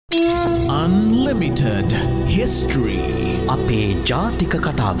Unlimited History. අපේ ජාතික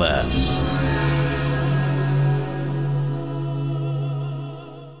කතාව.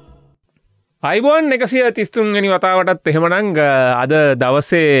 අයිබෝන් 133 වෙනි වතාවටත් එහෙමනම් අද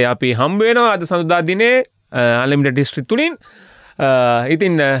දවසේ අපි හම්බ වෙනවා. අද සඳුදා දිනේ Unlimited History තුලින්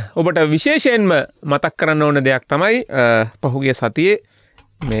ඉතින් ඔබට විශේෂයෙන්ම මතක් කරන්න ඕන දෙයක් තමයි පහුගිය සතියේ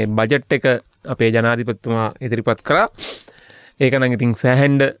මේ බජට් එක අපේ ජනාධිපතිතුමා ඉදිරිපත් කරා. ඒක නම් ඉතින්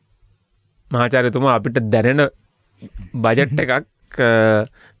සෑහෙන්න මහාචාර්යතුමා අපිට දැනෙන බජට් එකක්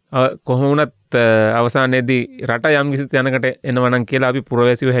කොහොම වුණත් අවසානයේදී රට යම් කිසි තැනකට එනවා නම් කියලා අපි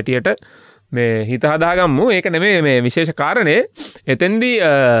පුරවැසියෝ හැටියට මේ හිත හදාගමු. ඒක නෙමෙයි මේ විශේෂ කාරණේ. එතෙන්දී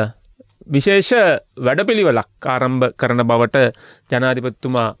විශේෂ වැඩපිළිවෙලක් ආරම්භ කරන බවට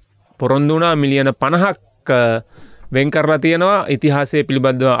ජනාධිපතිතුමා පොරොන්දු වුණා. මිලියන 50ක් වෙන් කරලා තියෙනවා ඉතිහාසයේ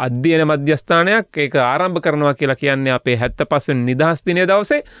පිළිබඳව අධ්‍යයන මධ්‍යස්ථානයක්. ඒක ආරම්භ කරනවා කියලා කියන්නේ අපේ 75 වෙනි නිදහස් දිනයේ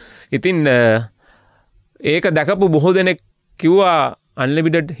දවසේ. ඉතින් ඒක දැකපු බොහෝ දෙනෙක් කිව්වා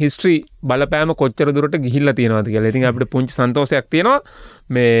unlimited history බලපෑම කොච්චර දුරට ගිහිල්ලා තියෙනවද කියලා. ඉතින් අපිට පුංචි සන්තෝෂයක් තියෙනවා.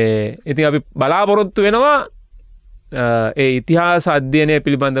 මේ ඉතින් අපි බලාපොරොත්තු වෙනවා ඒ ඉතිහාස අධ්‍යයනය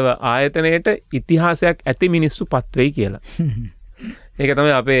පිළිබඳව ආයතනයේට ඉතිහාසයක් ඇති මිනිස්සු පත් වෙයි කියලා. ඒක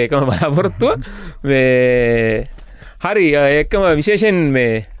තමයි අපේ එකම බලාපොරොත්තුව. මේ හරි ඒකම විශේෂයෙන්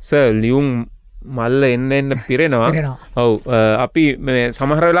මේ සර් ලියුම් මල්ල එන්න පිරෙනවා. ඔව් අපි මේ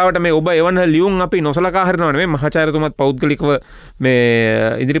සමහර වෙලාවට මේ ඔබ එවන ලියුම් අපි නොසලකා හරිනව නෙමෙයි. මහාචාර්යතුමත් පෞද්ගලිකව මේ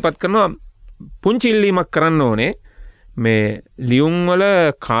ඉදිරිපත් කරනවා. පුංචි ඉල්ලීමක් කරන්න ඕනේ. මේ ලියුම් වල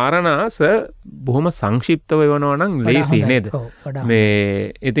කාරණාස බොහොම සංක්ෂිප්තව එවනවා නම් ලේසි නේද?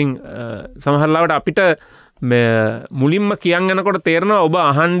 මේ ඉතින් සමහර වෙලාවට අපිට මුලින්ම කියන් යනකොට තේරෙනවා ඔබ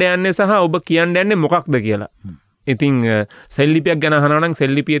අහන්න යන්නේ සහ ඔබ කියන්න යන්නේ මොකක්ද කියලා. ඉතින් සෙල්ලිපියක් ගැන අහනවා නම්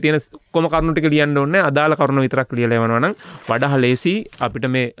සෙල්ලිපියේ තියෙන කොම කරුණු ටික ලියන්න ඕනේ. අදාළ කරුණු විතරක් ලියලා යවනවා නම් වඩා ලේසි අපිට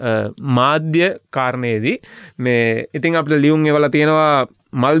මේ මාධ්‍ය කාරණේදී මේ ඉතින් අපිට ලියුම් එවලා තියෙනවා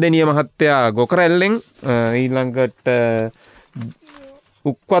මල්දෙනිය මහත්තයා ගොකරැල්ලෙන් ඊළඟට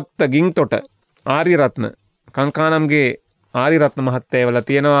උක්වත්ත ගින්තොට ආරියරත්න කංකානම්ගේ ආරියරත්න මහත්තයා එවලා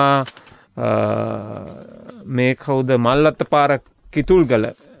තියෙනවා මේ කවුද මල්ලත්ත පාර කිතුල්ගල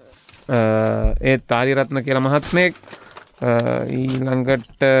ඒත් ආරියරත්න කියලා මහත්මයෙක්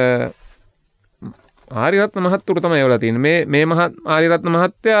ඊළඟට ආරියරත්න මහත්තුරු තමයි එවලා තියෙන්නේ. මේ ආරියරත්න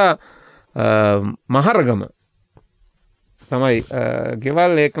මහත්තයා මහරගම තමයි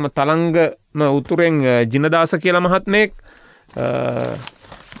ගෙවල්. ඒකම තලංගම උතුරෙන් ජිනදාස කියලා මහත්මයෙක්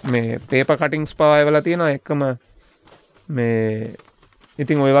මේ පේපර් කටින්ග්ස් පවා එවලා තියෙනවා. ඒකම මේ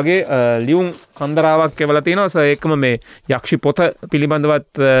ඉතින් ওই වගේ ලියුම් කන්දරාවක් එවලා තියෙනවා. ඒකම මේ යක්ෂි පොත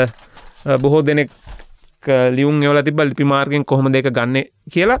පිළිබඳවත් බොහෝ දෙනෙක් ලියුම් එවලා තිබ්බා ලිපි මාර්ගයෙන් කොහොමද ඒක ගන්නෙ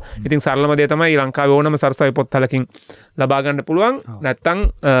කියලා. ඉතින් සරලම දේ තමයි ලංකාවේ ඕනම සරසවි පොත්වලකින් ලබා ගන්න පුළුවන්. නැත්තම්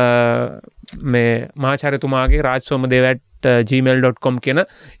මේ මහාචාර්යතුමාගේ rajsomadeva@gmail.com කියන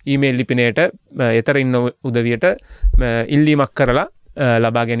ඊමේල් ලිපිනයට එතර ඉන්න උදවියට ඉල්ලීමක් කරලා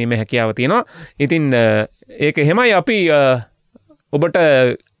ලබා ගැනීම හැකියාව තියෙනවා. ඉතින් ඒක එහෙමයි. අපි ඔබට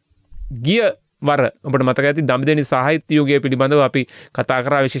ගිය වර ඔබට මතක ඇති දඹදෙණි සාහිත්‍ය යුගය පිළිබඳව අපි කතා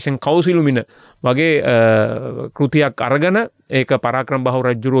කරා. විශේෂයෙන් කෞසිලුමින වගේ කෘතියක් අරගෙන ඒක පරාක්‍රම බහුව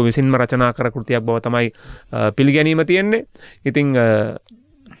රජුරුව විසින්ම රචනා කර කෘතියක් බව තමයි පිළිගැනීම තියෙන්නේ. ඉතින්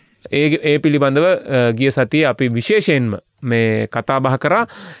ඒ පිළිබඳව ගිය සතියේ අපි විශේෂයෙන්ම මේ කතා බහ කරා.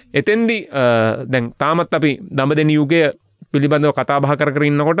 එතෙන්දී දැන් තාමත් අපි දඹදෙණි යුගය පිළිබඳව කතා බහ කර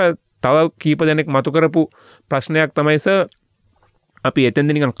ඉන්නකොට තව කීප දෙනෙක් මතු කරපු ප්‍රශ්නයක් තමයි අපි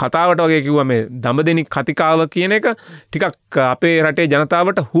එතෙන්දී නිකන් කතාවට වගේ කිව්වා මේ දඹදෙණි කතිකාව කියන එක ටිකක් අපේ රටේ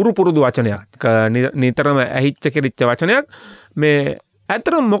ජනතාවට හුරු පුරුදු වචනයක්. නිතරම ඇහිච්ච කෙරිච්ච වචනයක්. මේ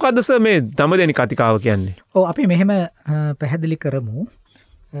ඇත්තටම මොකද්ද මේ දඹදෙණි කතිකාව කියන්නේ? ඔව් අපි මෙහෙම පැහැදිලි කරමු.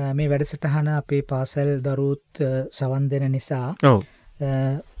 මේ වැඩසටහන අපේ පාසල් දරුවොත් සවන් දෙන නිසා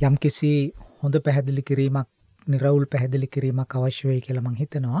යම්කිසි හොඳ පැහැදිලි කිරීමක් නිරවුල් පැහැදිලි කිරීමක් අවශ්‍ය වෙයි කියලා මම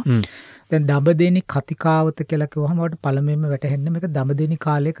හිතනවා. දැන් දඹදෙණි කතිකාවත කියලා කිව්වහම අපිට පළමුවෙන්ම වැටහෙන්නේ මේක දඹදෙණි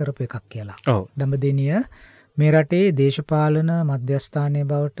කාලේ කරපු එකක් කියලා. දඹදෙණිය මේ රටේ දේශපාලන මධ්‍යස්ථානයේ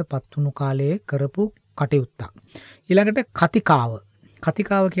බවට පත්වුණු කාලයේ කරපු කටයුත්තක්. ඊළඟට කතිකාව.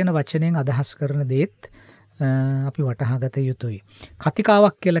 කතිකාව කියන වචනයෙන් අදහස් කරන දේත් අපි වටහා ගත යුතුයි.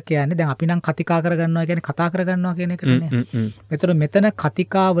 කතිකාවක් කියලා කියන්නේ දැන් අපි නම් කතිකා කරගන්නවා කියන්නේ කතා කරගන්නවා කියන එකනේ. මෙතන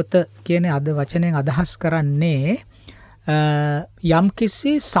කතිකාවත කියන අද වචනයෙන් අදහස් කරන්නේ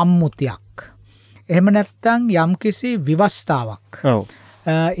යම්කිසි සම්මුතියක්. එහෙම නැත්නම් යම්කිසි විවස්ථාවක්.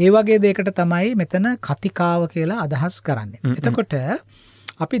 ඒ වගේ දෙයකට තමයි මෙතන කතිකාව කියලා අදහස් කරන්නේ. එතකොට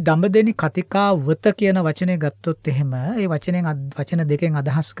අපි දඹදෙණි කතිකාවත කියන වචනේ ගත්තොත් එහෙම ඒ වචන දෙකෙන්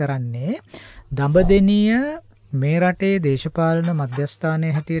අදහස් කරන්නේ දඹදෙණිය මේ රටේ දේශපාලන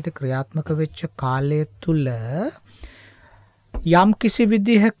මධ්‍යස්ථානයේ හැටියට ක්‍රියාත්මක වෙච්ච කාලය තුල යම් කිසි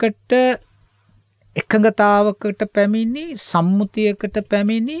විදිහකට එකඟතාවකට පැමිණි සම්මුතියකට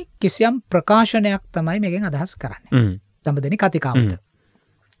පැමිණි කිසියම් ප්‍රකාශනයක් තමයි මේකෙන් අදහස් කරන්නේ. දඹදෙනි කතිකාවත.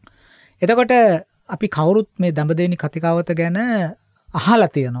 එතකොට අපි කවුරුත් මේ දඹදෙනි කතිකාවත ගැන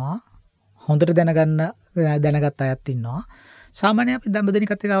අහලා තියෙනවා. හොඳට දැනගත් අයත් ඉන්නවා. සාමාන්‍යයෙන් අපි දඹදෙනි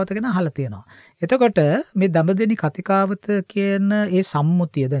කතිකාවත ගැන අහලා තියෙනවා. එතකොට මේ දඹදෙනි කතිකාවත කියන ඒ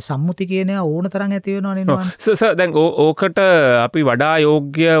සම්මුතිය දැන් සම්මුති කියන ඕන තරම් ඇති වෙනවනේ නේද? සර් දැන් ඕකට අපි වඩා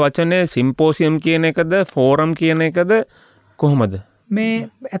යෝග්‍ය වචනේ සිම්පෝසියම් කියන එකද ෆෝරම් කියන එකද කොහොමද? මේ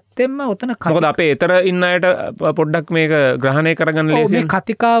ඇත්තෙන්ම ඔතන මොකද අපේ ඊතර ඉන්න අයට පොඩ්ඩක් මේක ග්‍රහණය කරගන්න ලේසියි. මේ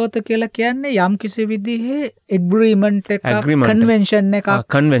කතිකාවත කියලා කියන්නේ යම් කිසි විදිහේ එග්‍රීමන්ට් එකක් කන්වෙන්ෂන් එකක්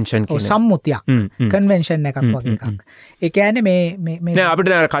කන්වෙන්ෂන් කියන සම්මුතියක් කන්වෙන්ෂන් එකක් වගේ එකක්. ඒ කියන්නේ මේ දැන්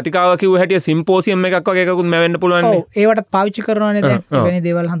අපිට දැන් කතිකාව කිව්ව හැටිය සිම්පෝසියම් එකක් වගේ එකකුත් මැවෙන්න පුළුවන් නේ. ඔව් ඒවටත් පාවිච්චි කරනවානේ දැන් එවැනි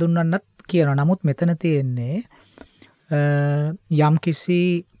දේවල් හඳුන්වන්නත් කියනවා. නමුත් මෙතන තියෙන්නේ යම් කිසි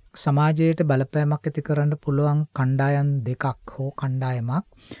සමාජයට බලපෑමක් ඇති කරන්න පුළුවන් කණ්ඩායම් දෙකක් හෝ කණ්ඩායමක්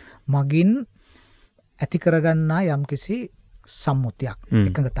මගින් ඇති කරගන්නා යම්කිසි සම්මුතියක්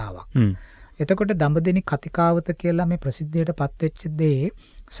එකඟතාවක්. එතකොට දඹදෙනි කතිකාවත කියලා මේ ප්‍රසිද්ධියට පත්වෙච්ච දේ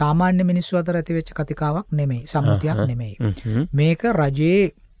සාමාන්‍ය මිනිස්සු අතර ඇති වෙච්ච කතිකාවක් නෙමෙයි, සම්මුතියක් නෙමෙයි. මේක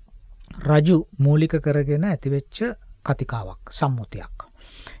රජු මූලික කරගෙන ඇතිවෙච්ච කතිකාවක්, සම්මුතියක්.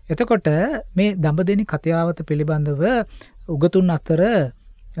 එතකොට මේ දඹදෙනි කතිකාවත පිළිබඳව උගතුන් අතර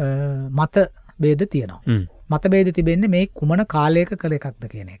මත ભેද තියෙනවා. මත ભેද තිබෙන්නේ මේ කුමන කාලයක කළ එකක්ද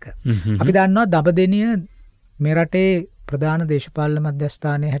කියන එක. අපි දන්නවා දඹදෙනිය මේ රටේ ප්‍රධාන දේශපාලන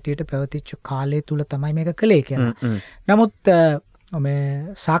මධ්‍යස්ථානයේ හැටියට පැවතිච්ච කාලය තුල තමයි මේක කළේ කියලා. නමුත් මේ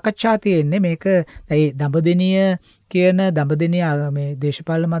සාකච්ඡා තියෙන්නේ මේක දඹදෙනිය කියන දඹදෙනිය මේ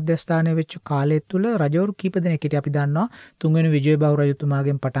දේශපාලන මධ්‍යස්ථානයේ වෙච්ච කාලය තුල රජවරු කීප දෙනෙක් හිටියා. අපි දන්නවා තුන්වෙනි විජයබහු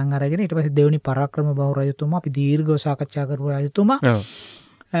රජතුමාගෙන් පටන් අරගෙන ඊට පස්සේ දෙවෙනි පරාක්‍රමබහු රජතුමා අපි දීර්ඝව සාකච්ඡා කරපු රජතුමා.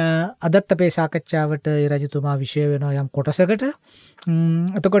 අදත් අපේ සාකච්ඡාවට ඒ රජතුමා විෂය වෙනවා යම් කොටසකට.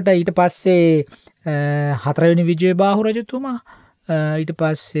 එතකොට ඊට පස්සේ හතරවෙනි විජයබහු රජතුමා ඊට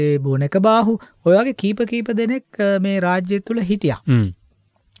පස්සේ බෝනකබාහු ඔය වගේ කීප දෙනෙක් මේ රාජ්‍යය තුල හිටියා.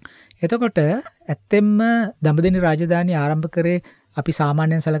 එතකොට ඇත්තෙන්ම දඹදෙනි රාජධානිය ආරම්භ කරේ අපි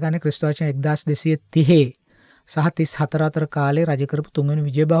සාමාන්‍යයෙන් සලකන්නේ ක්‍රිස්තු වර්ෂ 1230 සහ 34 අතර කාලේ රජ කරපු තුන්වෙනි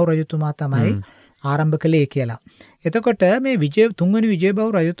විජයබහු රජතුමා තමයි ආරම්භ කළේ කියලා. එතකොට මේ තුන්වෙනි විජයබහු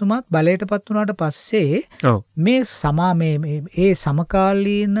රජතුමාත් බලයටපත් වුණාට පස්සේ මේ ඒ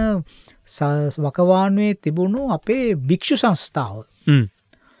සමකාලීන වකවානුවේ තිබුණු අපේ භික්ෂු සංස්ථාව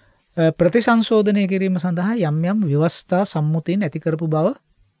ප්‍රතිසංශෝධනය කිරීම සඳහා යම් ව්‍යවස්ථා සම්මුතින් ඇති කරපු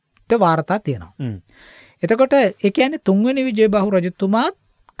බවට වාර්තා තියෙනවා. එතකොට ඒ කියන්නේ තුන්වෙනි විජයබහු රජතුමාත්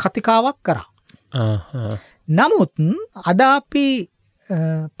කතිකාවක් කරා. නමුත් අද අපි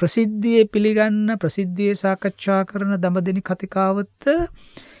ප්‍රසිද්ධියේ පිළිගන්න ප්‍රසිද්ධියේ සාකච්ඡා කරන දඹදෙනි කතිකාවත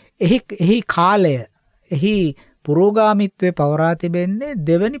එහි කාලය එහි පුරෝගාමිත්වයේ පවරා තිබෙන්නේ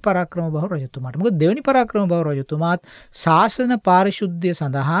දෙවනි පරාක්‍රමබහු රජතුමාට. මොකද දෙවනි පරාක්‍රමබහු රජතුමාත් ශාසන පාරිශුද්ධිය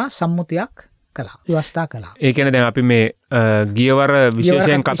සඳහා සම්මුතියක් කළා, ව්‍යවස්ථා කළා. ඒ කියන්නේ දැන් අපි මේ ගියවර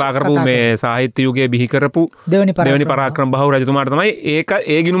විශේෂයෙන් කතා කරපු මේ සාහිත්‍ය යුගයේ බිහි කරපු දෙවනි පරාක්‍රමබහු රජතුමාට තමයි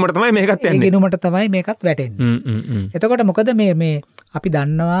ඒ ගිණුමට තමයි මේකත් යන්නේ. ඒ ගිණුමට තමයි මේකත් වැටෙන්නේ. එතකොට මොකද මේ අපි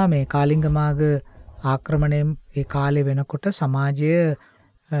දන්නවා මේ කාලිංග මාග ආක්‍රමණයෙන් ඒ කාලේ වෙනකොට සමාජය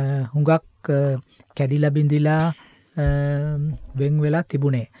හුඟක් කැඩිලා බිඳිලා වෙන් වෙලා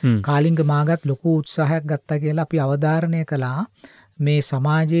තිබුණේ. කාලිංග මාගත් ලොකු උත්සාහයක් ගත්තා කියලා අපි අවධාරණය කළා. මේ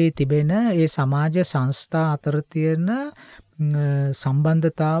සමාජයේ තිබෙන ඒ සමාජ සංස්ථා අතර තියෙන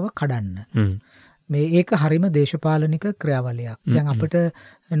සම්බන්ධතාව කඩන්න. මේ ඒක හරිම දේශපාලනික ක්‍රියාවලියක්. දැන් අපිට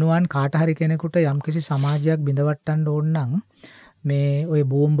නුවන් කාට හරි කෙනෙකුට යම්කිසි සමාජයක් බිඳවට්ටන්න ඕන නම් මේ ඔය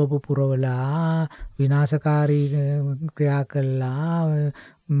බෝම්බ පුරවලා විනාශකාරී ක්‍රියා කළා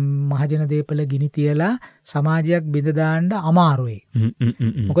මහජන දේපල ගිනි තියලා සමාජයක් බිඳ දාන්න අමාරුයි.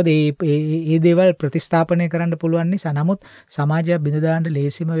 මොකද මේ දේවල් ප්‍රතිස්ථාපනය කරන්න පුළුවන් නිසා. නමුත් සමාජයක් බිඳ දාන්න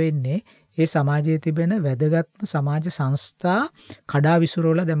ලේසිම වෙන්නේ ඒ සමාජයේ තිබෙන වැදගත්ම සමාජ සංස්ථා කඩා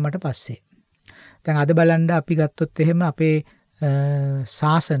විසිරවලා දැම්මට පස්සේ. දැන් අද බලන්න අපි ගත්තොත් එහෙම අපේ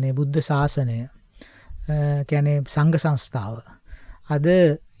ශාසනය, බුද්ධ ශාසනය කියන්නේ සංඝ සංස්ථාව අද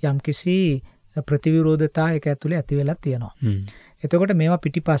යම්කිසි ප්‍රතිවිරෝධතා ඒක ඇතුලේ ඇති වෙලා තියෙනවා. එතකොට මේවා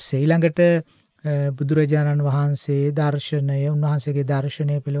පිටිපස්සේ ඊළඟට බුදුරජාණන් වහන්සේ දර්ශනය, උන්වහන්සේගේ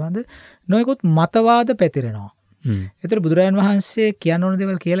දර්ශනය පිළිබඳ නොයෙකුත් මතවාද පැතිරෙනවා. එතකොට බුදුරජාණන් වහන්සේ කියන්න ඕන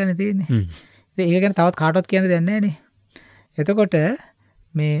දේවල් කියලානේ තියෙන්නේ. ඉතින් ඒක ගැන තවත් කාටවත් කියන්න දෙයක් නැහැ නේ. එතකොට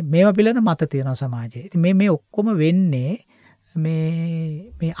මේවා පිළිබඳ මත තියෙනවා සමාජයේ. ඉතින් මේ ඔක්කොම වෙන්නේ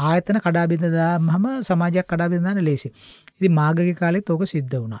මේ ආයතන කඩා බිඳ දාමම සමාජයක් කඩා බිඳ දාන්න ලේසි. ඉතින් මාගගේ කාලෙත් ඕක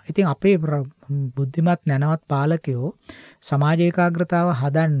සිද්ධ වුණා. ඉතින් අපේ බුද්ධිමත් නැනවත් පාලකයෝ සමාජ ඒකාග්‍රතාව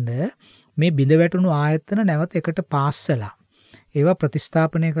හදන්න මේ බිඳ වැටුණු ආයතන නැවත එකට පාස්සලා ඒවා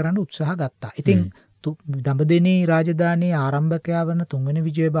ප්‍රතිස්ථාපනය කරන්න උත්සාහ ගත්තා. ඉතින් දඹදෙණී රාජධානී ආරම්භකයා වන තුන්වෙනි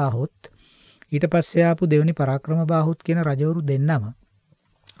විජයබාහුත් ඊට පස්සේ ආපු දෙවෙනි පරාක්‍රමබාහුත් කියන රජවරු දෙන්නම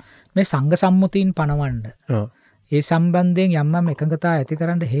මේ සංඝ සම්මුතීන් පනවන්න ඒ සම්බන්ධයෙන් යම්ම එකඟතා ඇති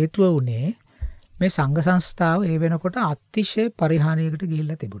කරන්න හේතුව වුණේ මේ සංඝ සංස්ථාව ඒ වෙනකොට අතිශය පරිහානියකට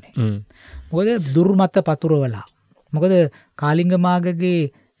ගිහිල්ලා තිබුණේ. මොකද දුර්මත පතුරවලා. මොකද කාලිංග මාගගේ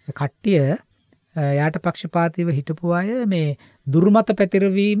කට්ටිය යාට පක්ෂපාතීව හිටපු අය මේ දුර්මත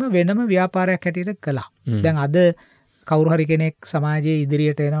පැතිරවීම වෙනම ව්‍යාපාරයක් හැටියට කළා. දැන් අද කවුරු හරි කෙනෙක් සමාජයේ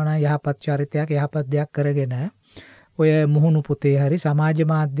ඉදිරියට එනවා නම් යහපත් චරිතයක් යහපත් දෙයක් කරගෙන ඔය මුහුණු පුතේ හරි සමාජ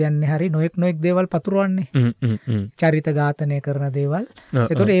මාධ්‍යන්නේ හරි නොඑක් දේවල් පතුරවන්නේ. චරිත ඝාතනය කරන දේවල්.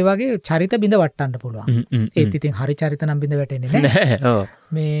 ඒතකොට ඒ වගේ චරිත බිඳ වට්ටන්න පුළුවන්. ඒත් ඉතින් හරි චරිත නම් බිඳ වැටෙන්නේ නැහැ.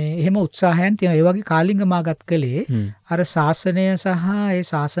 මේ එහෙම උත්සාහයන් තියෙනවා. ඒ වගේ කාලිංග මාගත් කලේ අර ශාසනය සහ ඒ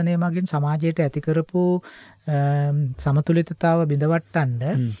ශාසනය මගින් සමාජයට ඇති කරපු සමතුලිතතාව බිඳ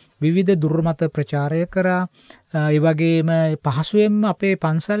වට්ටන්න විවිධ දුර්මත ප්‍රචාරය කරා. ඒ වගේම පහසුවෙන්ම අපේ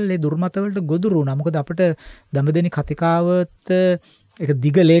පන්සල් ඒ දුර්මත වලට ගොදුරු වුණා. මොකද අපිට දඹදෙණි කතිකාවත ඒක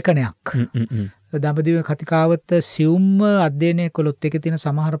දිග ලේඛනයක්. දඹදිව කතිකාවත සියුම්ම අධ්‍යයනය කළොත් ඒකේ තියෙන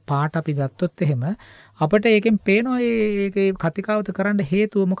සමහර පාට අපි ගත්තොත් එහෙම අපිට ඒකෙන් පේනවා ඒකේ කතිකාවත කරන්න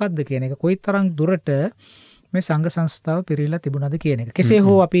හේතුව මොකක්ද කියන එක. කොයිතරම් දුරට මේ සංඝ සංස්ථාව පිරීලා තිබුණාද කියන එක. කෙසේ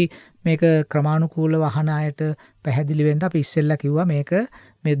හෝ අපි මේක ක්‍රමානුකූලව අහන අයට පැහැදිලි වෙන්න අපි ඉස්සෙල්ලා කිව්වා මේක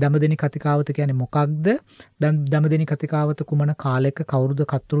මේ දඹදෙණි කතිකාවත කියන්නේ මොකක්ද? දඹදෙණි කතිකාවත කුමන කාලයක කවුරුද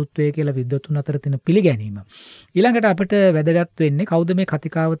කර්තෘත්වය කියලා විද්වතුන් අතර තියෙන පිළිගැනීම. ඊළඟට අපිට වැදගත් වෙන්නේ කවුද මේ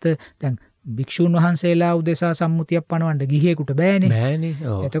කතිකාවත දැන් භික්ෂූන් වහන්සේලා උදෙසා සම්මුතියක් පනවන්න ගිහියෙකුට බෑනේ.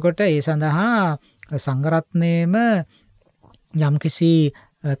 එතකොට ඒ සඳහා සංඝරත්නයේම යම්කිසි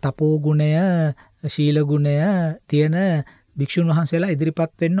තපෝ ගුණය ශීල ගුණය තියෙන භික්ෂුන් වහන්සේලා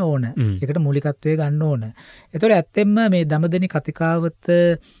ඉදිරිපත් වෙන්න ඕන. ඒකට මූලිකත්වය ගන්න ඕන. ඒතකොට ඇත්තෙන්ම මේ දඹදෙණි කතිකාවත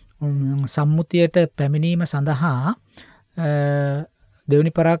සම්මුතියට පැමිණීම සඳහා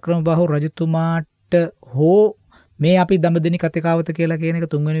දෙවනි පරාක්‍රමබාහු රජතුමාට හෝ මේ අපි දඹදෙණි කතිකාවත කියලා කියන එක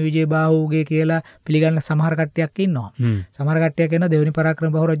තුන්වෙනි විජයබාහුගේ කියලා පිළිගන්න සමහර කට්ටියක් ඉන්නවා. සමහර කට්ටියක් කියනවා දෙවනි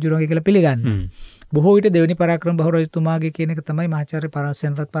පරාක්‍රමබාහු රජුගේ කියලා පිළිගන්න. බොහෝ විට දෙවනි පරාක්‍රමබාහු රජතුමාගේ කියන එක තමයි මහාචාර්ය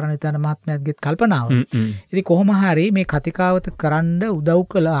පරමසෙන්රත් පරණිතාන මහත්මයාගේ කල්පනාව. ඉතින් කොහොම හරි මේ කතිකාවත කරන්න උදව්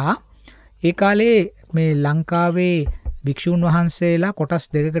කළා. ඒ කාලේ මේ ලංකාවේ භික්ෂූන් වහන්සේලා කොටස්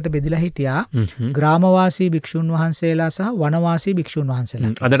දෙකකට බෙදලා හිටියා. ග්‍රාමවාසී භික්ෂූන් වහන්සේලා සහ වනවාසී භික්ෂූන්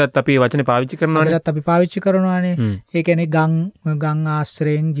වහන්සේලා. අදටත් අපි වචනේ පාවිච්චි කරනවානේ. අදටත් අපි පාවිච්චි කරනවානේ. ඒ කියන්නේ ගම්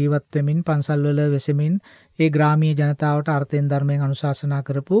ආශ්‍රයෙන් ජීවත් වෙමින් පන්සල් වල වෙසෙමින් ඒ ග්‍රාමීය ජනතාවට අර්ථයෙන් ධර්මයෙන් අනුශාසනා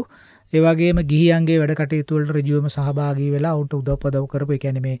කරපු ඒ වගේම ගිහියන්ගේ වැඩ කටයුතු වලට ඍජුවම සහභාගී වෙලා උන්ට උදව්පදව් කරපු ඒ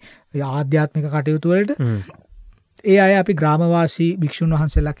කියන්නේ මේ ආධ්‍යාත්මික කටයුතු වලට ඒ අය අපි ග්‍රාමවාසී භික්ෂුන්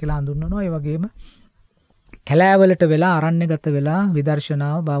වහන්සේලා කියලා හඳුන්වනවා. ඒ වගේම කැලෑවලට වෙලා අරණ්‍යගත වෙලා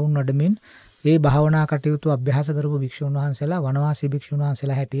විදර්ශනාව බවුන් වඩමින් ඒ භාවනා කටයුතු අභ්‍යාස කරපු භික්ෂුන් වහන්සේලා වනවාසී භික්ෂුන්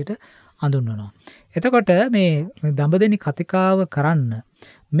වහන්සේලා හැටියට හඳුන්වනවා. එතකොට මේ දඹදෙණි කතිකාව කරන්න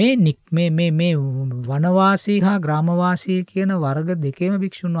මේ වනවාසී හා ග්‍රාමවාසී කියන වර්ග දෙකේම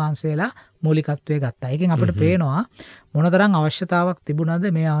භික්ෂුන් වහන්සේලා මූලිකත්වයේ ගත්තා. ඒකෙන් අපිට පේනවා මොනතරම් අවශ්‍යතාවක් තිබුණාද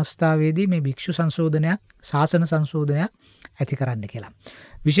මේ අවස්ථාවේදී මේ භික්ෂු සංශෝධනයක්, ශාසන සංශෝධනයක් ඇති කරන්න කියලා.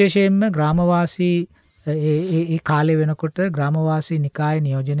 විශේෂයෙන්ම ග්‍රාමවාසී ඒ කාලේ වෙනකොට ග්‍රාමවාසී නිකාය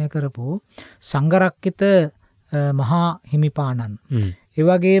නියෝජනය කරපු සංඝරක්කිත මහා හිමිපාණන්, ඒ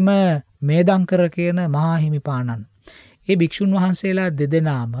වගේම මේදංකර කියන මහා හිමිපාණන්, ඒ භික්ෂුන් වහන්සේලා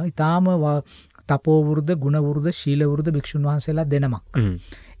දෙදෙනාම ඊටාම තපෝවෘද, ගුණවෘද, ශීලවෘද භික්ෂුන් වහන්සේලා දෙනමක්.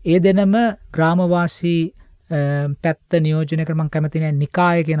 ඒ දෙනම ග්‍රාමවාසී පැත්ත නියෝජනය කර මම කැමති නෑ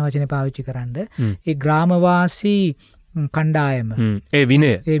නිකාය කියන වචනේ පාවිච්චි කරන්න. ඒ ග්‍රාමවාසී කණ්ඩායම,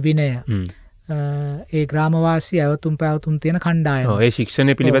 ඒ විනය ඒ ග්‍රාමවාසී අවතුම් පැවතුම් තියෙන කණ්ඩායම. ඒ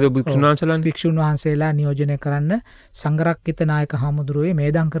ශික්ෂණය පිළිබඳව භික්ෂුන් වහන්සේලා නියෝජනය කරන්න සංඝරක්කිත නායක හාමුදුරුවෝ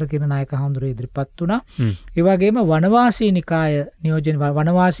මේදංකර කියන නායක හාමුදුරුවෝ ඉදිරිපත් වුණා. ඒ වගේම වනවාසී නිකාය නියෝජන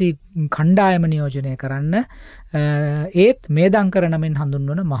වනවාසී කණ්ඩායම නියෝජනය කරන්න ඒත් මේදංකර නමින්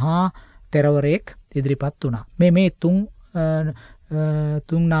හඳුන්වන මහා තෙරවරයෙක් ඉදිරිපත් වුණා. මේ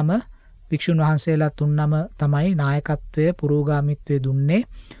තුන් නම භික්ෂුන් වහන්සේලා තුන් නම තමයි නායකත්වයේ පුරෝගාමිත්වයේ දුන්නේ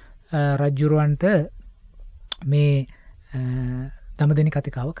රජුරවන්ට මේ දඹදෙණි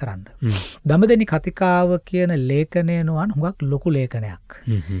කතිකාව කරන්න. දඹදෙණි කතිකාව කියන ලේඛනය නුවන් හුඟක් ලොකු ලේඛනයක්.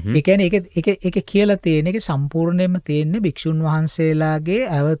 ඒ කියන්නේ ඒක කියලා තියෙන එක සම්පූර්ණයෙන්ම තියෙන්නේ භික්ෂුන් වහන්සේලාගේ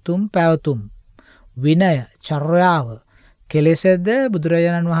ඇවතුම් පැවතුම්, විනය, චර්යාව, කෙලෙසද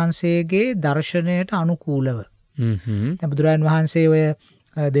බුදුරජාණන් වහන්සේගේ දර්ශනයට අනුකූලව. බුදුරජාණන් වහන්සේ ඔය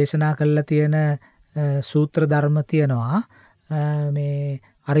දේශනා කළා තියෙන සූත්‍ර ධර්ම තියෙනවා මේ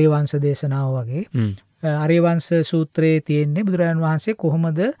ආර්යවංශ දේශනාව වගේ. ආර්යවංශ සූත්‍රයේ තියෙන්නේ බුදුරජාණන් වහන්සේ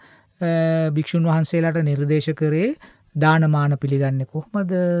කොහොමද භික්ෂුන් වහන්සේලාට නිර්දේශ කරේ දානමාන පිළිගන්නේ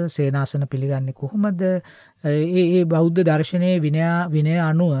කොහොමද, සේනාසන පිළිගන්නේ කොහොමද, ඒ බෞද්ධ දර්ශනයේ විනය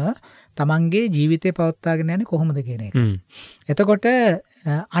අනුව තමන්ගේ ජීවිතය පවත්වාගෙන යන්නේ කොහොමද කියන එක. එතකොට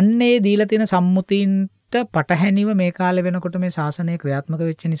අන්නේ දීලා තියෙන සම්මුතින්ට පටහැනිව මේ කාලේ වෙනකොට මේ ශාසනය ක්‍රියාත්මක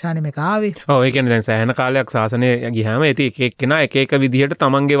වෙච්ච නිසානේ මේක ආවේ. ඔව් ඒ කියන්නේ දැන් සෑහෙන කාලයක් ශාසනය ගියාම ඉතින් එක එක්කෙනා එක එක විදිහට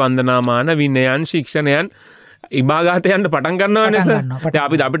තමන්ගේ වන්දනාමාන විනයන් ශික්ෂණයන් ඉබාගාතයන්ට පටන් ගන්නවානේ සර්.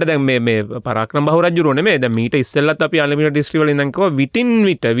 දැන් අපිට දැන් මේ පරාක්‍රම බහු රජුරෝ නෙමෙයි. දැන් මීට ඉස්සෙල්ලත් අපි අන්ලිමිටඩ් හිස්ටරි වල ඉඳන් කිව්වා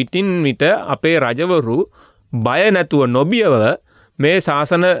විටින් විට අපේ රජවරු බය නැතුව නොබියව මේ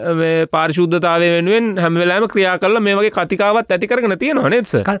ශාසන පාරිශුද්ධතාවය වෙනුවෙන් හැම වෙලාවෙම ක්‍රියා කරලා මේ වගේ කතිකාවත් ඇති කරගෙන තියෙනවා නේද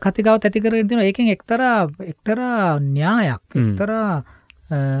සර්? කතිකාවත් ඇති කරගෙන තියෙනවා. ඒකෙන් එක්තරා න්‍යායක්, එක්තරා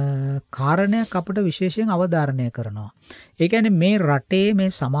කාරණයක් අපිට විශේෂයෙන් අවධාරණය කරනවා. ඒ කියන්නේ මේ රටේ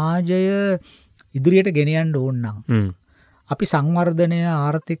මේ සමාජය ඉදිරියට ගෙනියන්න ඕන නම් අපි සංවර්ධනය,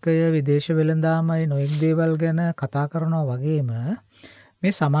 ආර්ථිකය, විදේශ වෙළඳාමයි නොයෙක් දේවල් ගැන කතා කරනවා වගේම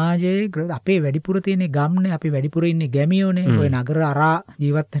මේ සමාජයේ අපේ වැඩිපුර තියෙන ගම්නේ, අපි වැඩිපුර ඉන්නේ ගැමියෝනේ. ඔය නගර අරා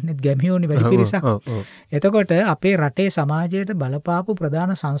ජීවත් වෙන්නේ ගැමියෝනේ වැඩි පිරිසක්. එතකොට අපේ රටේ සමාජයට බලපාපු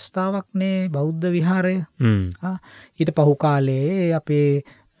ප්‍රධාන සංස්ථාවක්නේ බෞද්ධ විහාරය. ඊට පහු කාලේ අපේ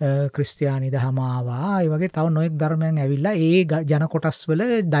ක්‍රිස්තියානි දහම ආවා. ඒ වගේ තව නොයෙක් ධර්මයන් ඇවිල්ලා ඒ ජන කොටස් වල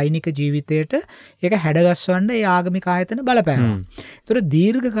දෛනික ජීවිතයට ඒක හැඩගස්වන්න ඒ ආගමික ආයතන බලපෑවා. ඒතර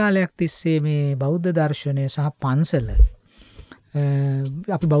දීර්ඝ කාලයක් තිස්සේ මේ බෞද්ධ දර්ශනය සහ පන්සල,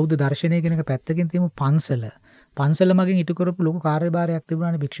 අපි බෞද්ධ දර්ශනය කියන එක පැත්තකින් තියමු. පන්සල මගින් ඉටු කරපු ලොකු කාර්යභාරයක්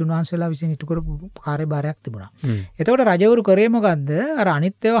තිබුණානේ. භික්ෂුන් වහන්සේලා විසින් ඉටු කරපු කාර්යභාරයක් තිබුණා. එතකොට රජවරු කරේ මොකද්ද? අර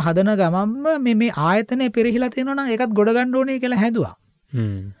අනිත්‍යව හදන ගමන්ම මේ ආයතනය පෙරහිලා තියෙනවා නම් ඒකත් ගොඩ ගන්න ඕනේ කියලා හැදුවා.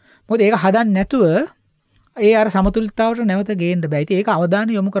 මොකද ඒක හදන්න නැතුව ඒ අර සමතුලිතතාවට නැවත ගේන්න බෑ. ඉතින් ඒක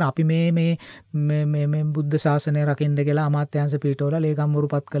අවධානය යොමු කරන අපි මේ බුද්ධ ශාසනය රකින්න කියලා අමාත්‍යාංශ පීඨවල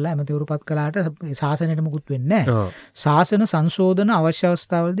ලේකම්වරුපත් කළා, ඇමතිවරුපත් කළාට ශාසනයට මුකුත් වෙන්නේ නැහැ. ශාසන සංශෝධන අවශ්‍ය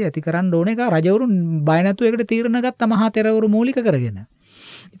අවස්ථාවලදී ඇති කරන්න ඕනේ. ඒක රජවරු බය නැතුව ඒකට තීරණ ගත්ත මහා තෙරවරු මූලික කරගෙන.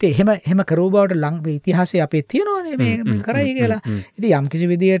 ඉතින් එහෙම කරව බවට ඉතිහාසයේ අපේ තියෙනවානේ මේ කරයි කියලා. ඉතින් යම් කිසි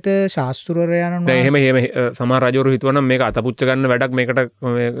විදියට ශාස්ත්‍රවරයන් එහෙම සමහර රජවරු හිතුවනම් මේක අතපුච්ච ගන්න වැඩක්, මේකට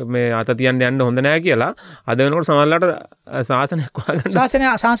මේ අත තියන්න යන්න හොඳ නැහැ කියලා. අද වෙනකොට සමහරලාට ශාසනයක්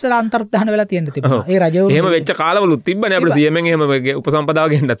වහගන්න ශාස්ත්‍ර අන්තර්ධාන වෙලා තියෙන්න තිබුණා. ඒ රජවරු එහෙම වෙච්ච කාලවලුත් තිබ්බනේ. අපිට CMෙන් එහෙම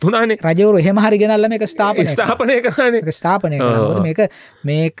උපසම්පදාව ගෙන්නත් උනානේ. රජවරු එහෙම හරි ගෙනල්ලා මේක ස්ථාපනය කරානේ. මේක ස්ථාපනය කරා. මොකද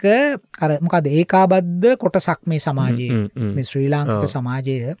මේක අර මොකද ඒකාබද්ධ කොටසක් මේ සමාජයේ, මේ ශ්‍රී ලාංකික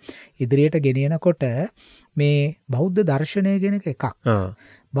සමාජයේ ඉදිරියට ගෙනියනකොට මේ බෞද්ධ දර්ශනය කියන එකක්.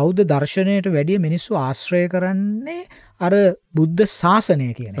 බෞද්ධ දර්ශනයට වැඩිය මිනිස්සු ආශ්‍රය කරන්නේ අර බුද්ධ ශාසනය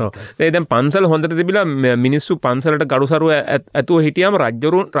කියන එක. ඒ දැන් පන්සල් හොඳට තිබිලා මිනිස්සු පන්සලට ගරුසරුව ඇතුව හිටියාම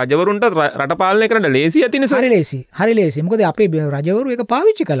රජවරුන්ට රට පාලනය කරන්න ලේසි ඇතිනේ සර්. හරි ලේසි. මොකද අපේ රජවරු ඒක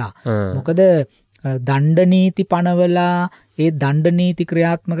පාවිච්චි කළා. මොකද දණ්ඩ නීති පනවලා ඒ දණ්ඩ නීති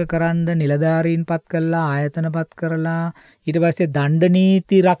ක්‍රියාත්මක කරන්න නිලධාරීන් පත් කළා, ආයතන පත් කරලා, ඊට පස්සේ දණ්ඩ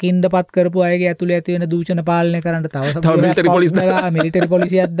නීති රකින්න පත් කරපු අයගේ ඇතුළේ ඇති වෙන දූෂණ පාලනය කරන්න තව මිලිටරි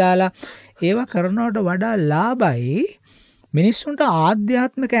පොලිසියක් දාලා ඒවා කරනවට වඩා ලාභයි මිනිස්සුන්ට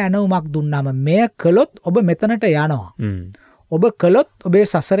ආධ්‍යාත්මික ඇණවුමක් දුන්නාම මෙය කළොත් ඔබ මෙතනට යනවා. ඔබ කළොත් ඔබේ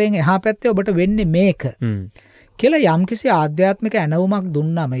සසරෙන් එහා පැත්තේ ඔබට වෙන්නේ මේක. කියලා යම්කිසි ආධ්‍යාත්මික ඇණවුමක්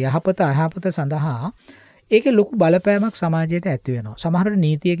දුන්නාම යහපත අයහපත සඳහා ඒකේ ලොකු බලපෑමක් සමාජයට ඇති වෙනවා. සමහරවිට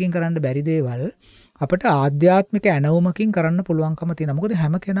නීතියකින් කරන්න බැරි දේවල් අපිට ආධ්‍යාත්මික ඇණවුමකින් කරන්න පුළුවන්කම තියෙනවා. මොකද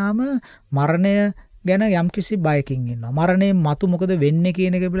හැම කෙනාම මරණය ගැන යම්කිසි බයකින් ඉන්නවා. මරණයෙන් මතු මොකද වෙන්නේ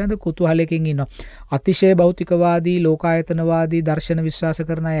කියන එක පිළිබඳ කුතුහලයකින් ඉන්නවා. අතිශය භෞතිකවාදී, ලෝකායතනවාදී දර්ශන විශ්වාස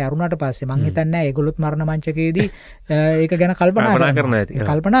කරන අය අරුණාට පස්සේ මං හිතන්නේ ඒගොල්ලොත් මරණ මංචකයේදී ඒක ගැන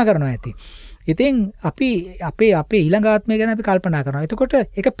කල්පනා කරනවා ඇති. ඉතින් අපි අපේ ඊළඟ ආත්මය ගැන අපි කල්පනා කරනවා. එතකොට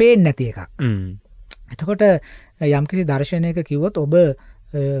ඒක පේන්නේ නැති එකක්. එතකොට යම්කිසි දර්ශනයක කිව්වොත්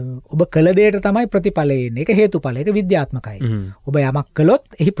ඔබ කළ දෙයට තමයි ප්‍රතිඵලය එන්නේ. ඒක හේතුඵල. ඒක විද්‍යාත්මකයි. ඔබ යමක් කළොත්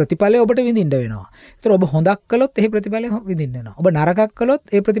එහි ප්‍රතිඵලය ඔබට විඳින්න වෙනවා. ඒතර ඔබ හොඳක් කළොත් එහි ප්‍රතිඵලය විඳින්න වෙනවා. ඔබ නරකක් කළොත්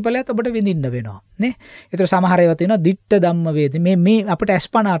ඒ ප්‍රතිඵලයත් ඔබට විඳින්න වෙනවා. නේ? ඒතර සමහර ඒවා තියෙනවා දිට්ඨ ධම්ම වේද. මේ අපිට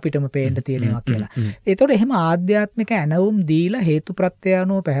අස්පනා පිටම පේන්න තියෙනවා කියලා. ඒතකොට එහෙම ආධ්‍යාත්මික ඇණවුම් දීලා හේතු ප්‍රත්‍ය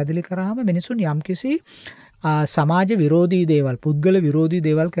අනුව පැහැදිලි කරාම මිනිසුන් යම්කිසි සමාජ විරෝධී දේවල්, පුද්ගල විරෝධී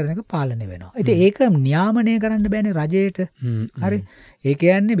දේවල් කරන එක පාලනය වෙනවා. ඉතින් ඒක නියාමනය කරන්න බෑනේ රජයට. හරි. ඒ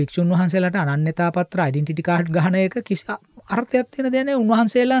කියන්නේ භික්ෂුන් වහන්සේලාට අනන්‍යතා පත්‍ර, ඩෙන්ටිටි කාඩ් ගහන එක කිසි අර්ථයක් තියෙන දෙයක් නෙවෙයි.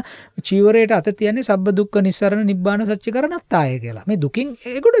 උන්වහන්සේලා චීවරයට අත තියන්නේ සබ්බ දුක්ඛ නිස්සරණ නිබ්බාන සත්‍ය කරණත්තාය කියලා. මේ දුකින්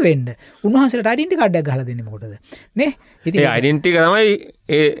ඒගොඩ වෙන්න උන්වහන්සේලාට ඩෙන්ටි කාඩ් එකක් ගහලා දෙන්නේ මොකටද? නේ? ඉතින් ඒ ඩෙන්ටි එක තමයි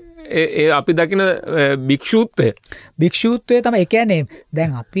ඒ අපි දකින භික්ෂූත්වය තමයි. ඒ කියන්නේ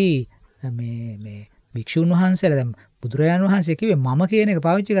දැන් අපි මේ භික්ෂුන් වහන්සේලා දැන් බුදුරජාණන් වහන්සේ කිව්වේ මම කියන එක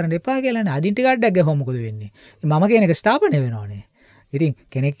පාවිච්චි කරන්න එපා කියලානේ. ඩෙන්ටි කාඩ් එකක් ගහුවම මොකද වෙන්නේ? මම කියන එක ස්ථාපනය වෙනවනේ. ඉතින්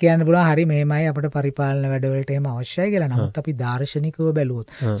කෙනෙක් කියන්න පුළුවන් හරි මේමයි අපිට පරිපාලන වැඩවලට එහෙම අවශ්‍යයි කියලා. නමුත් අපි දාර්ශනිකව බැලුවොත්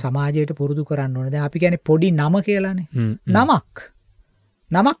සමාජයට පුරුදු කරන්න ඕනේ. දැන් අපි කියන්නේ පොඩි නම කියලානේ.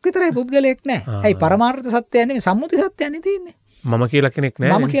 නමක් විතරයි පුද්ගලයෙක් නැහැ. ඇයි පරමාර්ථ සත්‍යයක් නෙමෙයි සම්මුති සත්‍යයක් නේ තියෙන්නේ. මම කියලා කෙනෙක්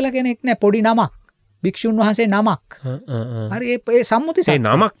නැහැ. මම කියලා කෙනෙක් නැහැ. පොඩි නමක්. භික්ෂුන් වහන්සේ නමක්. හරි ඒ සම්මුති සත්‍යයක්.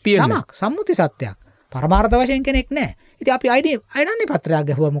 නමක් තියෙන්නේ. නමක් සම්මුති සත්‍යයක්. පරමාර්ථ වශයෙන් කෙනෙක් නැහැ. ඉතින් අපි අයිඩන්ටි පත්‍රයක්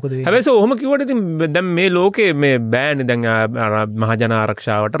ගහුවා මොකද වෙන්නේ? හැබැයි ඔහොම කිව්වට ඉතින් දැන් මේ ලෝකේ මේ බෑනේ දැන් මහජන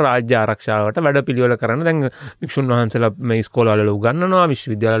ආරක්ෂාවට රාජ්‍ය ආරක්ෂාවට වැඩ පිළිවෙල කරන දැන් වික්ෂුන් වහන්සේලා මේ ඉස්කෝලවල උගන්වනවා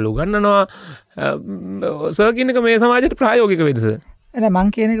විශ්වවිද්‍යාලවල උගන්වනවා සර් කියන එක මේ සමාජයට ප්‍රායෝගික වේද සර්? නෑ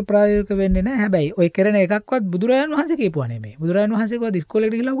මං කියන එක ප්‍රායෝගික වෙන්නේ නැහැ. හැබැයි ඔය කරන එකක්වත් බුදුරජාණන් වහන්සේ කියපුවා නෙමෙයි. බුදුරජාණන් වහන්සේ කිව්වා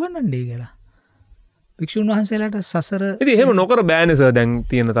ඉස්කෝලේට ගිහලා උගන්වන්නයි කියලා. වික්ෂුන් වහන්සේලාට සසර ඉතින් එහෙම නොකර බෑනේ සර් දැන්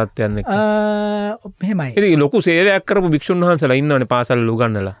තියෙන තත්ත්වයන් එක. මෙහෙමයි. ඉතින් ලොකු සේවයක් කරපු වික්ෂුන් වහන්සේලා ඉන්නවනේ පාසල්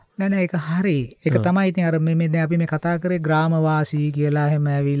උගන්වලා. නෑ ඒක හරි. ඒක තමයි ඉතින් අර මේ දැන් අපි මේ කතා කරේ ග්‍රාමවාසී කියලා එහෙම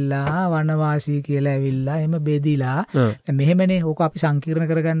ඇවිල්ලා වනවාසී කියලා ඇවිල්ලා එහෙම බෙදිලා මෙහෙමනේ ඕක අපි සංකීර්ණ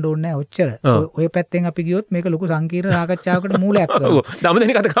කරගන්න ඕනේ නැහැ ඔච්චර. ඔය පැත්තෙන් අපි ගියොත් මේක ලොකු සංකීර්ණ සාකච්ඡාවකට මූලයක් වෙනවා.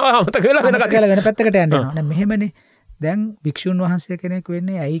 දමදෙනි කතාව අමතක වෙලා වෙන පැත්තකට යන්න වෙනවා. නෑ මෙහෙමනේ දැන් භික්ෂුන් වහන්සේ කෙනෙක්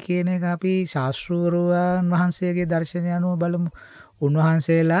වෙන්නේ ඇයි කියන එක අපි ශාස්ත්‍රූවරුන් වහන්සේගේ දර්ශනය අනුව බලමු.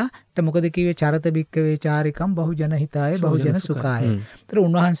 උන්වහන්සේලාට මොකද කිව්වේ චරත බික්කවේ චාරිකම් බහුජන හිතාය බහුජන සුඛාය. ඒතර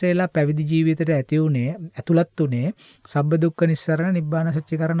උන්වහන්සේලා පැවිදි ජීවිතයට ඇතුළත් උනේ සබ්බ දුක්ඛ නිස්සරණ නිබ්බාන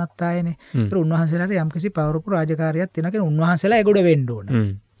සත්‍ය කරණත්තායනේ. ඒතර උන්වහන්සේලාට යම්කිසි පවරපු රාජකාරියක් තියෙනවා කියන උන්වහන්සේලා ඒගොඩ වෙන්න ඕන.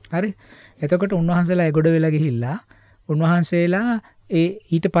 හරි. එතකොට උන්වහන්සේලා ඒගොඩ වෙලා ගිහිල්ලා උන්වහන්සේලා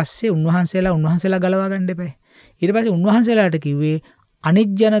ඊට පස්සේ උන්වහන්සේලා ගලවා ගන්න එපා. ඊට පස්සේ උන්වහන්සේලාට කිව්වේ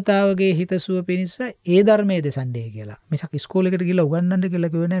අනිත් ජනතාවගේ හිතසුව පිණිස ඒ ධර්මයේ දෙසන්නේ කියලා. මිසක් ඉස්කෝලේකට ගිහලා උගන්වන්න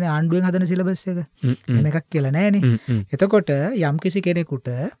කියලා කිව්වේ නැහැ නේ ආණ්ඩුවෙන් හදන සිලබස් එක. එහෙම එකක් කියලා නැහැනේ. එතකොට යම්කිසි කෙනෙකුට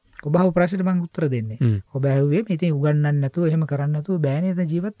ඔබ අහපු ප්‍රශ්නෙට මම උත්තර දෙන්නේ. ඔබ ඇහුවේ මේ ඉතින් උගන්වන්න නැතුව එහෙම කරන්න නැතුව බෑනේ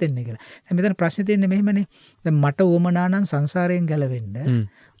දැන් ජීවත් වෙන්න කියලා. දැන් මෙතන ප්‍රශ්නේ තියෙන්නේ මෙහෙමනේ. දැන් මට උවමනා නම් සංසාරයෙන් ගැලවෙන්න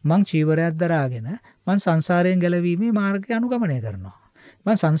මං චීවරයක් දරාගෙන මං සංසාරයෙන් ගැලවීමේ මාර්ගය අනුගමනය කරනවා.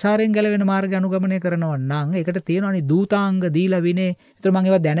 මම සංසාරයෙන් ගැලවෙන මාර්ගය අනුගමනය කරනවා නම් ඒකට තියෙනවානේ දූතාංග දීලා විනේ. ඒතර මම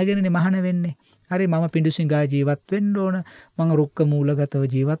ඒවා දැනගෙනනේ මහාන වෙන්නේ. හරි මම පිඬුසිඟා ජීවත් වෙන්න ඕන. මම රුක්ක මූලගතව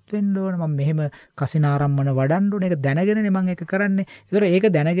ජීවත් වෙන්න ඕන. මම මෙහෙම කසිනාරම්මන වඩන්න ඕන. ඒක දැනගෙනනේ මම ඒක කරන්නේ. ඒතර ඒක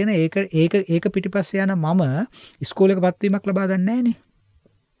දැනගෙන ඒක පිටිපස්සේ යන මම ඉස්කෝලේක පත්වීමක් ලබා ගන්න නැහනේ.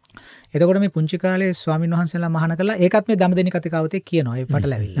 එතකොට මේ පුංචි කාලේ ස්වාමීන් වහන්සේලා මහාන කළා. ඒකත් මේ දඹදෙනි කතිකාවතේ කියනවා. ඒ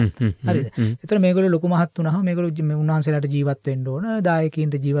පටලැවිල්ල. හරිද? ඒතර මේගොල්ලෝ ලොකු මහත් වුණාම මේගොල්ලෝ උන්වහන්සේලාට ජීවත් වෙන්න ඕන.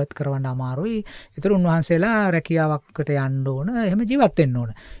 දායකයින්ට ජීවත් කරවන්න අමාරුයි. ඒතර උන්වහන්සේලා රැකියාවකට යන්න ඕන. එහෙම ජීවත් වෙන්න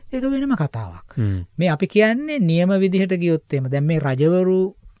ඕන. ඒක වෙනම කතාවක්. මේ අපි කියන්නේ නියම විදිහට ගියොත් එහෙම. දැන් මේ රජවරු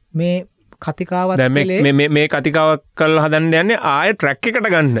මේ කතිකාවත් මේ කතිකාවක් කරලා හදන්න යන්නේ ආයෙ ට්‍රැක් එකට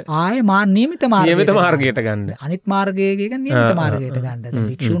ගන්න. ආයෙ නියමිත මාර්ගයට ගන්න. අනිත් මාර්ගයේ කියන නියමිත මාර්ගයට ගන්න. දැන්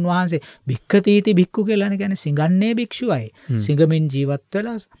භික්ෂුන් වහන්සේ භික්ඛතීති භික්ඛු කියලා කියන්නේ සිඟන්නේ භික්ෂුවයි. සිඟමින් ජීවත්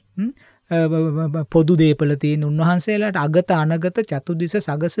වෙලා පොදු දේපල තියෙන උන්වහන්සේලාට අගත අනගත චතුදිස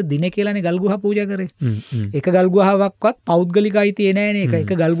සගස දින කියලානේ ගල්ගුහා පූජා කරේ. එක ගල්ගුහාවක්වත් පෞද්ගලික අයිතිය නෑනේ.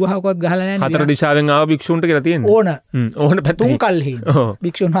 එක ගල්ගුහාවක්වත් ගහලා නෑනේ. හතර දිශාවෙන් ආව භික්ෂුන්ට කියලා තියෙන්නේ. ඕන තුන් කල්හි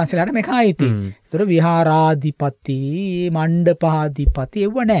භික්ෂුන් වහන්සේලාට මේක අයිතියි. ඒතර විහාරාධිපති, මණ්ඩපාධිපති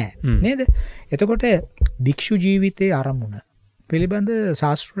එව්ව නෑ. නේද? එතකොට භික්ෂු ජීවිතයේ අරමුණ පිළිබඳ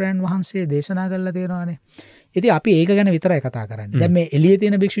ශාස්ත්‍රයන් වහන්සේ දේශනා කරලා තියෙනවානේ. ඉතින් අපි ඒක ගැන විතරයි කතා කරන්නේ. දැන් මේ එළියේ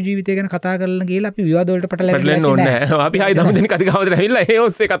තියෙන භික්ෂු ජීවිතය ගැන කතා කරලා ගිහලා අපි විවාද වලට පටලැවෙන්න ඕනේ නැහැ. අපි ආයි දඹදෙනි කතිකාවතට ඇවිල්ලා ඒ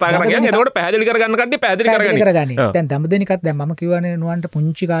ඔස්සේ කතා කරගෙන යන්නේ. එතකොට පැහැදිලි කරගන්න කඩේ පැහැදිලි කරගන්නේ. දැන් දඹදෙනිකත් දැන් මම කියවනේ නුවන්ට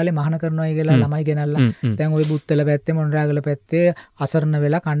පුංචි කාලේ මහාන කරනවායි කියලා ළමයි ගෙනල්ලා. දැන් ওই බුත්තල පැත්තේ මොණරාගල පැත්තේ අසරණ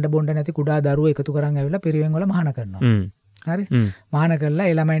වෙලා කණ්ඩ බොණ්ඩ නැති කුඩා දරුවෝ එකතු කරන් ඇවිල්ලා පිරිවෙන් වල මහාන කරනවා. හරි මහාන කරලා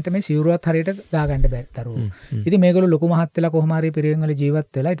ඒ ළමයින්ට මේ සිවුරුවත් හරියට දාගන්න බැරි දරුවෝ. ඉතින් මේගොල්ලෝ ලොකු මහත් වෙලා කොහොම හරි පිරිවෙන් වල ජීවත්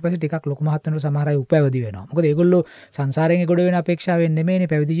වෙලා ඊට පස්සේ ටිකක් ලොකු මහත් වෙනකොට සමහර අය උපැවිදි වෙනවා. මොකද ඒගොල්ලෝ සංසාරයෙන් ගොඩ වෙන අපේක්ෂාවෙන්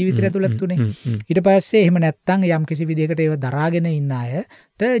නෙමෙයිනේ පැවිදි ජීවිතය ඇතුළත් උනේ. ඊට පස්සේ එහෙම නැත්තම් යම් කිසි විදිහකට ඒව දරාගෙන ඉන්න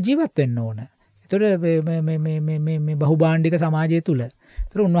අයට ජීවත් වෙන්න ඕන. ඒතකොට මේ බහුභාණ්ඩික සමාජය තුල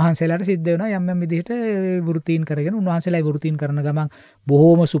ඒතර උන්වහන්සේලාට සිද්ධ වෙනවා යම් යම් විදිහට වෘත්තීන් කරගෙන උන්වහන්සේලා වෘත්තීන් කරන ගමන්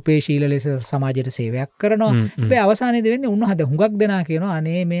බොහොම සුපේශීල ලෙස සමාජයට සේවයක් කරනවා. හැබැයි අවසානයේදී වෙන්නේ උන්වහන්සේ හුඟක් දෙනා කියනවා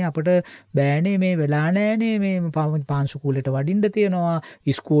අනේ මේ අපිට බෑනේ මේ වෙලා නැහනේ මේ පාන්සුකූලෙට වඩින්න තියෙනවා,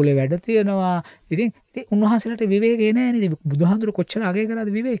 ඉස්කෝලේ වැඩ තියෙනවා. ඉතින් උන්වහන්සේලාට විවේකේ නැහැ නේද? බුදුහාඳුර කොච්චර අගය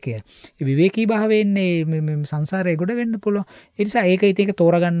කරාද විවේකය? ඒ විවේකී භාවයෙන්නේ මේ සංසාරේ ගොඩ වෙන්න පුළුවන්. ඒ නිසා ඒක ඉතින්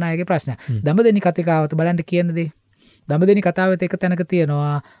තෝරගන්න අයගේ ප්‍රශ්නයක්. දඹදෙනි කතිකාවත බලන්න කියන දේ. දඹදෙනි කතාවෙත් එක තැනක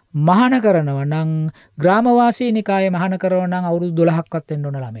තියෙනවා මහාන කරනවා නම් ග්‍රාමවාසී නිකායේ මහාන කරනවා නම් අවුරුදු 12ක්වත් වෙන්න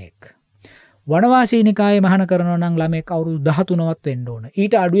ඕන ළමෙක්. වනවාසී නිකායේ මහාන කරනවා නම් ළමෙක් අවුරුදු 13වත් වෙන්න ඕන.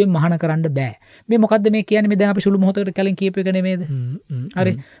 ඊට අඩුවෙන් මහාන කරන්න බෑ. මේ මොකද්ද මේ කියන්නේ? මේ දැන් අපි සුළු මොහොතකට කලින් කියපු එක නෙමෙයිද?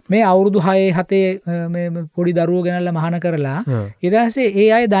 හරි. මේ අවුරුදු 6 7 මේ පොඩි දරුවෝ ගෙනල්ලා මහාන කරලා ඊට පස්සේ ඒ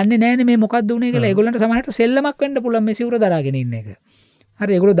අය දන්නේ නැහැනේ මේ මොකද්ද උනේ කියලා. ඒගොල්ලන්ට සමහරට සෙල්ලමක් වෙන්න පුළුවන් මේ සිවුර දරාගෙන ඉන්න එක.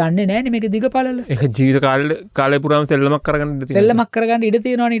 හරි ඒගොල්ලෝ දන්නේ නැහැනේ මේක දිගපළල. ඒක ජීවිත කාලේ පුරාම සෙල්ලමක් කරගන්න ඉඩ තියෙනවා. සෙල්ලමක් කරගන්න ඉඩ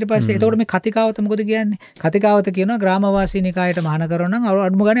තියෙනවනේ ඊට පස්සේ. එතකොට මේ කතිකාවත මොකද කියන්නේ? කතිකාවත කියනවා ග්‍රාමවාසී නිකායට මහාන කරනවා නම්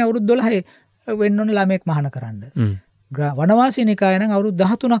අඩුම ගානේ අවුරුදු 12 වෙන්න ඕන ළමෙක් මහාන කරන්න. වනවාසී නිකාය නම් අවුරුදු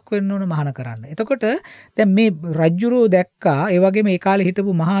 13ක් වෙන්න ඕන මහාන කරන්න. එතකොට දැන් මේ රජ්ජුරෝ දැක්කා ඒ වගේම ඒ කාලේ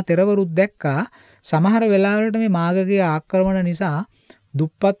හිටපු මහා තෙරවරුත් දැක්කා සමහර වෙලාවලට මේ මාගගේ ආක්‍රමණ නිසා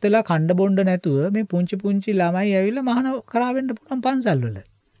දුප්පත් වෙලා කණ්ඩ බොණ්ඩ නැතුව මේ පුංචි ළමයි ඇවිල්ලා මහාන කරා වෙන්න පුළුවන් පන්සල් වල.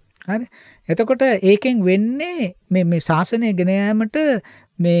 හරි. එතකොට ඒකෙන් වෙන්නේ මේ ශාසනය ගෙන යාමට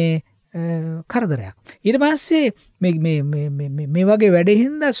මේ කරදරයක්. ඊට පස්සේ මේ වගේ වැඩේ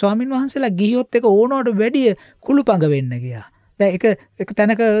හින්දා ස්වාමින් වහන්සේලා ගිහියොත් එක ඕනවට වැඩිය කුළුපඟ වෙන්න ගියා. දැන් එක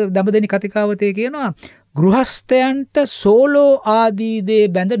තැනක දඹදෙනි කතිකාවතේ කියනවා ගෘහස්තයන්ට සෝලෝ ආදී දේ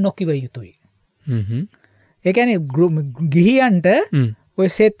බැඳ නොකිව යුතුයි. ඒ කියන්නේ ගිහියන්ට ඔය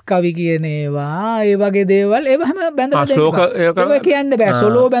සෙත් කවි කියන ඒවා ඒ වගේ දේවල් ඒවම බැඳලා දෙන්න එපා. ඒක කියන්න බෑ.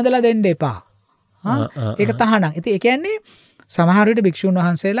 සොලෝ බැඳලා දෙන්න එපා. ඒක තහනම්. ඉතින් ඒ කියන්නේ සමහර විට භික්ෂුන්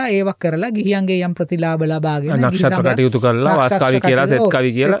වහන්සේලා ඒවක් කරලා ගිහියන්ගේ යම් ප්‍රතිලාභ ලබාගෙන නක්ෂත්‍ර කටයුතු කරලා වාස් කවි කියලා සෙත්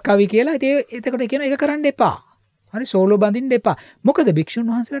කවි කියලා ඉතින් එතකොට කියන එක කරන්න එපා. හරි සෝලෝ බඳින්න එපා. මොකද භික්ෂුන්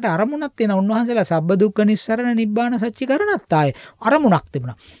වහන්සේලාට අරමුණක් තියෙනවා. උන්වහන්සේලා සබ්බ දුක්ඛ නිස්සරණ නිබ්බාන සච්චි කරණත් ආයේ අරමුණක්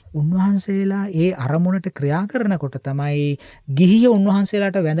තිබුණා. උන්වහන්සේලා ඒ අරමුණට ක්‍රියා කරනකොට තමයි ගිහිය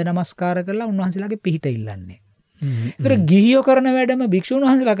උන්වහන්සේලාට වැඳ නමස්කාර කරලා උන්වහන්සේලාගේ පිහිට ඉල්ලන්නේ. ඒතර ගිහියෝ කරන වැඩම භික්ෂුන්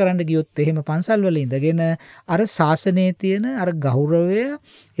වහන්සේලා කරන්න ගියොත් එහෙම පන්සල් වල ඉඳගෙන අර ශාසනයේ තියෙන අර ගෞරවය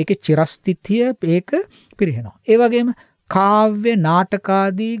ඒකේ චිරස්ථිතිය ඒක පිරිහෙනවා. ඒ වගේම කාව්‍ය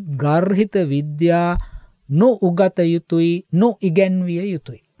නාටකාදී ගර්හිත විද්‍යා නොඋගත යුතුයි නොඉගැන්විය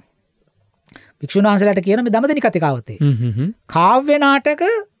යුතුයි. භික්ෂුන් වහන්සේලාට කියන මේ දඹදෙනි කතිකාවතේ කාව්‍ය නාටක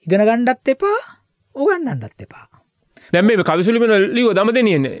ඉගෙන ගන්නත් එපා උගන්වන්නත් එපා. දැන් මේ කවිසුලිමන ලියුව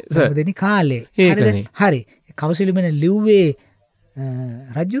දඹදෙනියනේ දඹදෙනි කාලේ. හරි. කවිසුලිමන ලිව්වේ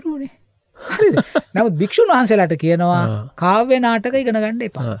රජුරුවනේ. හරිද? නමුත් භික්ෂුන් වහන්සේලාට කියනවා කාව්‍ය නාටක ඉගෙන ගන්න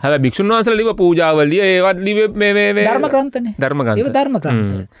එපා. හැබැයි භික්ෂුන් වහන්සේලා ලිව පූජාවලිය ඒවත් ලිවේ මේ ධර්ම ග්‍රන්ථනේ. ඒක ධර්ම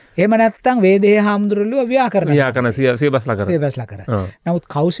ග්‍රන්ථ. එහෙම නැත්නම් වේදේ හාමුදුරුවෝ ලිව ව්‍යාකරණ සියබස්ලා කර. නමුත්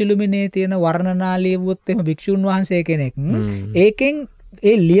කෞසිලුමිනේ තියෙන වර්ණනා ලියුවොත් එහෙම භික්ෂුන් වහන්සේ කෙනෙක් ඒකෙන්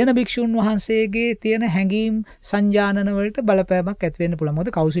ඒ ලියන භික්ෂුන් වහන්සේගේ තියෙන හැඟීම් සංජානන වලට බලපෑමක් ඇති වෙන්න පුළුවන්. මොකද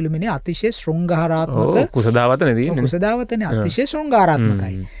කෞසිලුමිනේ අතිශය ශෘංගාරාත්මක කුසදාවතනේ තියෙන්නේ. කුසදාවතනේ අතිශය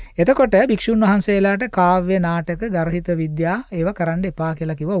ශෘංගාරාත්මකයි. එතකොට භික්ෂුන් වහන්සේලාට කාව්‍ය නාටක ගර්හිත විද්‍යා ඒවා කරන්න එපා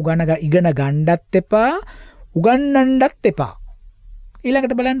කියලා කිව්වා. ඉගෙන ගන්නත් එපා උගන්වන්නත් එපා.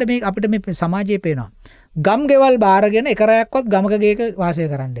 ඊළඟට බලන්න මේ අපිට මේ සමාජයේ පේනවා. ගම් ගෙවල් බාරගෙන එක රැයක්වත් ගමක ගේක වාසය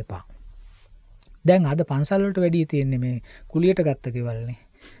කරන්න එපා. දැන් අද පන්සල් වලට වැඩි තියෙන්නේ මේ කුලියට ගත්ත ගෙවල්නේ.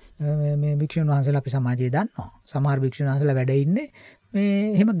 මේ භික්ෂුන් වහන්සේලා අපි සමාජයේ දන්නවා. සමහර භික්ෂුන් වහන්සේලා වැඩ ඉන්නේ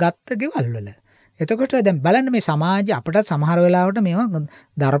මේ එහෙම ගත්ත ගෙවල් වල. එතකොට දැන් බලන්න මේ සමාජය අපටත් සමහර වෙලාවට මේවා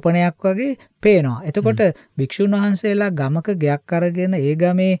දර්පණයක් වගේ පේනවා. එතකොට භික්ෂුන් වහන්සේලා ගමක ගයක් අරගෙන ඒ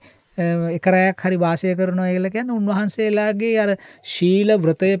ගමේ එක රැයක් හරි වාසය කරනවා කියලා කියන්නේ උන්වහන්සේලාගේ අර ශීල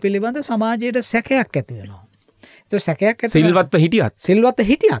වෘතය පිළිබඳ සමාජයට සැකයක් ඇති වෙනවා. ඒක සැකයක් ඇති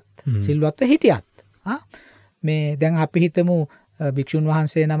සිල්වත්ව හිටියත් මේ දැන් අපි හිතමු භික්ෂුන්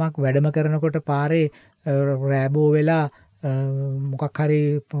වහන්සේ නමක් වැඩම කරනකොට පාරේ රෑබෝ වෙලා මොකක් හරි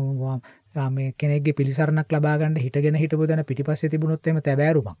මේ කෙනෙක්ගේ පිළිසරණක් ලබා ගන්න හිටගෙන හිටපු තැන පිටිපස්සේ තිබුණොත් එහෙම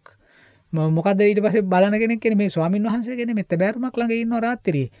තැබෑරුමක්. මොකද ඊට පස්සේ බලන කෙනෙක් කියන්නේ මේ ස්වාමින් වහන්සේ කියන්නේ මේ තැබෑරුමක් ළඟ ඉන්නවා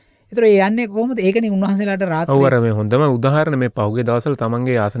රාත්‍රියේ. ඒතර ඒ යන්නේ කොහොමද? ඒකනේ උන්වහන්සේලාට රාත්‍රියේ. ඔව් අර මේ හොඳම උදාහරණ මේ පහුගිය දවස්වල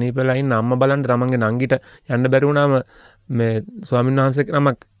තමන්ගේ ආසනීප වෙලා ඉන්න අම්මා බලන්න තමන්ගේ නංගිට යන්න බැරි වුණාම මේ ස්වාමින් වහන්සේ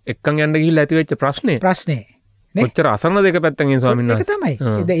නමක් එක්කන් යන්න ගිහිල්ලා ඇති වෙච්ච ප්‍රශ්නේ නේ කොච්චර අසරණ දෙක පැත්තෙන් ඒ ස්වාමීන් වහන්සේ ඒක තමයි.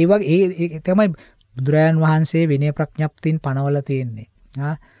 ඒ වගේ ඒ තමයි බුදුරයන් වහන්සේ විනය ප්‍රඥප්තින් පනවලා තියෙන්නේ.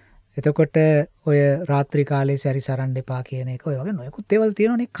 එතකොට ඔය රාත්‍රී කාලේ සැරිසරන්න එපා කියන එක ඔය වගේ නොයෙකුත් ඒවල්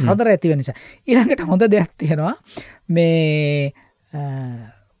තියෙනවනේ කරදර ඇති වෙන නිසා. ඊළඟට හොඳ දෙයක් තියෙනවා මේ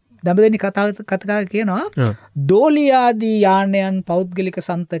දඹදෙනි කතාව කියනවා දෝලියාදී යානයන් පෞද්ගලික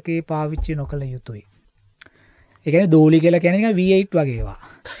සන්තකේ පාවිච්චි නොකළ යුතුයි. ඒ කියන්නේ දෝලි කියලා කියන්නේ V8 වගේ ඒවා.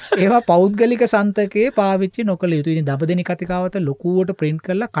 ඒවා පෞද්ගලික සන්තකේ පාවිච්චි නොකළ යුතුයි. ඉතින් දඹදෙනි කතිකාවත ලොකුවට print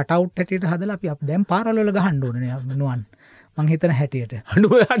කරලා cut out හැටියට හදලා අපි දැන් පාරවල් වල ගහන්න ඕනේ නුවන්. මං හිතන හැටියට.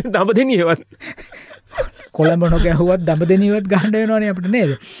 අඬුවාට දඹදෙනියවත් කොළඹ නොගැහුවත් දඹදෙනියවත් ගහන්න වෙනවනේ අපිට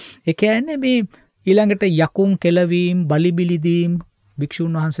නේද? ඒ කියන්නේ මේ ඊළඟට යකුන් කෙලවීම, බලිබිලිදීම්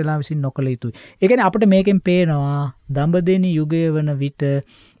භික්ෂුන් වහන්සේලා විසින් නොකළ යුතුයි. ඒ කියන්නේ අපිට මේකෙන් පේනවා දඹදෙනි යුගය වන විට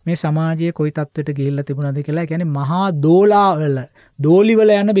මේ සමාජයේ කොයි තත්ත්වයට ගිහිල්ලා තිබුණාද කියලා. ඒ කියන්නේ මහා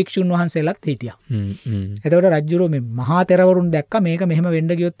දෝලිවල යන භික්ෂුන් වහන්සේලාත් හිටියා. එතකොට රජුරෝ මේ මහා තෙරවරුන් දැක්කා මේක මෙහෙම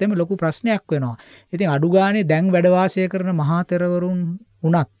වෙන්න ගියොත් එimhe ලොකු ප්‍රශ්නයක් වෙනවා. ඉතින් අඩු ගානේ දැන් වැඩ වාසය කරන මහා තෙරවරුන්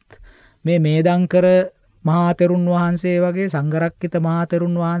උනත් මේ මේදංකර මහා තෙරුන් වහන්සේ වගේ සංඝරක්කිත මහා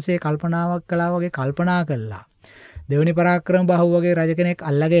තෙරුන් වහන්සේ කල්පනාවක් කළා වගේ කල්පනා කළා. දෙවනි පරාක්‍රම බහුව වගේ රජ කෙනෙක්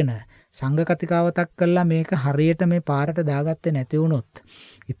අල්ලගෙන සංඝ කතිකාවතක් කළා මේක හරියට මේ පාරට දාගත්තේ නැති වුණොත්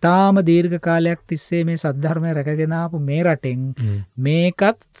ඊටාම දීර්ඝ කාලයක් තිස්සේ මේ සද්ධර්මය රැකගෙන ආපු මේ රටෙන්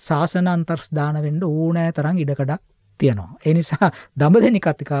මේකත් ශාසන අන්තර්ස්ථාන වෙන්න ඕනෑ තරම් ඉඩකඩක් තියෙනවා. ඒ නිසා දඹදෙනි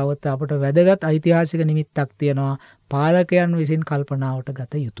කතිකාවත අපට වැදගත් ඓතිහාසික නිමිත්තක් තියෙනවා. පාලකයන් විසින් කල්පනාවට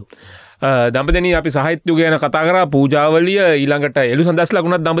ගත යුතු. දඹදෙනි අපි සාහිත්‍ය ගැන කතා කරා පූජාවලිය ඊළඟට එළු සඳස්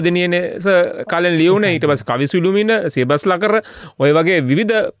ලකුණක් දඹදෙනියේ කාලෙන් ලියුනේ ඊට පස්සේ කවිසුළුමින සියබස්ලකර ඔය වගේ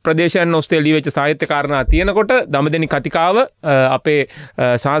විවිධ ප්‍රදේශයන් ඔස්සේ ලියවිච්ච සාහිත්‍ය කාරණා තියෙනකොට දඹදෙනි කතිකාව අපේ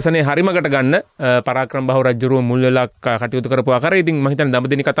ශාසනය හරිමකට ගන්න පරාක්‍රම බහුව රජුරුව මුල් වෙලා කටයුතු කරපු ආකාරය ඉතින් මම හිතන්නේ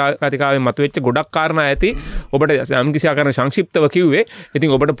දඹදෙනි කතිකාවෙන් මතුවෙච්ච ගොඩක් කාරණා ඇති ඔබට යම්කිසි ආකාරයෙන් සංක්ෂිප්තව කිව්වේ.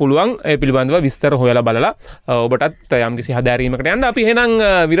 ඉතින් ඔබට පුළුවන් ඒ පිළිබඳව විස්තර හොයලා බලලා ඔබටත් යම්කිසි හදාරීමකට යන්න අපි එහෙනම්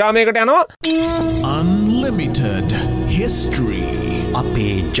විරාමයකට යනවා. Unlimited history.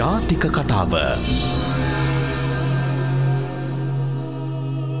 අපේ ජාතික කතාව.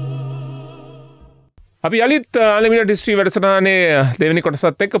 අපි යලිත් unlimited history වැඩසටහනේ දෙවෙනි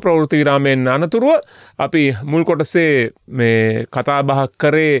කොටසත් එක්ක ප්‍රවෘත්ති විරාමයෙන් අනතුරුව අපි මුල් කොටසේ මේ කතා බහ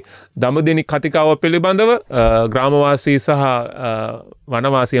කරේ දඹදෙනි කතිකාව පිළිබඳව ග්‍රාමවාසී සහ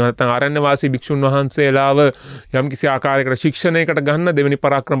වනවාසී නැත්නම් ආරණ්‍යවාසී භික්ෂුන් වහන්සේලාව යම්කිසි ආකාරයකට ශික්ෂණයකට ගන්න දෙවෙනි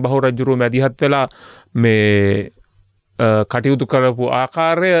පරාක්‍රම බහුව රජුරුව මැදිහත් වෙලා මේ කටයුතු කරපු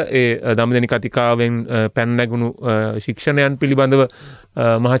ආකාරය ඒ දඹදෙනි කතිකාවෙන් පැන නැගුණු ශික්ෂණයන් පිළිබඳව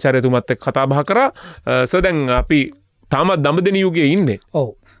මහාචාර්යතුමත් එක්ක කතා බහ කරා. දැන් අපි තාමත් දඹදෙනි යුගයේ ඉන්නේ. ඔව්.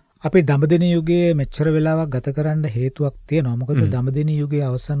 අපි දඹදෙනි යුගයේ මෙච්චර වෙලාවක් ගත කරන්න හේතුවක් තියෙනවා. මොකද දඹදෙනි යුගයේ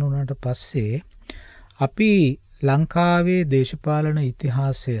අවසන් වුණාට පස්සේ අපි ලංකාවේ දේශපාලන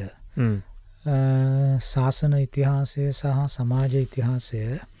ඉතිහාසය, ශාසන ඉතිහාසය සහ සමාජ ඉතිහාසය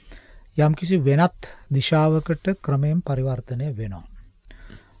යම්කිසි වෙනත් දිශාවකට ක්‍රමයෙන් පරිවර්තනය වෙනවා.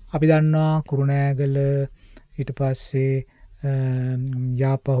 අපි දන්නවා කුරුණෑගල ඊට පස්සේ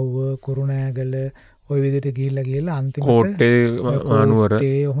යාපහුව කුරුණෑගල ওই විදිහට ගිහිල්ලා අන්තිමට කෝට්ටේ මානුවර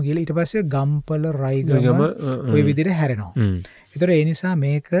ඔහොම ගිහිල්ලා ඊට පස්සේ ගම්පල රයිගම ওই විදිහට හැරෙනවා. ඒතර ඒ නිසා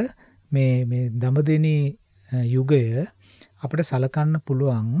මේක මේ දඹදෙනි යුගය අපිට සලකන්න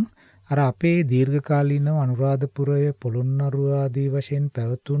පුළුවන් අර අපේ දීර්ඝකාලීනව අනුරාධපුරය පොළොන්නරුව ආදී වශයෙන්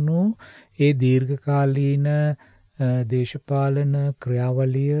පැවතුණු ඒ දීර්ඝකාලීන දේශපාලන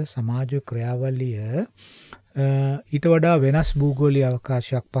ක්‍රියාවලිය, සමාජ ක්‍රියාවලිය ඊට වඩා වෙනස් භූගෝලීය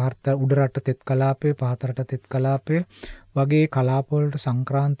අවකාශයක් උඩරට තෙත් කලාපය, පහතරට තෙත් කලාපය වගේ කලාප වලට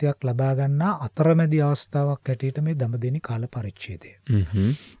සංක්‍රාන්තියක් ලබා ගන්නා අතරමැදි අවස්ථාවක් හැටියට මේ දඹදෙනි කාල පරිච්ඡේදය.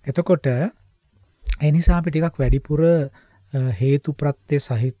 එතකොට ඒ නිසා අපි ටිකක් වැඩිපුර හේතු ප්‍රත්‍ය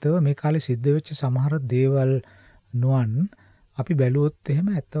සහිතව මේ කාලේ සිද්ධ වෙච්ච සමහර දේවල් නුවන් අපි බැලුවොත් එහෙම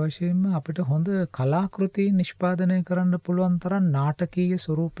ඇත්ත වශයෙන්ම අපිට හොඳ කලාකෘති නිෂ්පාදනය කරන්න පුළුවන් තරම් නාටකීය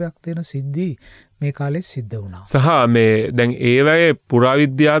ස්වරූපයක් තියෙන සිද්ධි මේ කාලේ සිද්ධ වුණා. සහ මේ දැන් ඒවයේ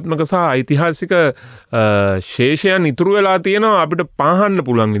පුරාවිද්‍යාත්මක සහ ඓතිහාසික ශේෂයන් ඉතුරු වෙලා තියෙනවා අපිට පාහන්න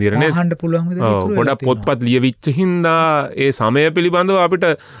පුළුවන් විදිහට නේද? පාහන්න පුළුවන් විදිහට ඉතුරු වෙලා තියෙනවා. පොත්පත් ලියවිච්ච හින්දා ඒ සමය පිළිබඳව අපිට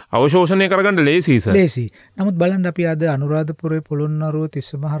අවශෝෂණය කරගන්න ලේසි සර්. ලේසි. නමුත් බලන්න අපි අද අනුරාධපුරයේ පොළොන්නරුව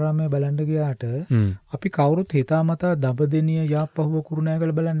තිස්සමහාරාමයේ බලන්න ගියාට අපි කවුරුත් හිතාමතා දඹදෙනිය යාපහුව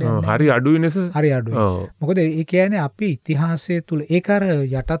කුරුණෑගල බලන්න යන්නේ. හරි අඩුයි නේද? හරි අඩුයි. මොකද ඒ කියන්නේ අපි ඉතිහාසය තුල ඒක අර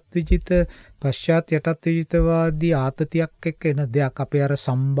යටත් විජිත පශ්චාත් යටත් විජිතවාදී ආතතියක් එක්ක එන දෙයක්. අපේ අර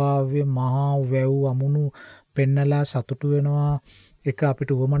සම්භාව්‍ය මහා වැව් අමුණු පෙන්නලා සතුටු වෙනවා. එක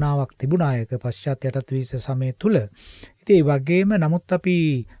අපිට උවමනාවක් තිබුණා ඒක පශ්චාත් යටත් වීස සමය තුල. ඉතින් ඒ වගේම නමුත්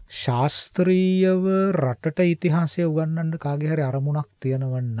අපි ශාස්ත්‍රීයව රටට ඉතිහාසය උගන්වන්න කාගේ හරි අරමුණක්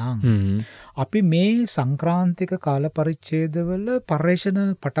තියෙනවා නම් අපි මේ සංක්‍රාන්තික කාල පරිච්ඡේදවල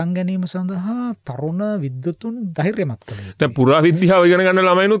පර්යේෂණ පටන් ගැනීම සඳහා තරුණ විද්වතුන් ධෛර්යමත් කළ යුතුයි. දැන් පුරා විද්‍යාව ඉගෙන ගන්න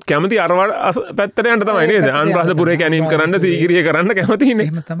ළමයිනුත් කැමති අර පැත්තට යන්න තමයි නේද? අනුරාධපුරේ කැණීම් කරන්න සීගිරිය කරන්න කැමතිනේ.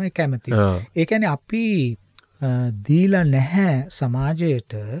 එහෙම තමයි කැමති. ඒ කියන්නේ අපි දීලා නැහැ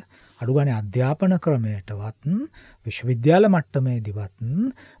සමාජයට අඩුගානේ අධ්‍යාපන ක්‍රමයටවත් විශ්වවිද්‍යාල මට්ටමේදීවත්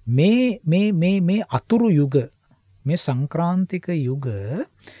මේ අතුරු යුග මේ සංක්‍රාන්තික යුග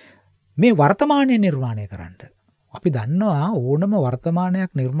මේ වර්තමානයේ නිර්මාණය කරන්න. අපි දන්නවා ඕනම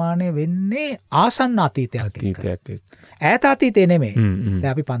වර්තමානයක් නිර්මාණය වෙන්නේ ආසන්න අතීතයක් එක්ක. ඈත අතීතේ නෙමෙයි.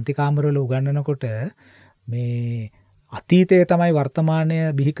 දැන් අපි පන්ති කාමරවල උගන්වනකොට මේ අතීතය තමයි වර්තමානය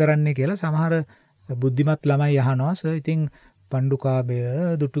බිහි කරන්නේ කියලා සමහර බුද්ධිමත් ළමයි අහනවා. සර් ඉතින් පණ්ඩුකාභය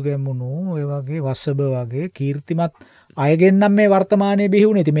දුටුගැමුණු ඔය වගේ වස්සබ වගේ කීර්තිමත් අයගෙන් නම් මේ වර්තමානයේ බිහි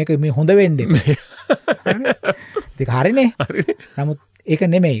වුණේ. ඉතින් මේක මේ හොඳ වෙන්නේ. ඒක හරිනේ. නමුත් ඒක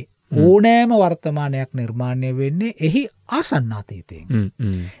නෙමෙයි. ඕනෑම වර්තමානයක් නිර්මාණය වෙන්නේ එහි ආසන්න අතීතයෙන්.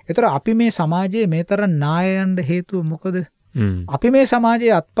 ඒතර අපි මේ සමාජයේ මේ තරම් නායයන්ට හේතුව මොකද? අපි මේ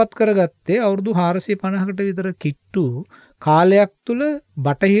සමාජයේ අත්පත් කරගත්තේ අවුරුදු 450කට විතර කිට්ටු කාලයක් තුල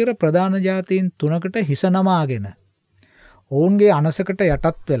බටහිර ප්‍රධාන ජාතීන් 3කට හිස නමාගෙන ඔවුන්ගේ අනසකට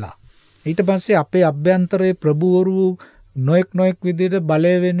යටත් වෙලා ඊට පස්සේ අපේ අභ්‍යන්තරයේ ප්‍රභූවරු නොඑක් විදිහට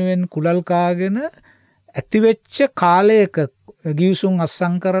බලය වෙනුවෙන් කුලල් කාගෙන ඇතිවෙච්ච කාලයක ගිවිසුම්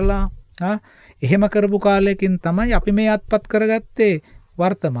අස්සම් කරලා එහෙම කරපු කාලයකින් තමයි අපි මේ අත්පත් කරගත්තේ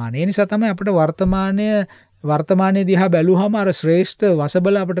වර්තමානය. ඒ නිසා තමයි අපිට වර්තමානයේ දිහා බැලුවම අර ශ්‍රේෂ්ඨ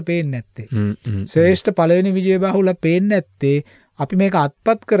වසබල අපිට පේන්නේ නැත්තේ. ශ්‍රේෂ්ඨ පළවෙනි විජයබාහුල පේන්නේ නැත්තේ අපි මේක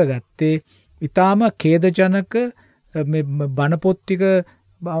අත්පත් කරගත්තේ ඊටාම ඛේදජනක මේ බණ පොත් ටික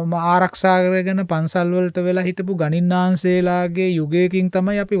ආරක්ෂා කරගෙන පන්සල් වලට වෙලා හිටපු ගණින්නාන්සේලාගේ යුගයකින්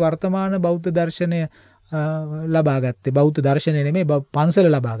තමයි අපි වර්තමාන බෞද්ධ දර්ශනය ලබා ගත්තේ. බෞද්ධ දර්ශනය නෙමෙයි පන්සල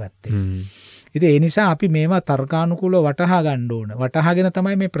ලබා ගත්තේ. ඉතින් ඒ නිසා අපි මේවා තර්කානුකූලව වටහා ගන්න ඕන. වටහාගෙන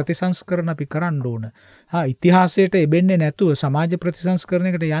තමයි මේ ප්‍රතිසංස්කරණ අපි කරන්න ඕන. ඉතිහාසයට එබෙන්නේ නැතුව සමාජ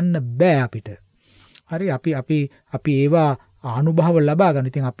ප්‍රතිසංස්කරණයකට යන්න බෑ අපිට. හරි අපි ඒවා අනුභව ලබා ගන්න.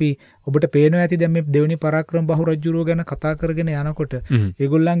 ඉතින් අපි ඔබට පේනවා ඇති දැන් මේ දෙවෙනි පරාක්‍රම බහු රජුරෝ ගැන කතා කරගෙන යනකොට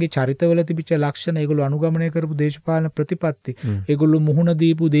ඒගොල්ලන්ගේ චරිතවල තිබිච්ච ලක්ෂණ, ඒගොල්ලෝ අනුගමනය කරපු දේශපාලන ප්‍රතිපත්ති, ඒගොල්ලෝ මුහුණ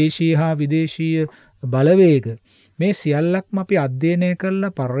දීපු දේශීය හා විදේශීය බලවේග මේ සියල්ලක්ම අපි අධ්‍යයනය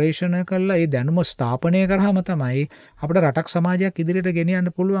කරලා පර්යේෂණ කරලා ඒ දැනුම ස්ථාපනය කරාම තමයි අපිට රටක් සමාජයක් ඉදිරියට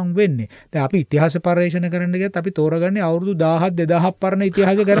ගෙනියන්න පුළුවන් වෙන්නේ. දැන් අපි ඉතිහාස පර්යේෂණ කරන්න ගියත් අපි තෝරගන්නේ අවුරුදු 1000 2000ක් පරණ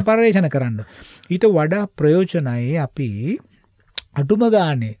ඉතිහාසය ගැන පර්යේෂණ කරන්න. ඊට වඩා ප්‍රයෝජනයි අපි අඩුම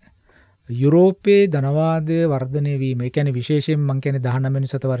ගානේ යුරෝපයේ ධනවාදය වර්ධනය වීම. ඒ කියන්නේ විශේෂයෙන් මම කියන්නේ 19 වෙනි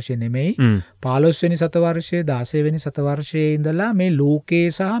සතවර්ෂයේ නෙමෙයි 15 වෙනි සතවර්ෂයේ 16 වෙනි සතවර්ෂයේ ඉඳලා මේ ලෝකයේ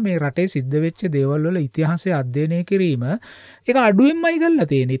සහ මේ රටේ සිද්ධ වෙච්ච දේවල් වල ඉතිහාසය අධ්‍යයනය කිරීම ඒක අඩුවෙන්මයි කරලා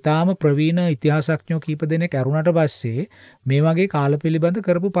තියෙන්නේ. ඊටාම ප්‍රවීණ ඉතිහාසඥයෝ කීප දෙනෙක් ඇරුණාට පස්සේ මේ වගේ කාල පිළිබඳ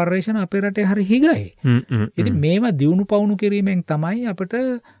කරපු පර්යේෂණ අපේ රටේ හරි හිගයි. ඉතින් මේවා දියුණු පවුණු කිරීමෙන් තමයි අපිට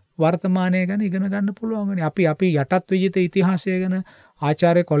වර්තමානය ගැන ඉගෙන ගන්න පුළුවන් වෙන්නේ. අපි යටත් විජිත ඉතිහාසය ගැන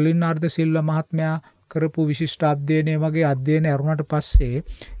ආචාර්ය කොල්ලින්නාර්ද සිල්වා මහත්මයා කරපු විශිෂ්ට අධ්‍යයනය වගේ අධ්‍යයනය අරුණාට පස්සේ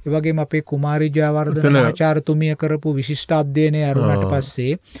ඒ වගේම අපේ කුමාරි ජයවර්ධන ආචාර්යතුමිය කරපු විශිෂ්ට අධ්‍යයනය අරුණාට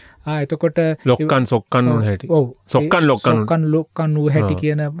පස්සේ එතකොට සොක්කන් ලොක්කන් වූ හැටි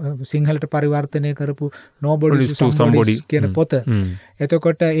කියන සිංහලට පරිවර්තනය කරපු Nobody to Somebody කියන පොත.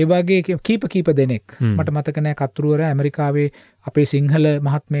 එතකොට ඒ වගේ කීප දෙනෙක් මට මතක නැහැ කතුරුවර ඇමරිකාවේ අපේ සිංහල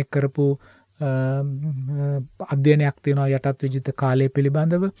මහත්මයෙක් කරපු අධ්‍යයනයක් තියෙනවා යටත් විජිත කාලය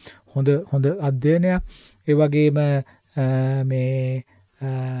පිළිබඳව හොඳ අධ්‍යයනයක්. ඒ වගේම ඒ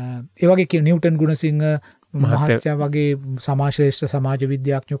වගේ නිව්ටන් ගුණසිංහ මහත්තයා වගේ සමාජශ්‍රේෂ්ඨ සමාජ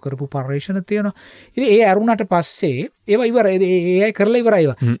විද්‍යාඥයෝ කරපු පර්යේෂණ තියෙනවා. ඉතින් ඒ අරුණාට පස්සේ ඒවා ඉවරයි. ඒයි කරලා ඉවරයි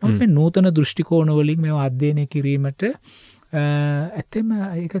ඒවා. නමුත් මේ නූතන දෘෂ්ටි කෝණ වලින් මේවා අධ්‍යයනය කිරීමට ඇත්තම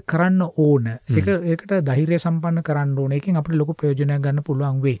ඒක කරන්න ඕන. ඒකට ධෛර්යය සම්පන්න කරන්න ඕන. ඒකෙන් අපිට ලොකු ප්‍රයෝජනයක් ගන්න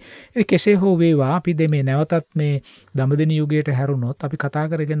පුළුවන් වෙයි. ඒ කෙසේ හෝ වේවා අපි මේ නැවතත් මේ දඹදෙණි යුගයට හැරුණොත් අපි කතා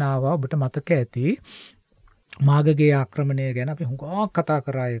කරගෙන ආවා. ඔබට මතක ඇති මාගගේ ආක්‍රමණය ගැන අපි හුඟක් කතා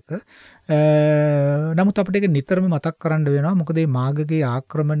කරා එක. නමුත් අපිට ඒක නිතරම මතක් කරන්න වෙනවා. මොකද මේ මාගගේ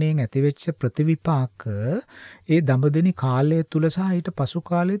ආක්‍රමණයෙන් ඇතිවෙච්ච ප්‍රතිවිපාක ඒ දඹදෙණි කාලය තුල සහ ඊට පසු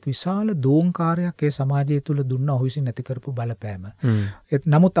කාලෙත් විශාල දෝංකාරයක් ඒ සමාජය තුල දුන්නා. ඔහු විසින් නැති කරපු බලපෑම.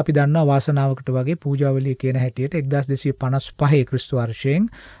 නමුත් අපි දන්නවා වාසනාවකට වගේ පූජාවලිය කියන හැටියට 1255 ක්‍රිස්තු වර්ෂයෙන්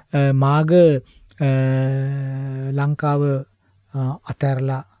මාග ලංකාව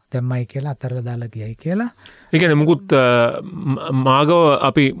අතහැරලා දැම්මයි කියලා අතරලා දාලා ගියයි කියලා. ඒ කියන්නේ මුකුත් මාගව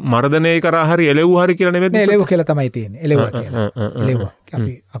අපි මර්ධනය කරා හරි එළෙව් හරි කියලා නෙමෙයි. එළෙව් කියලා තමයි තියෙන්නේ. එළෙව්වා කියලා. එළෙව්වා.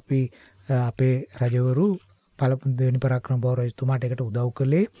 අපි අපේ රජවරු දෙවෙනි පරාක්‍රම බහු රජතුමාට එකට උදව්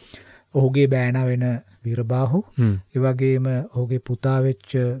කළේ ඔහුගේ බෑනා වෙන වීරබාහු, ඒ වගේම ඔහුගේ පුතා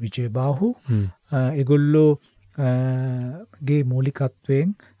වෙච්ච විජයබාහු, ඒගොල්ලෝ ගේ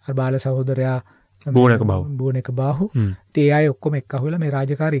මූලිකත්වයෙන් අර බාල සහෝදරයා බෝනක බාහු ඒ අය ඔක්කොම එක්ක අහුවෙලා මේ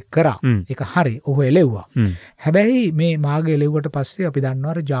රාජකාරී කරා. ඒක හරි. ඔහු එළෙව්වා. හැබැයි මේ මාගේ එළෙව්වට පස්සේ අපි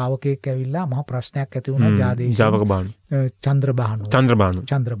දන්නවා අර ජාවකයෙක් ඇවිල්ලා මහා ප්‍රශ්නයක් ඇති වුණා ජාදේශ. ජාවක බානු.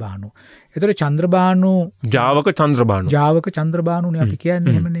 චන්ද්‍රබානු. ඒතර චන්ද්‍රබානු ජාවක චන්ද්‍රබානුනේ අපි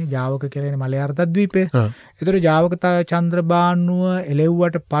කියන්නේ එහෙමනේ. ජාවක කියන්නේ මලයාර්ධ ද්වීපය. ඒතර ජාවක චන්ද්‍රබානුව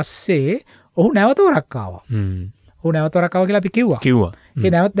එළෙව්වට පස්සේ ඔහු නැවතවරක් ආවා. ඔහු නැවතවරක් ආවා කියලා අපි කිව්වා. ඒ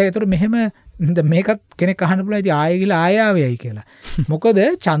නැවත ඒතර මෙහෙම මේකත් කෙනෙක් අහන්න පුළුවන් ඉතින් ආයෙ ගිහලා ආයෙ ආවේයි කියලා. මොකද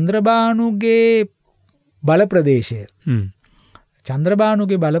චන්ද්‍රබානුගේ බල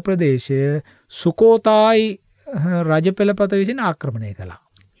ප්‍රදේශය සුකෝතායි රජපෙළපත විසින් ආක්‍රමණය කළා.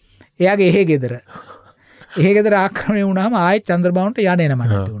 එයාගේ එහෙ ගෙදර ආක්‍රමණය වුණාම ආයෙත් චන්ද්‍රබානුට යන්නේ නම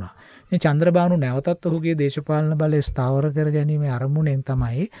නැති වුණා. මේ චන්ද්‍රබානු නැවතත් ඔහුගේ දේශපාලන බලය ස්ථාවර කර ගැනීම අරමුණෙන්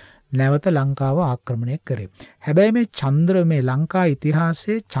තමයි නැවත ලංකාව ආක්‍රමණය කරේ. හැබැයි මේ ලංකා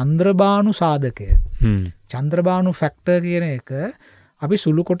ඉතිහාසයේ චන්ද්‍රබානු සාධකය චන්ද්‍රබානු ෆැක්ටර් කියන එක අපි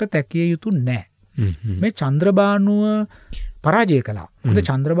සුළු කොට තැකිය යුතු නැහැ. මේ චන්ද්‍රබානුව පරාජය කළා. මොකද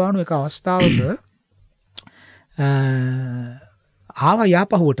චන්ද්‍රබානු එක අවස්ථාවක ආවා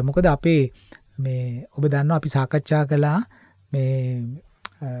යාපහුවට. මොකද අපේ මේ ඔබ දන්නවා අපි සාකච්ඡා කළා මේ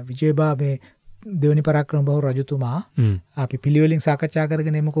විජයබා මේ දෙවනි පරාක්‍රම බහු රජතුමා අපි පිළිවෙලින් සාකච්ඡා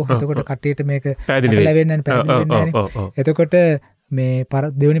කරගෙන එමුකෝ. එතකොට කට්ටියට මේක පැහැදිලි වෙන්නේ නැහැ. එතකොට මේ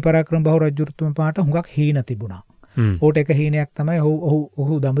දෙවනි පරාක්‍රම බහු රජතුමාට හුඟක් හීන තිබුණා. ඔහුට එක හීනයක් තමයි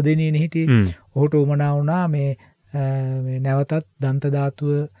ඔහු දඹදෙනියේ හිටියේ. ඔහුට උමනා වුණා මේ නැවතත් දන්ත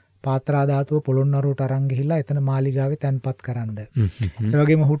ධාතුව පාත්‍රා ධාතුව පොළොන්නරුවට අරන් ගිහිල්ලා එතන මාලිගාවේ තැන්පත් කරන්න. ඒ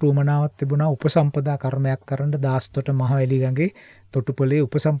වගේම ඔහුට උමනාවක් තිබුණා උපසම්පදා කර්මයක් කරන්න දාස්තොට මහවැලිගඟේ තොටුපොලේ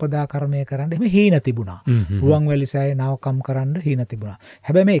උපසම්පදා කර්මය කරන්න. එහෙම හීන තිබුණා. රුවන්වැලිසෑයේ නාවකම් කරන්න හීන තිබුණා.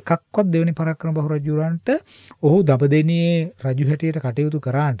 හැබැයි මේ එකක්වත් දෙවෙනි පරාක්‍රම බහු රජුරන්ට ඔහු දඹදෙනියේ රජු හැටියට කටයුතු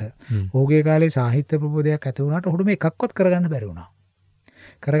කරාට ඔහුගේ කාලේ සාහිත්‍ය ප්‍රබෝධයක් ඇති වුණාට ඔහුට මේ එකක්වත් කරගන්න බැරි වුණා.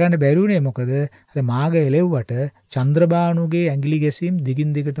 කරගන්න බැරි වුණේ මොකද? අර මාග එළෙව්වට චන්ද්‍රබානුගේ ඇඟිලි ගැසීම්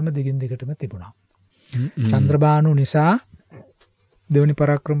දිගින් දිගටම තිබුණා. චන්ද්‍රබානු නිසා දෙවනි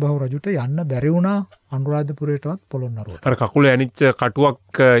පරාක්‍රම බහු රජුට යන්න බැරි වුණා අනුරාධපුරයටවත් පොළොන්නරුවට. අර කකුල ඇනිච්ච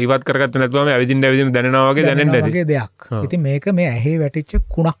කටුවක් ඉවත් කරගත්ත නැතුවම ඇවිදින්න දැනෙනවා වගේ දෙයක්. ඉතින් මේක මේ ඇහි වැටිච්ච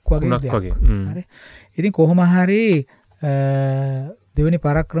කුණක් වගේ දෙයක්. හරි. ඉතින් කොහොම හරි දෙවනි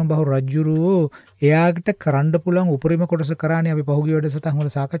පරාක්‍රම බහු රජුරෝ එයාට කරන්න පුළුවන් උපරිම කොටස කරානේ අපි පහුගිය වැඩසටහන්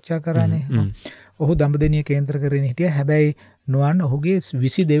වල සාකච්ඡා කරානේ. ඔහු දඹදෙනිය කේන්ද්‍ර කරගෙන හිටියා. හැබැයි නුවන් ඔහුගේ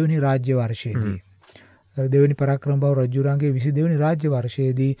 22 වෙනි රාජ්‍ය වර්ෂයේදී දෙවනි පරාක්‍රම බහු රජුරන්ගේ 22 වෙනි රාජ්‍ය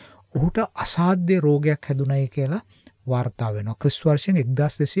වර්ෂයේදී ඔහුට අසාධ්‍ය රෝගයක් හැදුණයි කියලා වාර්තා වෙනවා. ක්‍රිස්තු වර්ෂයෙන්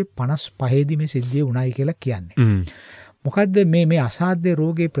 1255 දී මේ සිද්ධිය වුණයි කියලා කියන්නේ. මොකද්ද මේ අසාධ්‍ය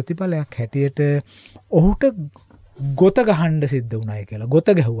රෝගයේ ප්‍රතිඵලයක් හැටියට ඔහුට ගොත ගහන්න සිද්ධ වුණයි කියලා. ගොත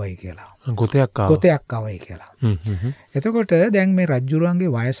ගැහුවයි කියලා. ගොතයක් ආවයි කියලා. එතකොට දැන් මේ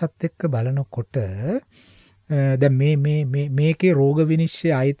රජුරන්ගේ වයසත් එක්ක බලනකොට දැන් මේකේ රෝග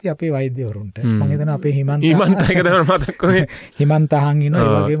විනිශ්චය අයිති අපේ වෛද්‍යවරුන්ට. මම හිතනවා අපේ හිමන්තහන් ඉන්නවා.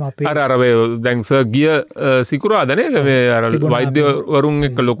 ඒ වගේම අපේ අර දැන් සර් ගිය සිකුරාදා නේද මේ අර වෛද්‍යවරුන්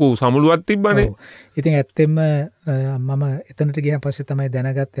එක්ක ලොකු සමුළුවක් තිබ්බනේ. ඉතින් ඇත්තෙන්ම මම එතනට ගියන් පස්සේ තමයි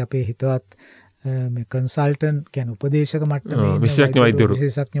දැනගත්තේ අපේ හිතවත් මේ කන්සල්ටන්ට් කියන්නේ උපදේශක මට්ටමේ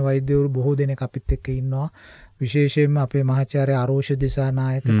විශේෂඥ වෛද්‍යවරු බොහෝ දෙනෙක් අපිත් එක්ක ඉන්නවා. විශේෂයෙන්ම අපේ මහාචාර්ය ආරෝෂ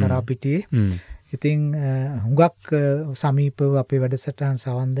දිසානායක කරාපිටියේ. ඉතින් හුඟක් සමීපව අපේ වැඩසටහන්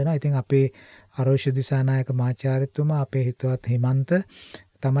සවන් දෙනවා. ඉතින් අපේ ආරෝෂ දිසානායක මහාචාර්යතුමා අපේ හිතවත් හිමන්ත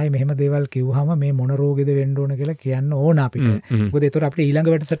තමයි මෙහෙම දේවල් කිව්වහම මේ මොන රෝගෙද වෙන්න ඕන කියලා කියන්න ඕන අපිට. මොකද ඒතර අපිට ඊළඟ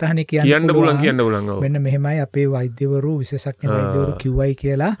වැඩසටහනේ කියන්න පුළුවන්. මෙන්න මෙහෙමයි අපේ වෛද්‍යවරු විශේෂඥ වෛද්‍යවරු කිව්වයි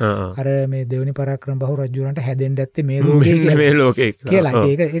කියලා අර මේ දෙවනි පරාක්‍රම බහු රජුරන්ට හැදෙන්න ඇත්තේ මේ රෝගේ කියලා.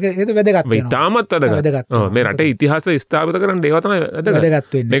 ඒක වැදගත් වෙනවා. තාමත් වැදගත්. මේ රටේ ඉතිහාස ස්ථාපිත කරන්න ඒවා තමයි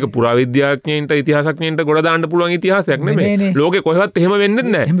වැදගත් වෙන්නේ. මේක පුරාවිද්‍යාඥයින්ට ඉතිහාසඥයින්ට ගොඩ දාන්න පුළුවන් ඉතිහාසයක් නෙමෙයි. ලෝකේ කොහෙවත් එහෙම වෙන්නේ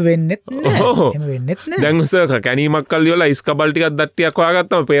නැහැ. එහෙම වෙන්නේ නැහැ. දැන් සර් කැණීමක් කල්ලිවලා ඉස්කබල් ටිකක් දට්ටියක් හොයාගත්තා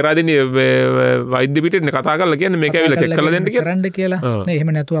පේරාදෙනිය වෛද්‍ය පිටේ කතා කරලා කියන්නේ මේක ඇවිල්ලා චෙක් කරලා දෙන්න කියලා. නේ එහෙම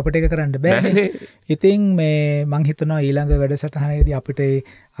නැතුව අපිට ඒක කරන්න බෑනේ. ඉතින් මේ මං හිතනවා ඊළඟ වැඩසටහනේදී අපිට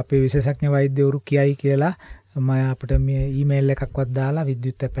අපේ විශේෂඥ වෛද්‍යවරු කියයි කියලා අපිට මේ ඊමේල් එකක්වත් දාලා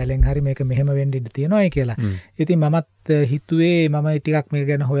විද්‍යුත් පැලෙන් හරි මේක මෙහෙම වෙන්න ඉඩ තියෙනවායි කියලා. ඉතින් මමත් හිතුවේ මම ටිකක් මේක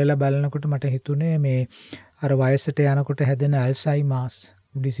ගැන හොයලා බලනකොට මට හිතුනේ මේ අර වයසට යනකොට හැදෙන ඇල්සයිමර්ස්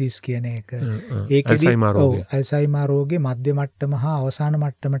ඩිසීස් කියන එක. ඒකෙදි ඇල්සයිමර් රෝගේ මධ්‍ය මට්ටම හා අවසාන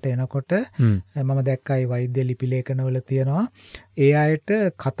මට්ටමට එනකොට මම දැක්කයි වෛද්‍ය ලිපි ලේඛනවල තියෙනවා ඒ අයට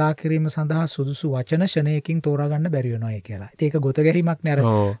කතා කිරීම සඳහා සුදුසු වචන ෂණයකින් තෝරාගන්න බැරි වෙනවා කියලා. ඒක ගොත ගැහිමක් නේ අර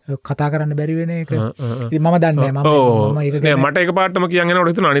කතා කරන්න බැරි වෙන එක. ඉතින් මම දන්නේ නැහැ මම ඒක මට එකපාරටම කියන්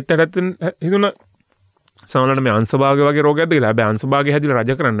යනකොට හිතුණා අනිත් පැත්තට හිතුණා සමහරවිට මේ අංශභාගය වගේ රෝගයක්ද කියලා. හැබැයි අංශභාගය හැදිලා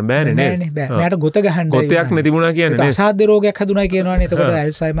රජ කරන්න බෑනේ නේද? බෑ. මෙයාට ගොත ගහන්න ගොතයක් නැතිුණා කියන්නේ නේද? අසාධ්‍ය රෝගයක් හැදුනා කියනවනේ. එතකොට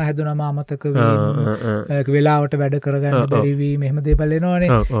ඇල්සයිමර් හැදුනම අමතක වීම, වෙලාවට වැඩ කරගන්න බැරි වීම, එහෙම දේවල්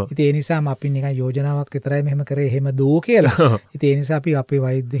එනවනේ. ඉතින් ඒ නිසාම අපි නිකන් යෝජනාවක් විතරයි මෙහෙම කරේ එහෙම දෝ කියලා. ඉතින් ඒ නිසා අපි අපේ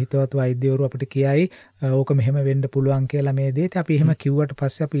වෛද්‍ය හිතවත් වෛද්‍යවරු අපිට කියයි ඕක මෙහෙම වෙන්න පුළුවන් කියලා මේ දේත් අපි එහෙම කිව්වට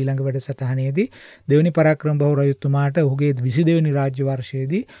පස්සේ අපි ඊළඟ වැඩසටහනේදී දෙවෙනි පරාක්‍රම බහුව රජතුමාට ඔහුගේ 22 වෙනි රාජ්‍ය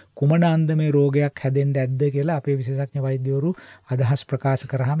වර්ෂයේදී කුමන අන්දමේ රෝගයක් හැදෙන්න ඇද්ද කියලා අපේ විශේෂඥ වෛද්‍යවරු අදහස් ප්‍රකාශ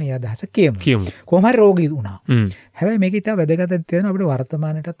කරාම ඒ අදහස කියමු. කොහොම හරි රෝගී වුණා. හැබැයි මේක ඉතින් වැදගත්ක් තියෙනවා අපිට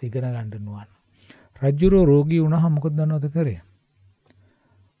වර්තමානයටත් ඉගෙන ගන්න නුවන්. රජුරෝ රෝගී වුණාම මොකද දන්නවද කරේ?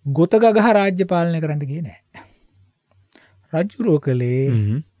 ගොත ගගහ රාජ්‍ය පාලනය කරන්න ගියේ නෑ. රජුරෝ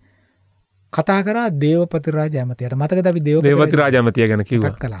කලේ කතා කරා දේවපති රාජ ඇමතියට. මතකද අපි දේවපති රාජ ඇමතිය ගැන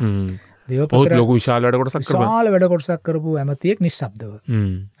කිව්වා. දේවපති ලොකු විශාල වැඩ කොටසක් කරපු විශාල වැඩ කොටසක් කරපු ඇමතියෙක් නිශ්ශබ්දව.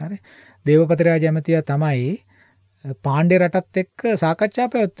 හරි. දේවපති රාජ ඇමතියා තමයි පාණ්ඩේ රටත් එක්ක සාකච්ඡා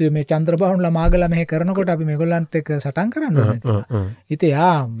පැවැත්වුවේ මේ චන්ද්‍රබාහුන් ළමාගලා මෙහෙ කරනකොට අපි මේගොල්ලන්ත් එක්ක සටන් කරන්න ඕනේ කියලා.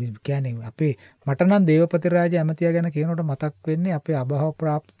 ඉතින් කියන්නේ අපේ මට නම් දේවපති රාජ ඇමතියා ගැන කියනකොට මතක් වෙන්නේ අපේ අභව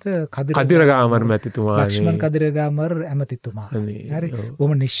ප්‍රාප්ත කදිරගාමර් මැතිතුමා. ලක්ෂ්මන් කදිරගාමර් ඇමතිතුමා. හරි.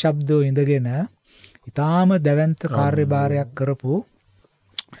 බොහොම නිශ්ශබ්දව ඉඳගෙන ඊටාම දැවැන්ත කාර්යභාරයක් කරපු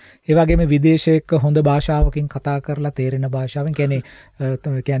ඒ වගේම විදේශයක හොඳ භාෂාවකින් කතා කරලා තේරෙන භාෂාවෙන්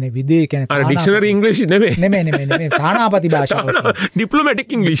කියන්නේ විදේ කියන්නේ අර ඩික්ෂනරි ඉංග්‍රීසි නෙමෙයි තානාපති භාෂාව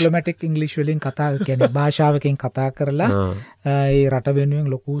ඩිප්ලොමැටික් ඉංග්‍රීසි වලින් කතා කියන්නේ භාෂාවකින් කතා කරලා ඒ රට වෙනුවෙන්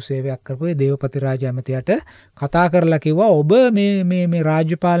ලොකු සේවයක් කරපු ඒ දේවපති රාජ ඇමතියට කතා කරලා කිව්වා ඔබ මේ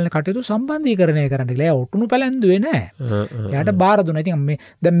රාජ්‍ය පාලන කටයුතු සම්බන්ධීකරණය කරන්න කියලා. එයා ඔටුනු පැලැන්දුවේ නැහැ. එයාට බාර දුන්නා. ඉතින්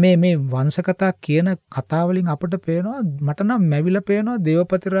දැන් මේ වංශ කතා කියන කතා වලින් අපිට පේනවා මට නම් මැවිලා පේනවා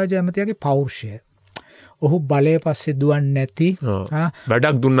දේවපති රාජ ඇමතියාගේ පෞරුෂය. ඔහු බලය පස්සේ දුවන්නේ නැති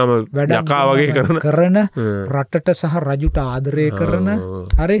වැඩක් දුන්නම යකා වගේ කරන රටට සහ රජුට ආදරය කරන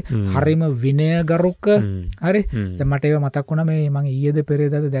හරි හරිම විනයගරුක හරි. දැන් මට ඒව මතක් වුණා මේ මම ඊයේද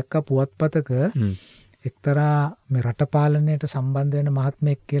පෙරේදාද දැක්ක පුවත්පතක එක්තරා මේ රට පාලනයට සම්බන්ධ වෙන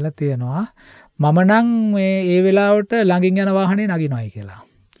මහත්මයෙක් කියලා තියෙනවා මම නම් මේ ඒ වෙලාවට ළඟින් යන වාහනේ නගිනවයි කියලා.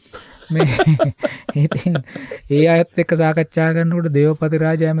 මේ ඉතින් ඒ අයත් එක්ක සාකච්ඡා කරනකොට දේවපති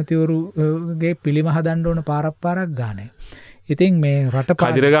රාජ ඇමතිවරුගේ පිළිම හදන්න ඕන පාරක් ගානේ. ඉතින් මේ රට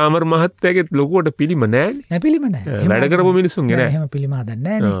කදිරගාමර් මහත්තයාගේ ලොකුවට පිළිම නෑනේ. නෑ පිළිම නෑ. වැඩ කරපු මිනිස්සුන්ගේ නෑ. එහෙම පිළිම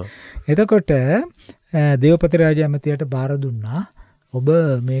හදන්නේ නෑනේ. එතකොට දේවපති රාජ ඇමතියට බාර දුන්නා ඔබ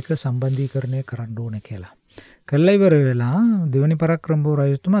මේක සම්බන්ධීකරණය කරන්න ඕන කියලා. කළා ඉවර වෙලා දෙවනි පරාක්‍රම බහුව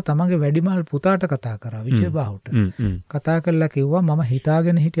රජතුමා තමන්ගේ වැඩිමහල් පුතාට කතා කරා විජයබාහුට. කතා කරලා කිව්වා මම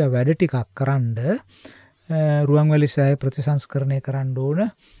හිතාගෙන හිටියා වැඩ ටිකක් කරන්න රුවන්වැලි සෑය ප්‍රතිසංස්කරණය කරන්න ඕන.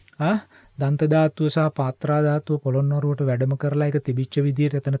 දන්ත ධාතුව සහ පාත්‍රා ධාතුව පොළොන්නරුවට වැඩම කරලා ඒක තිබිච්ච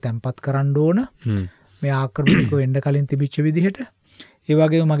විදිහට එතන තැම්පත් කරන්න ඕන. මේ ආක්‍රමණිකව එන්න කලින් තිබිච්ච විදිහට. ඒ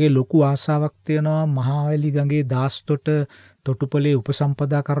වගේම මගේ ලොකු ආසාවක් තියෙනවා මහවැලි ගඟේ දාස්තොට තොටුපළේ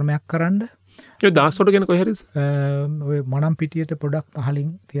උපසම්පදා කර්මයක් කරන්න. ඒ දාස්තොට ගැන කොහේ හරි ඔය මනම් පිටියට පොඩක් පහලින්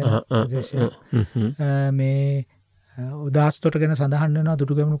තියෙන ප්‍රදේශයක්. මේ දාස්තොට ගැන සඳහන් වෙනවා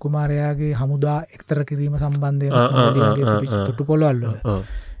දුටුගැමුණු කුමාරයාගේ හමුදා එක්තර කිරීම සම්බන්ධයෙන් මහවැලිගේ තිබිච්ච තොටුපොළවල් වල.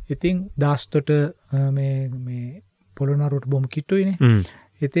 ඉතින් දාස්තොට මේ පොළොන්නරුවට බොහොම කිට්ටුයිනේ.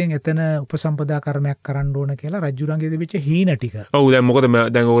 ඉතින් එතන උපසම්පදා කර්මයක් කරන්න ඕන කියලා රජුරන්ගේ තිබිච්ච හීන ටික. ඔව් දැන් මොකද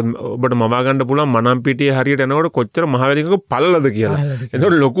දැන් ඔබට මවා ගන්න පුළුවන් මනම් පිටියේ හරියට එනකොට කොච්චර මහවැලිකක පළලද කියලා.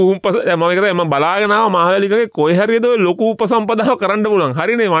 එතකොට ලොකු උපස මම ඒක මම බලාගෙන ආවා මහවැලිකගේ කොයි හරියද ඔය ලොකු උපසම්පදාව කරන්න පුළුවන්.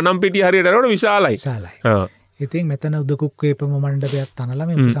 හරිනේ මනම් පිටිය හරියට එනකොට විශාලයි. ඉතින් මෙතන උදකුක්කේපම මණ්ඩපයක් තනලා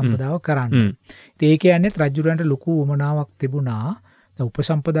මේ උපසම්පදාව කරන්න. ඉතින් ඒ කියන්නේ රජුරන්ට ලොකු උමනාවක් තිබුණා.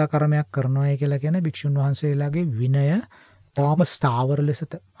 උපසම්පදා කර්මයක් කරනවා කියලා කියන්නේ භික්ෂුන් වහන්සේලාගේ විනය තාම ස්ථාවර ලෙස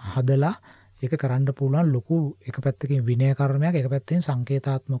හදලා ඒක කරන්න පුළුවන් ලොකු එක පැත්තකින් විනය කර්මයක් එක පැත්තකින්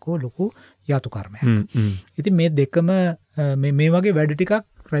සංකේතාත්මකව ලොකු යතු කර්මයක්. ඉතින් මේ දෙකම මේ වගේ වැඩ ටිකක්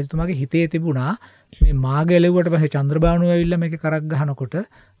රජතුමාගේ හිතේ තිබුණා. මේ මාගේ ලැබුවට පස්සේ චන්ද්‍රබානු ඇවිල්ලා මේක කරක් ගහනකොට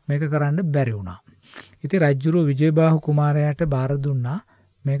මේක කරන්න බැරි වුණා. ඉතින් රජුරු විජයබාහු කුමාරයාට බාර දුන්නා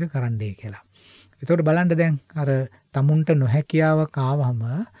මේක කරන්නයි කියලා. එතකොට බලන්න දැන් අර තමුන්ට නොහැකියාවක් ආවම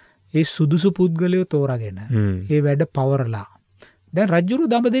ඒ සුදුසු පුද්ගලයෝ තෝරාගෙන ඒ වැඩ පවරලා දැන් රජුරු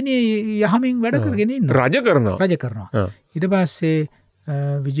දඹදෙනිය යහමින් වැඩ කරගෙන ඉන්නවා. රජ කරනවා. ඊට පස්සේ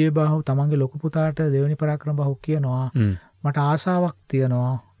විජයබාහු තමන්ගේ ලොකු පුතාට දෙවෙනි පරාක්‍රමබාහු කියනවා මට ආසාවක්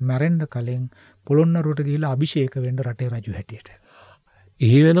තියෙනවා මැරෙන්න කලින් පොළොන්නරුවට ගිහිල්ලා අභිෂේක වෙන්න රටේ රජු හැටියට.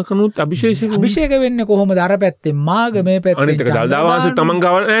 ඒ වෙනකනුත් අභිෂේක වෙන්නේ කොහොමද? අර පැත්තෙන් මාග මේ පැත්තෙන් අනිත් එක දල්දාවාස තමන්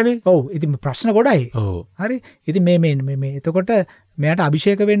ගාව නැහනේ. ඔව් ඉතින් ප්‍රශ්න ගොඩයි. හරි. ඉතින් මේ එතකොට මෙයාට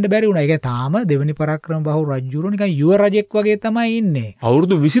අභිෂේක වෙන්න බැරි වුණා. ඒක තාම දෙවෙනි පරාක්‍රමබාහු රජුරු නිකන් යුව රජෙක් වගේ තමයි ඉන්නේ.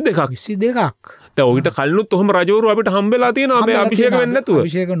 අවුරුදු 22ක්. දැන් ඔයිට කලිනුත් ඔහම රජවරු අපිට හම්බෙලා තියෙනවා මේ අභිෂේක වෙන්නේ නැතුව.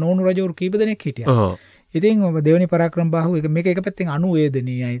 අභිෂේක නොවුණු රජවරු කීප දෙනෙක් හිටියා. ඉතින් දෙවෙනි පරාක්‍රමබාහු මේක එක පැත්තෙන්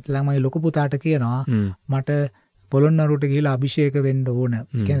අනුවේදනීයයි. ළමයි ලොකු පුතාට කියනවා මට පොළොන්නරුවට ගිහිලා අභිෂේක වෙන්න ඕන.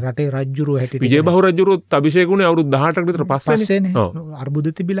 ඒ කියන්නේ රටේ රජුරුව හැටියට. විජයබාහු රජුරුවත් අභිෂේක වුණේ අවුරුදු 18කට විතර පස්සේනේ. අර්බුද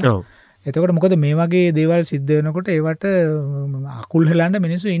තිබිලා. එතකොට මොකද මේ වගේ දේවල් සිද්ධ වෙනකොට ඒවට අකුල් හෙලන්න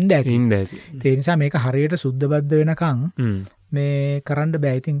මිනිස්සු ඉන්න ඇති. ඒ නිසා මේක හරියට සුද්ධබද්ධ වෙනකන් මේ කරන්න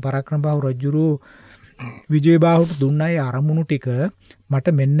බෑ. ඉතින් පරාක්‍රමබාහු රජුරු විජයබාහුට දුන්නයි අරමුණු ටික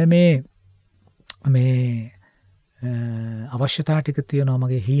මට මෙන්න මේ අවශ්‍යතා ටික තියෙනවා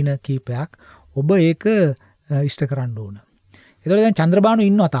මගේ හීන කීපයක්. ඔබ ඒක ඉෂ්ට කරන්න ඕන. එතකොට දැන් චන්ද්‍රබානු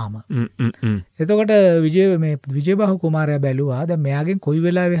ඉන්නවා තාම. එතකොට විජයබාහු කුමාරයා බැලුවා දැන් මෙයාගෙන් කොයි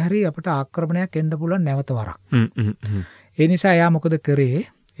වෙලාවෙ හරි අපිට ආක්‍රමණයක් එන්න පුළුවන් නැවත වරක්. ඒ නිසා එයා මොකද කරේ?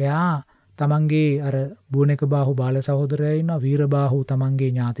 එයා තමන්ගේ අර බුවනක බාහු බාල සහෝදරයා ඉන්නවා, වීරබාහු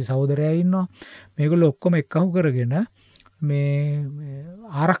තමන්ගේ ඥාති සහෝදරයා ඉන්නවා. මේගොල්ලෝ ඔක්කොම එක්කහු කරගෙන මේ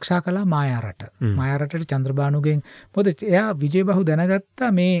ආරක්ෂා කළා මායාරට. මායාරටට චන්ද්‍රබානුගෙන් මොකද එයා විජයබාහු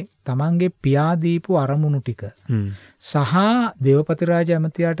දැනගත්තා මේ තමන්ගේ පියා දීපු අරමුණු ටික සහ දේවපති රාජ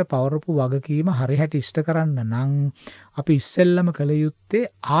ඇමතියාට පවරපු වගකීම හරියට ඉෂ්ට කරන්න නම් අපි ඉස්සෙල්ලම කළ යුත්තේ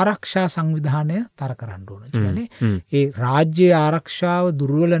ආරක්ෂා සංවිධානය තර කරන්න ඕන. කියන්නේ ඒ රාජ්‍ය ආරක්ෂාව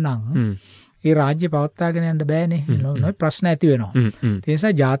දුර්වල නම් ඒ රාජ්‍ය පවත්වාගෙන යන්න බෑනේ. නොයි ප්‍රශ්න ඇති වෙනවා. ඒ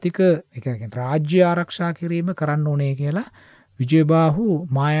නිසා ජාතික ඒ කියන්නේ රාජ්‍ය ආරක්ෂා කිරීම කරන්න ඕනේ කියලා විජයබාහු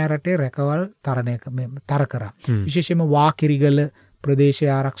මායාරටේ රැකවල් තර කරා. විශේෂයෙන්ම වාකිරිගල ප්‍රදේශය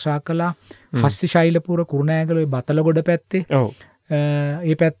ආරක්ෂා කළා. හස්ති ශෛලපුර කුරුණෑගල බතලගොඩ පැත්තේ.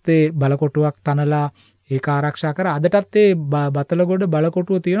 ඒ පැත්තේ බලකොටුවක් තනලා ඒක ආරක්ෂා කරා. අදටත් ඒ බතලගොඩ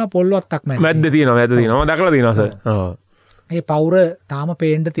බලකොටුව තියෙනවා පොල්වත්තක් මැද්ද තියෙනවා. දැකලා තියෙනවා සර්. ඒ පවුර තාම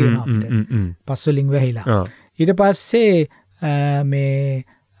පේන්න තියෙනවා අපිට. පස්වලින් වැහිලා. ඊට පස්සේ මේ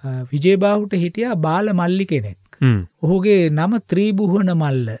විජයබාහුට හිටියා බාල මල්ලි කෙනෙක්. ඔහුගේ නම ත්‍රිභුවන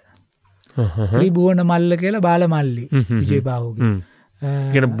මල්ල. ත්‍රිභුවන මල්ල කියලා බාල මල්ලි විජයබාහුගේ.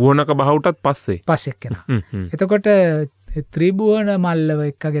 කියන බුවනක බහුටත් පස්සේ කෙනා. එතකොට ත්‍රිභුවන මල්ලව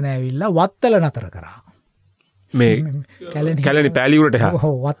එක්කගෙන ඇවිල්ලා වත්තල නතර කරා. මේ කැලණි පෑලියුරට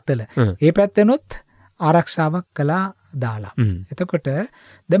වත්තල. ඒ පැත්තෙනුත් ආරක්ෂාවක් කළා දාලා. එතකොට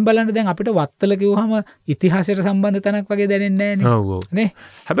දැන් බලන්න දැන් අපිට වත්තල කිව්වහම ඉතිහාසයට සම්බන්ධ තැනක් වගේ දැනෙන්නේ නැහැ නේ.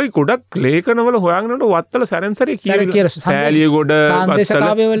 හැබැයි ගොඩක් ලේඛනවල හොයාගෙනනට වත්තල සැරෙන් සැරේ කියලා පෑලියගොඩ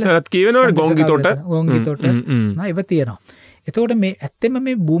වත්තල කියවෙනවනේ ගොංගිතොට. ඒව තියෙනවා. එතකොට මේ ඇත්තෙම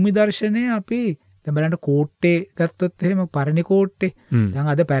මේ භූමි දර්ශනය අපි දැන් බලන්න කෝට්ටේ ගත්තොත් එහෙම පරණි කෝට්ටේ.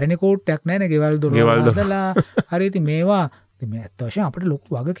 දැන් අද පැරණි කෝට්ටයක් නැහැ නේ. ගෙවල් දොරවල් හදලා හරි ඉතින් මේවා මේ ඇත්ත වශයෙන් අපිට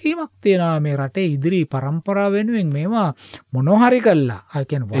ලොකු වගකීමක් තියෙනවා මේ රටේ ඉදිරි පරම්පරාව වෙනුවෙන් මේවා මොනවා හරි කළා. ඒ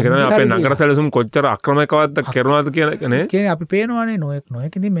කියන්නේ අපේ නගර සැලසුම් කොච්චර අක්‍රමකවත්ද කරනවද කියන්නේ කියන්නේ අපි පේනවානේ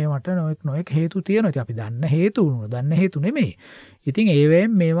නොඑක් ඉතින් මේවට නොඑක් හේතු තියෙනවා. ඉතින් අපි දන්න හේතු නෙමෙයි. ඉතින්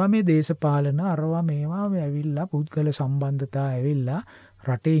ඒවෙන් මේවා මේ දේශපාලන අරවා මේවා ඇවිල්ලා පුද්ගල සම්බන්ධතා ඇවිල්ලා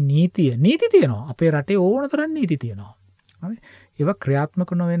රටේ නීති තියෙනවා. අපේ රටේ ඕන තරම් නීති තියෙනවා. හරි. ඒවා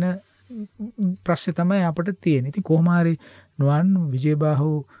ක්‍රියාත්මක නොවන ප්‍රශ්නේ තමයි අපිට තියෙන්නේ. ඉතින් කොහොම හරි නුවන් විජයබාහු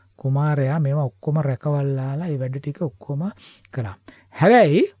කුමාරයා මේවා ඔක්කොම රැකවල්ලාලා ඒ වැඩ ටික ඔක්කොම කළා.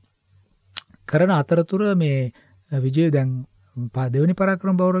 හැබැයි කරන අතරතුර මේ විජය දැන් දෙවෙනි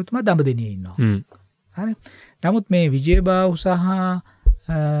පරාක්‍රම බෞරවතුමා දඹදෙනියේ ඉන්නවා. හරි. නමුත් මේ විජයබාහු සහ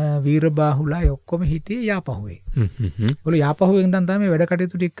වීරබාහුලා ඔක්කොම හිටියේ යාපහුවේ. ඔයගොල්ලෝ යාපහුවෙන් දැන් තමයි වැඩ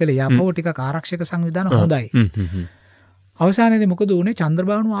කටයුතු ටික කළේ. යාපහුව ටිකක් ආරක්ෂක සංවිධාන හොඳයි. අවසානයේදී මොකද වුනේ?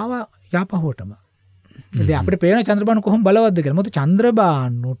 චන්ද්‍රබානු ආවා යාපහුවටම. ඉතින් අපිට පේන චන්ද්‍රබානු කොහොම බලවත්ද කියලා. මොකද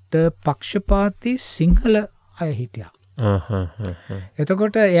චන්ද්‍රබානුට පක්ෂපාතී සිංහල අය හිටියා.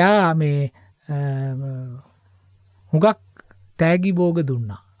 එතකොට එයා මේ හුඟක් තෑගි භෝග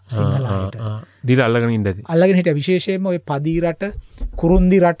දුන්නා සිංහල අයට. දීලා අල්ලගෙන ඉන්න ඇති. අල්ලගෙන හිටියා විශේෂයෙන්ම ওই පදී රට,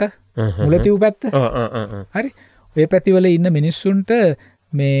 කුරුන්දි රට, මුලතිව් පැත්ත. හරි. ඔය පැතිවල ඉන්න මිනිස්සුන්ට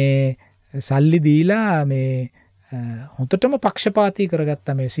මේ සල්ලි දීලා මේ හොඳටම පක්ෂපාතී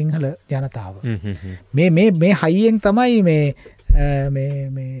කරගත්තා මේ සිංහල ජනතාව. මේ හයියෙන් තමයි මේ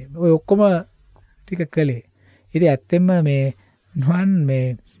ඔය ඔක්කොම ටික කළේ. ඉතින් ඇත්තෙන්ම මේ නුවන්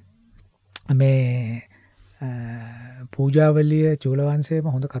මේ මේ පූජාවලිය චූලවංශයේම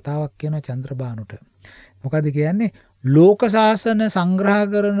හොඳ කතාවක් කියනවා චන්ද්‍රබානුට. මොකද කියන්නේ ලෝක ශාසන සංග්‍රහ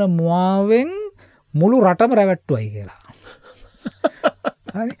කරන මුවාවෙන් මුළු රටම රැවට්ටුවයි කියලා.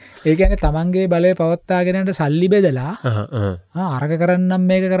 හරි. ඒ කියන්නේ තමන්ගේ බලය පවත්වාගෙන යන්න සල්ලි බෙදලා අරක කරන්නම්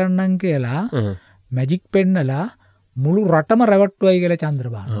මේක කරන්නම් කියලා මැජික් පෙන්නලා මුළු රටම රැවට්ටුවයි කියලා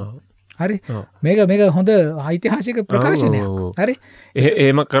චන්ද්‍රබානු. හරි. මේක හොඳ ඓතිහාසික ප්‍රකාශනයක්. හරි.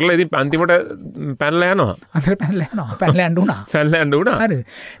 එහෙම කරලා ඉතින් අන්තිමට පැනලා යනවා. අන්තිමට පැනලා යනවා. පැනලා යන්න උනා. පැනලා යන්න උනා. හරි.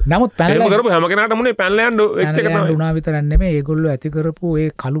 නමුත් පැනලා එහෙම කරපු හැම කෙනාටම උනේ පැනලා යන්න වෙච්ච එක තමයි. උනා විතරක් නෙමෙයි ඒගොල්ලෝ ඇති කරපු ඒ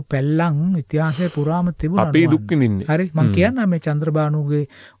කළු පැල්ලම් ඉතිහාසයේ පුරාම තිබුණා. අපි දුක් විඳින්නේ. හරි. මම කියන්නම් මේ චන්ද්‍රබානුගේ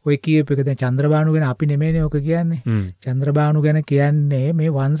ඔය කියප එක දැන් චන්ද්‍රබානු ගැන අපි නෙමෙයිනේ ඔක කියන්නේ. චන්ද්‍රබානු ගැන කියන්නේ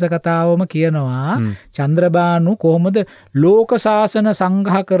මේ වංශ කතාවම කියනවා චන්ද්‍රබානු කොහොමද ලෝක ශාසන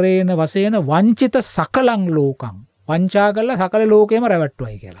සංඝහ කරේන වශයෙන් වංචිත සකලං ලෝකං වංචා කරලා සකල ලෝකෙම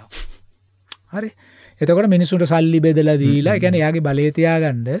රැවට්ටුවයි කියලා. හරි. එතකොට මිනිසුන්ට සල්ලි බෙදලා දීලා ඒ කියන්නේ එයාගේ බලය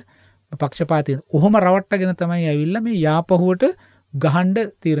තියාගන්න පක්ෂපාතී ඔහොම රවට්ටගෙන තමයි ඇවිල්ලා මේ යාපහුවට ගහන්න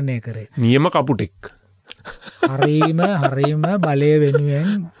තීරණය කරේ. නියම කපුටෙක්. හරීම බලය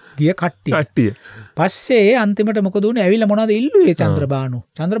වෙනුවෙන් ගිය කට්ටිය. පස්සේ අන්තිමට මොකද උනේ ඇවිල්ලා මොනවද ඉල්ලුවේ චන්ද්‍රබානු.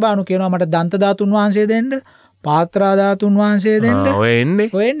 චන්ද්‍රබානු කියනවා මට දන්ත ධාතුන් වහන්සේ දෙන්න, පාත්‍රා ධාතුන් වහන්සේ දෙන්න.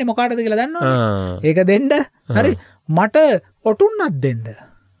 ඔය එන්නේ මොකටද කියලා දන්නවද? ඒක දෙන්න. හරි. මට ඔටුන්නක් දෙන්න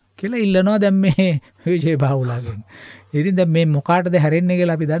කියලා ඉල්ලනවා දැන් මේ විජේ බාහුලාගෙන්. ඉතින් දැන් මේ මොකටද හැරෙන්නේ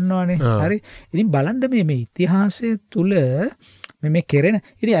කියලා අපි දන්නවනේ. හරි. ඉතින් බලන්න මේ ඉතිහාසය තුල මේ කෙරෙන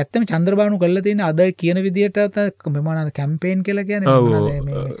ඉතින් ඇත්තම චන්ද්‍රබානු කරලා තියෙන අද කියන විදියට මොනවාද කැම්පේන් කියලා කියන්නේ මොනවාද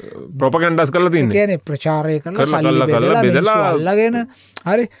මේ ප්‍රොපගන්ඩාස් කරලා තියෙන්නේ. කියන්නේ ප්‍රචාරය කරලා සල්ලි බෙදලා අල්ලගෙන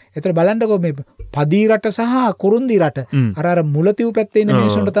හරි. ඒතර බලන්නකෝ මේ පදී රට සහ කුරුන්දි රට අර මුලතිව් පැත්තේ ඉන්න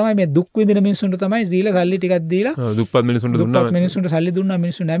මිනිස්සුන්ට තමයි මේ දුක් විඳින මිනිස්සුන්ට තමයි දීලා සල්ලි ටිකක් දීලා දුප්පත් මිනිස්සුන්ට සල්ලි දුන්නා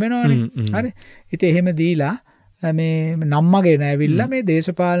මිනිස්සු නැමෙනවනේ. හරි. ඉතින් එහෙම දීලා මේ නම්මගෙන ඇවිල්ලා මේ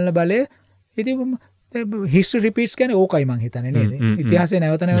දේශපාලන බලය ඉතින් history repeats කියන්නේ ඕකයි මං හිතන්නේ නේද? ඉතිහාසය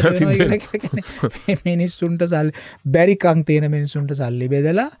නැවත වෙනවා කියලා කියන්නේ මිනිස්සුන්ට සල්ලි බැරිකම් තියෙන මිනිස්සුන්ට සල්ලි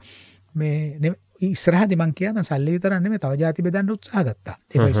බෙදලා මේ ඉස්සරහදී මං කියන සල්ලි විතරක් නෙමෙයි තව ಜಾති බෙදන්න උත්සාහ ගත්තා.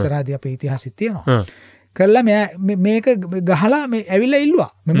 ඒක ඉස්සරහදී අපේ ඉතිහාසෙත් තියෙනවා. කළා මේක ගහලා මේ ඇවිල්ලා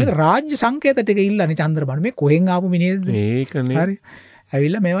ඉල්ලුවා. මේ රාජ්‍ය සංකේත ටික ඉල්ලන්නේ චන්ද්‍රබානු. මේ කොහෙන් ආපු මිනිහෙක්ද? ඒකනේ. හරි.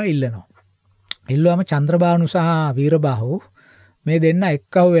 ඇවිල්ලා මේවා ඉල්ලනවා. ඉල්ලුවාම චන්ද්‍රබානු සහ වීරබාහු මේ දෙන්න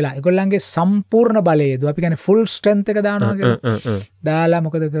එක්කව වෙලා ඒගොල්ලන්ගේ සම්පූර්ණ බලය දු අපි කියන්නේ ෆුල් ස්ට්‍රෙන්ත් එක දානවා කියලා. දාලා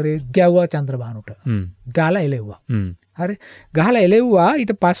මොකද කරේ? ගැව්වා චන්ද්‍රබානුට. ගාලා එලෙව්වා. හරි. ගහලා එලෙව්වා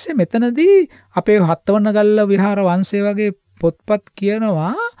ඊට පස්සේ මෙතනදී අපේ හත්වන්න ගල්ල විහාර වංශය වගේ පොත්පත්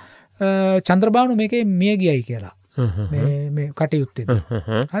කියනවා චන්ද්‍රබානු මේකේ මිය ගියයි කියලා. මේ කටයුත්තේදී.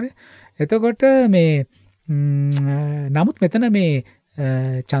 හරි. එතකොට මේ නමුත් මෙතන මේ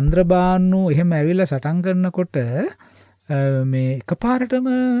චන්ද්‍රබානු එහෙම ඇවිල්ලා සටන් කරනකොට මේ එකපාරටම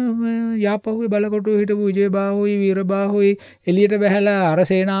යාපහුවේ බලකොටුවේ හිටපු විජේබාහුයි වීරබාහුයි එළියට බහැලා අර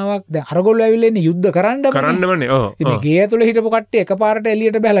සේනාවක් දැන් අරගොල්ලෝ ඇවිල්ලා ඉන්නේ යුද්ධ කරන්නමනේ. ඔව්. ඉතින් ගේ ඇතුලේ හිටපු කට්ටිය එකපාරට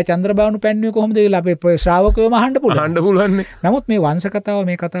එළියට බහැලා චන්ද්‍රබානු පැන්නුවේ කොහොමද කියලා අපේ ශ්‍රාවකයෝම අහන්න පුළුවන්. නමුත් මේ වංශ කතාව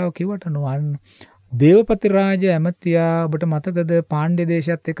මේ කතාව කිව්වට නුවන් දේවපති-රාජ ඇමතියා ඔබට මතකද පාණ්ඩ්‍ය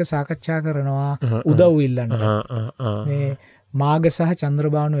දේශයත් එක්ක සාකච්ඡා කරනවා උදව් ඉල්ලනවා. මේ මාග සහ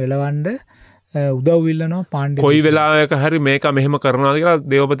චන්ද්‍රබානු එලවන්න උදව් ඉල්ලනවා පාණ්ඩ්‍ය කොයි වෙලාවක හරි මේක මෙහෙම කරනවා කියලා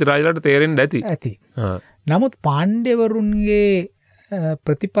දේවපති-රාජලාට තේරෙන්න ඇති. නමුත් පාණ්ඩ්‍යවරුන්ගේ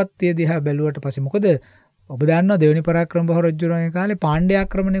ප්‍රතිපත්තිය දිහා බැලුවට පස්සේ මොකද ඔබ දන්නවා දෙවෙනි පරාක්‍රම බහු රජුගේ කාලේ පාණ්ඩ්‍ය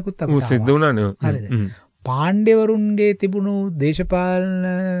ආක්‍රමණයකුත් අපිට සිද්ධ වුණානේ. හරිද? පාණ්ඩ්‍යවරුන්ගේ තිබුණු දේශපාලන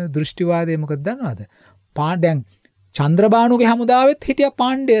දෘෂ්ටිවාදය මොකද දන්නවද? දැන් චන්ද්‍රබානුගේ හමුදාවෙත් හිටිය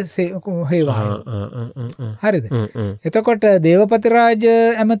පාණ්ඩ්‍ය හේවාය. හරිද? එතකොට දේවපති-රාජ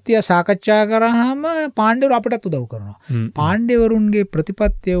ඇමතියා සාකච්ඡා කරාම පාණ්ඩ්‍යවරු අපටත් උදව් කරනවා. පාණ්ඩ්‍යවරුන්ගේ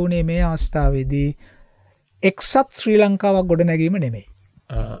ප්‍රතිපත්තිය උනේ මේ අවස්ථාවේදී එක්සත් ශ්‍රී ලංකාවක් ගොඩ නැගීම නෙමෙයි.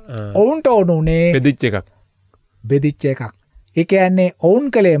 ඔවුන්ට ඕනුනේ බෙදිච්ච එකක්. ඒ කියන්නේ ඔවුන්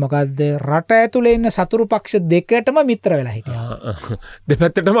කලේ මොකද්ද? රට ඇතුලේ ඉන්න සතුරු පක්ෂ දෙකටම මිත්‍ර වෙලා හිටියා.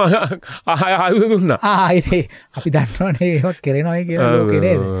 දෙපැත්තටම ආයුධ දුන්නා. ඉතින් අපි දන්නවනේ ඒක කරනවායි කියලා ලෝකේ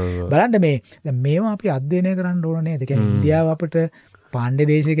නේද? බලන්න මේ දැන් මේවා අපි අධ්‍යයනය කරන්න ඕන නේද? කියන්නේ ඉන්දියාව අපිට පාණ්ඩ්‍ය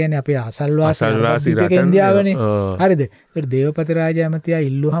දේශය කියන්නේ අපේ අසල්වාසී රට ඉන්දියාවනේ. හරිද? ඒක දේවපති-රාජ ඇමතියා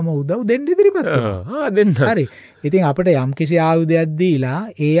ඉල්ලුවම උදව් දෙන්න ඉදිරිපත් වුණා. දෙන්න. හරි. ඉතින් අපිට යම්කිසි ආයුධයක් දීලා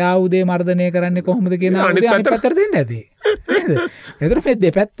ඒ ආයුධය මර්ධනය කරන්නේ කොහොමද කියන ආයුධය අනිත් පැත්තට දෙන්න ඇති. නේද? ඒතර මේ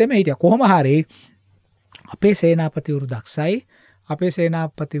දෙපැත්තෙම හිටියා. කොහොම හරි අපේ සේනාපතිවරු දක්ෂයි. අපේ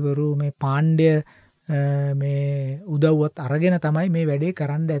සේනාපතිවරු මේ පාණ්ඩ්‍ය මේ උදව්වත් අරගෙන තමයි මේ වැඩේ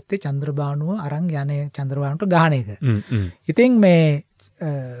කරන්න ඇත්තේ චන්ද්‍රබානුව අරන් යන්නේ චන්ද්‍රබානුට ගහන එක. ඉතින් මේ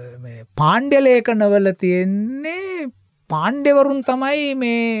පාණ්ඩ්‍ය ලේඛනවල තියෙන්නේ පාණ්ඩ්‍යවරුන් තමයි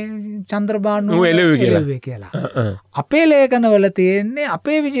මේ චන්ද්‍රබානු එළෙව්වේ කියලා. අපේ ලේඛනවල තියෙන්නේ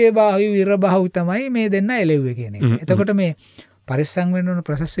අපේ විජයබාහු වීරබාහු තමයි මේ දෙන්න එළෙව්වේ කියන එක. එතකොට මේ පරිස්සම් වෙන්න ඕන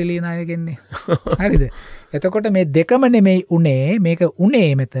ප්‍රශස්ති ලියන අය ගෙන්නේ. හරිද? එතකොට මේ දෙකම නෙමෙයි උනේ මේක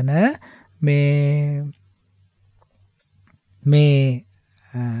උනේ මෙතන මේ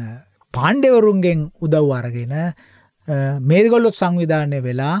පාණ්ඩ්‍යවරුන්ගෙන් උදව් අරගෙන මේගොල්ලොත් සංවිධානය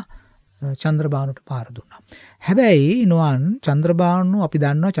වෙලා චන්ද්‍රබානුට පාර දුන්නා. හැබැයි නුවන් චන්ද්‍රබානු අපි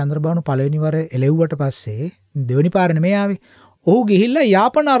දන්නවා චන්ද්‍රබානු පළවෙනි වර එළෙව්වට පස්සේ දෙවෙනි පාර නෙමෙයි ආවේ. ඔහු ගිහිල්ලා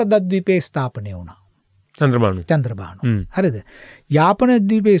යාපන අර්ධද්වීපයේ ස්ථාපනය වුණා. චන්ද්‍රබානු. හරිද? යාපන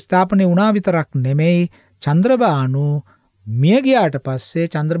ද්වීපයේ ස්ථාපනය වුණා විතරක් නෙමෙයි චන්ද්‍රබානු මිය ගියාට පස්සේ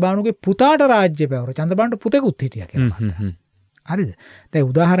චන්ද්‍රබානුගේ පුතාට රාජ්‍ය පැවරුවා. චන්ද්‍රබානුට පුතෙකුත් හිටියා කියලා මතකයි. හරිද? දැන්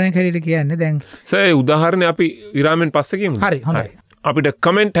උදාහරණයක් හැටියට කියන්නේ දැන් සර් උදාහරණේ අපි විරාමෙන් පස්සේ කියමු. හරි හොඳයි. අපිට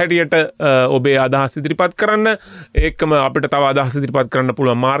කමෙන්ට් හැටියට ඔබේ අදහස් ඉදිරිපත් කරන්න ඒකම අපිට තව අදහස් ඉදිරිපත් කරන්න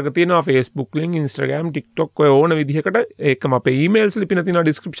පුළුවන් මාර්ග තියෙනවා Facebook link Instagram TikTok ඔය ඕන විදිහකට ඒකම අපේ emails ලිපින තියෙනවා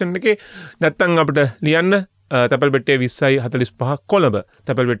description එකේ නැත්නම් අපිට ලියන්න තැපල්පෙට්ටිය 20:45 කොළඹ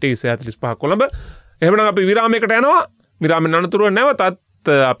තැපල්පෙට්ටිය 20:45 කොළඹ එහෙනම් අපි විරාමයකට යනවා විරාමෙන් අනතුරුව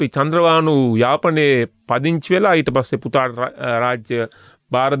නැවතත් අපි චන්ද්‍රබානු යාපනයේ පදිංචි වෙලා ඊට පස්සේ පුතාට රාජ්‍ය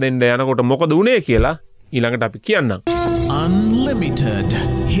බාර දෙන්න යනකොට මොකද වුනේ කියලා ඊළඟට අපි කියන්නම්. Unlimited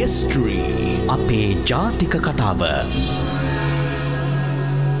history. අපේ ජාතික කතාව.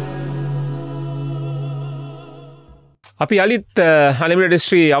 අපි අලිත් unlimited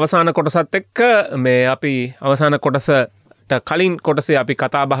history අවසාන කොටසත් එක්ක මේ අපි අවසාන කොටසට කලින් කොටසේ අපි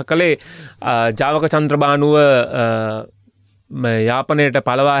කතා බහ කළේ ජාවක චන්ද්‍රබානුව යාපනයට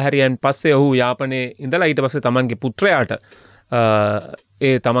පළවා හැරියන් පස්සේ ඔහු යාපනයේ ඉඳලා ඊට පස්සේ තමන්ගේ පුත්‍රයාට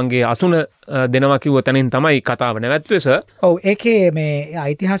ඒ තමන්ගේ අසුන දෙනවා කිව්ව තැනින් තමයි කතාව නැවැත්වෙස. ඔව් ඒකේ මේ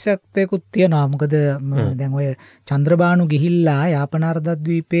ඓතිහාසිකත්වයකුත් තියෙනවා. මොකද දැන් ඔය චන්ද්‍රබානු ගිහිල්ලා යාපන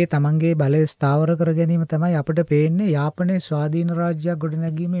අර්ධද්වීපයේ තමන්ගේ බලය ස්ථාවර කර ගැනීම තමයි අපිට පේන්නේ යාපනයේ ස්වාධීන රාජ්‍යයක්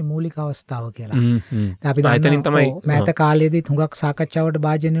ගොඩනැගීමේ මූලික අවස්ථාව කියලා. අපි දන්නවා මෑත කාලයේදී හුඟක් සාකච්ඡාවට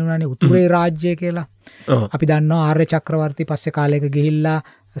භාජනය වුණානේ උතුරේ රාජ්‍යය කියලා. අපි දන්නවා ආර්ය චක්‍රවර්ති පස්සේ කාලයක ගිහිල්ලා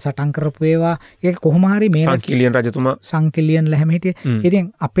සටන් කරපු ඒවා ඒක කොහොම හරි මේ සංකිලියන් රජතුමා සංකිලියන් ලැහැම හිටියේ. ඉතින්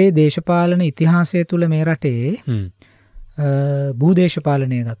අපේ දේශපාලන ඉතිහාසය තුල මේ රටේ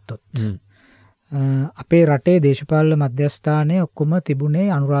භූදේශපාලනය ගත්තොත් අපේ රටේ දේශපාලන මධ්‍යස්ථානයේ ඔක්කොම තිබුණේ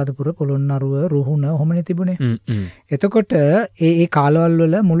අනුරාධපුර පොළොන්නරුව රුහුණ ඔහොමනේ තිබුණේ. එතකොට ඒ කාලවල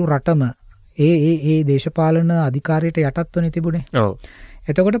වල මුළු රටම ඒ දේශපාලන අධිකාරියට යටත්වනේ තිබුණේ. ඔව්.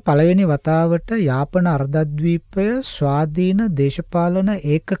 එතකොට පළවෙනි වතාවට යාපන අර්ධද්වීපය ස්වාධීන දේශපාලන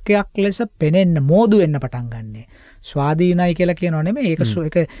ඒකකයක් ලෙස පෙනෙන්න මෝදු වෙන්න පටන් ගන්නනේ. ස්වාධීනයි කියලා කියනෝ නෙමෙයි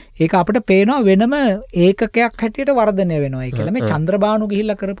ඒක අපිට පේනවා වෙනම ඒකකයක් හැටියට වර්ධනය වෙනවා කියලා. මේ චන්ද්‍රබානු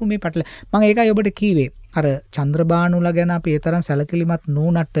ගිහිල්ලා කරපු මේ පටල මම ඒකයි ඔබට කීවේ. අර චන්ද්‍රබානුලා ගැන අපි ඒ තරම් සැලකිලිමත්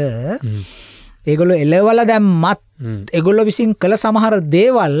නුනට ඒගොල්ලෝ එළවලා දැම්මත් ඒගොල්ලෝ විසින් කළ සමහර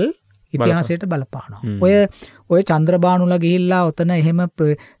දේවල් ඉතිහාසයට බලපානවා. ඔය චන්ද්‍රබානුලා ගිහිල්ලා ඔතන එහෙම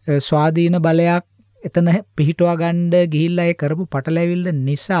ස්වාධීන බලයක් එතන පිහිටුවා ගන්න ගිහිල්ලා ඒ කරපු පටලැවිල්ල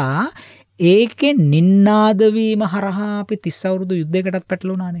නිසා ඒකේ නින්නාද වීම හරහා අපි 30 අවුරුදු යුද්ධයකටත්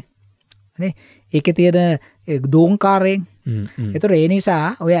පැටළුණානේ. නේ? ඒකේ තියෙන දෝංකාරයෙන්. ඒතර ඒ නිසා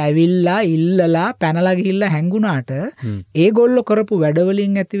ඔය ඇවිල්ලා ඉල්ලලා පැනලා ගිහිල්ලා හැංගුණාට ඒගොල්ලෝ කරපු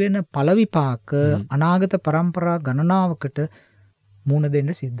වැඩවලින් ඇති වෙන ඵල විපාක අනාගත પરම්පරා ගණනාවකට මුණ දෙන්න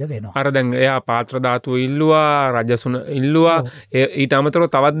සිද්ධ වෙනවා. අර දැන් එයා පාත්‍ර ධාතුව ඉල්ලුවා, රජසුන ඉල්ලුවා, ඊට අමතරව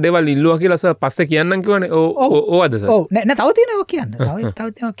තවත් දේවල් ඉල්ලුවා කියලා සර් පස්සේ කියන්නම් කිව්වනේ. ඕවද සර්? ඔව් නෑ තව තියෙනවා කියන්න. තව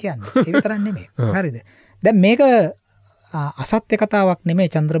තියෙනවා කියන්න. ඒ විතරක් නෙමෙයි. හරිද? දැන් මේක අසත්‍ය කතාවක්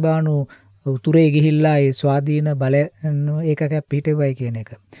නෙමෙයි චන්ද්‍රබානු උතුරේ ගිහිල්ලා ඒ ස්වාධීන බල ඒකකයක් පිටවෙයි කියන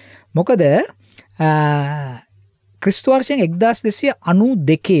එක. මොකද ක්‍රිස්තු වර්ෂයෙන්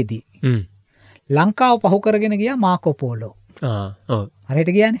 1292 දී ලංකාව පහු කරගෙන ගියා මාකෝ පෝලෝ. හරියට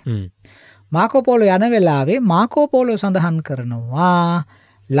කියන්නේ මාකෝ පෝලෝ යන වෙලාවේ මාකෝ පෝලෝ සඳහන් කරනවා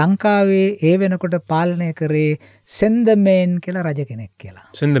ලංකාවේ ඒ වෙනකොට පාලනය කරේ සෙන්දමේන් කියලා රජ කෙනෙක් කියලා.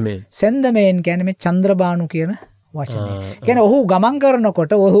 සෙන්දමේන් කියන්නේ මේ චන්ද්‍රබානු කියන වචනේ. කියන්නේ ඔහු ගමන්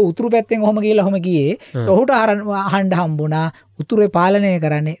කරනකොට ඔහු උතුරු පැත්තෙන් ඔහොම ගිහලා ඔහොම ගියේ. ඔහුට අහන්න හම්බුණා උතුරේ පාලනය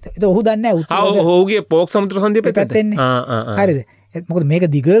කරන්නේ. ඒක ඔහු දන්නේ නැහැ ඔහුගේ පොක් සමුද්‍ර සන්ධිය පැත්තෙන්. හරිද? මොකද මේක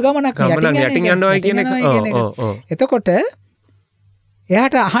දිග ගමනක් යටින් යනවා කියන එක. එතකොට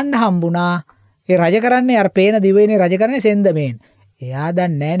එයාට අහන්න හම්බුණා ඒ රජ කරන්නේ අර පේන දිවයිනේ රජ කරන්නේ සෙන්දමේන්. එයා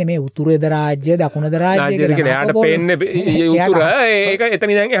දන්නේ නැනේ මේ උතුරේද රාජ්‍ය දකුණේද රාජ්‍ය කියලා. එයාට පේන්නේ උතුර ඒක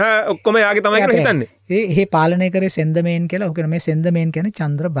එතන ඉඳන් එහා ඔක්කොම එයාගේ තමයි කියලා හිතන්නේ. ඒ පාලනය කරේ සෙන්දමේන් කියලා. ඔහු මේ සෙන්දමේන් කියන්නේ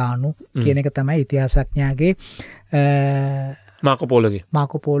චන්ද්‍රබානු කියන එක තමයි ඉතිහාසඥයාගේ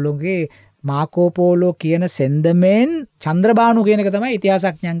මාකෝ පෝලෝගේ මාකෝ පෝලෝ කියන සෙන්දමෙන් චන්ද්‍රබානු කියන එක තමයි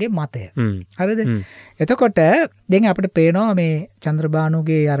ඉතිහාසඥයන්ගේ මතය. හරිද? එතකොට දැන් අපිට පේනවා මේ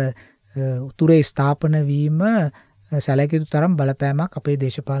චන්ද්‍රබානුගේ අර උතුරේ ස්ථාපන වීම සැලකිය යුතු තරම් බලපෑමක් අපේ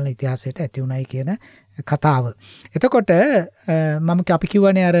දේශපාලන ඉතිහාසයට ඇති වුණයි කියන කතාව. එතකොට අපි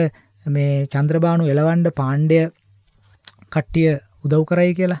කිව්වනේ අර මේ චන්ද්‍රබානු එලවන්න පාණ්ඩය කට්ටිය උදව්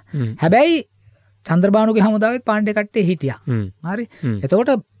කරයි කියලා. හැබැයි චන්ද්‍රබානුගේ හමුදාවෙත් පාණ්ඩය කට්ටිය හිටියා. හරි.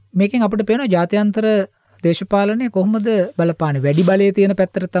 එතකොට මේකෙන් අපිට පේනවා ජාත්‍යන්තර දේශපාලනය කොහොමද බලපාන්නේ? වැඩි බලය තියෙන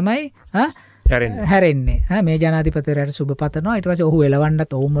පැත්තට තමයි හැරෙන්නේ. මේ ජනාධිපතිවරයාට සුබ පතනවා. ඊට පස්සේ ඔහු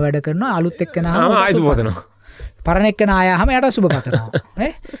එලවන්නත් ඔහුම වැඩ කරනවා. අලුත් එක්කෙනාම ආයෙ සුබ පතනවා. පරණ එක්කෙන ආයාම යට සුබ පතනවා.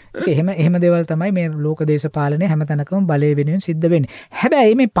 නේ? එහෙම දේවල් තමයි මේ ලෝක දේශපාලනයේ හැම තැනකම බලය වෙනුවෙන් සිද්ධ වෙන්නේ.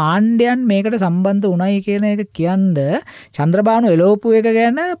 හැබැයි මේ පාණ්ඩයන් මේකට සම්බන්ධ උණයි කියන එක කියන්නේ චන්ද්‍රබානු එළවපු එක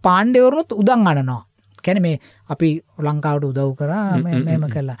ගැන පාණ්ඩයවරුත් උදන් අනනවා. කියන්නේ මේ අපි ලංකාවට උදව් කරා මේම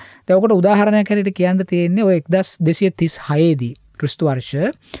කළා. දැන් ඔකට උදාහරණයක් හැටියට කියන්න තියෙන්නේ ඔය 1236 දී ක්‍රිස්තු වර්ෂ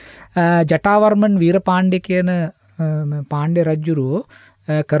ජටාවර්මන් වීරපාණ්ඩ්‍ය කියන පාණ්ඩ්‍ය රජුරෝ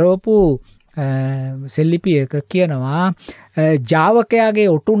කරවපු සෙල්ලිපියක කියනවා ජාවකයාගේ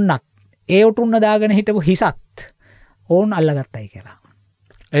ඔටුන්නත් ඒ ඔටුන්න දාගෙන හිටපු හිසත් ඔවුන් අල්ලගත්තයි කියලා.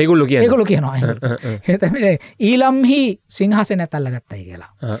 ඒගොල්ලෝ කියනවා. ඒ තමයි ඊළම්හි සිංහාසනයත් අල්ලගත්තයි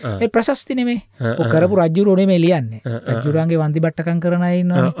කියලා. ඒ ප්‍රශස්ති නෙමෙයි. ඔය කරපු රජුරෝ නෙමෙයි ලියන්නේ. රජුරන්ගේ වන්දි බට්ටකම් කරන අය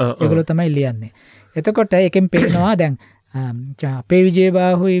ඉන්නවනේ. ඒගොල්ලෝ තමයි ලියන්නේ. එතකොට එකෙන් පේනවා දැන් අපේ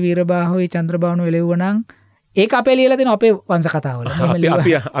විජේබාහුයි වීරබාහුයි චන්ද්‍රබානු එළෙව්වනම් ඒක අපේ ලියලා තියෙනවා අපේ වංශ කතාවල.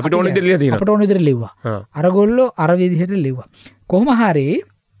 අපිට ඕන විදිහට ලියලා තියෙනවා. අපිට ඕන විදිහට ලිව්වා. අරගොල්ලෝ අර විදිහට ලිව්වා. කොහොම හරි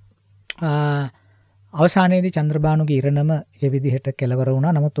අවසානයේදී චන්ද්‍රබානුගේ ඉරණම ඒ විදිහට කෙලවර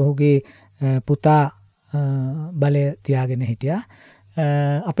වුණා. නමුත් ඔහුගේ පුතා බලය තියාගෙන හිටියා.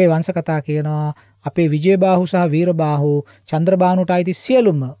 අපේ වංශ කතා කියනවා අපේ විජේබාහු සහ වීරබාහු චන්ද්‍රබානුට අයිති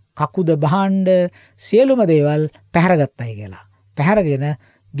සියලුම කකුද භාණ්ඩ සියලුම දේවල් පැහැරගත්තයි කියලා. පැහැරගෙන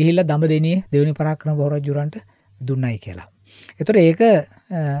ගිහිල්ලා දඹදෙනියේ දෙවෙනි පරාක්‍රම බහුරජුරන්ට දුන්නයි කියලා. ඒතර ඒක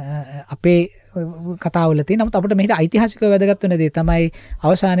අපේ කතාවල තියෙන. නමුත් අපිට මෙහිට ඓතිහාසිකව වැදගත් වෙන දේ තමයි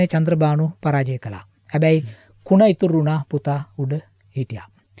අවසානයේ චන්ද්‍රබානු පරාජය කළා. හැබැයි කුණ ඉතුරු වුණා පුතා උඩ හිටියා.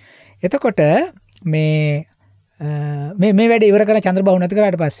 එතකොට මේ වැඩ ඉවර කරන චන්ද්‍රබාහු නැති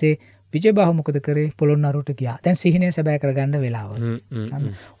කරාට පස්සේ විජයබාහු මොකද කරේ? පොළොන්නරුවට ගියා. දැන් සිහිනය සැබෑ කරගන්න වෙලාව.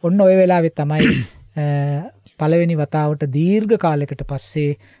 ඔන්න ওই වෙලාවේ තමයි පළවෙනි වතාවට දීර්ඝ කාලයකට පස්සේ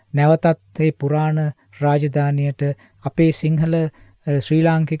නැවතත් මේ පුරාණ රාජධානියට අපේ සිංහල ශ්‍රී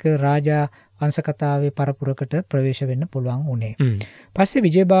ලාංකික රාජා වංශ කතාවේ පරපුරකට ප්‍රවේශ වෙන්න පුළුවන් වුණේ. පස්සේ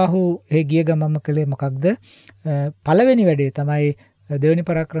විජයබාහු ඒ ගිය ගමම කළේ මොකක්ද? පළවෙනි වැඩේ තමයි දෙවෙනි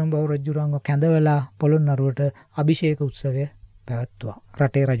පරාක්‍රම බහු රජුරන්ව කැඳවලා පොළොන්නරුවට අභිෂේක උත්සවය පැවැත්තුවා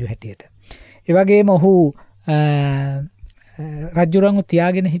රටේ රජු හැටියට. ඒ වගේම ඔහු රජුරන්ව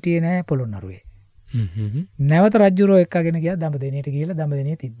තියාගෙන හිටියේ නෑ පොළොන්නරුවේ. නැවත රජුරෝ එක්කගෙන ගියා දඹදෙනියට ගිහලා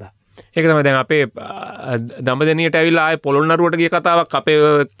දඹදෙනිය තිබ්බා. ඒක තමයි දැන් අපේ දඹදෙනියට ඇවිල්ලා ආයේ පොළොන්නරුවට ගිය කතාවක් අපේ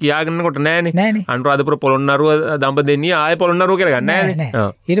කියාගෙනකොට නෑනේ. අනුරාධපුර පොළොන්නරුව දඹදෙනිය ආයේ පොළොන්නරුව කියලා ගන්න නෑනේ.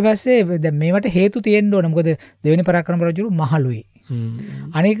 ඊට පස්සේ දැන් මේවට හේතු තියෙන්න ඕන. මොකද දෙවෙනි පරාක්‍රම රජුරු මහලුයි.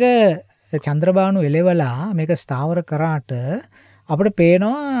 අනික චන්ද්‍රබානු එලෙවලා මේක ස්ථාවර කරාට අපිට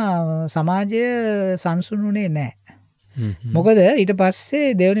පේනවා සමාජය සංසුන්ුනේ නෑ. මොකද ඊට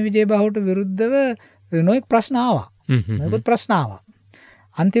පස්සේ දෙවනි විජයබාහුට විරුද්ධව නොයෙක් ප්‍රශ්න ආවා. නොයෙක් ප්‍රශ්න ආවා.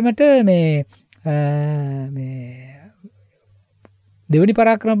 අන්තිමට මේ දෙවනි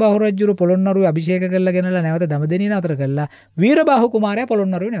පරාක්‍රම බහු රජුරු පොළොන්නරුවේ අභිෂේක කරලා ගෙනලා නැවත දඹදෙනිය නතර කළා. වීරබාහු කුමාරයා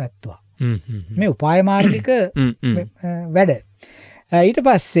පොළොන්නරුවේ නැවැත්තුවා. මේ උපාය මාර්ගික වැඩ. ඊට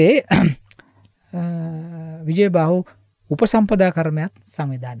පස්සේ විජයබාහු උපසම්පදා කර්මයක්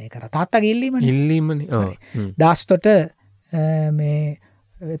සංවිධානය කරා. තාත්තගේ ඉල්ලීමනේ. දාස්තොට මේ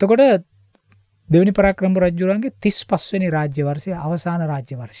එතකොට දෙවනි පරාක්‍රම රජුරන්ගේ 35 වෙනි රාජ්‍ය වර්ෂයේ අවසාන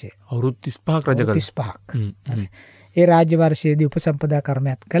රාජ්‍ය වර්ෂය. අවුරුදු 35ක් රජ කළා. 35ක්. ඒ රාජ්‍ය වර්ෂයේදී උපසම්පදා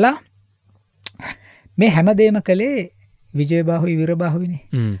කර්මයක් කළා. මේ හැමදේම කළේ විජයබාහුයි වීරබාහුයිනේ.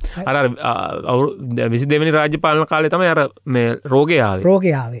 අර 22 වෙනි රාජ්‍ය පාලන කාලේ තමයි අර මේ රෝගය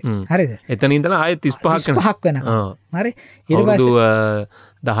ආවේ. හරිද? එතන ඉඳලා ආයෙත් 35ක් වෙනකම්. හරි. ඊට පස්සේ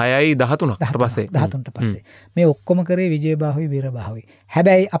 10යි 13ට පස්සේ 13ට පස්සේ මේ ඔක්කොම කරේ විජයබාහුයි වීරබාහුයි.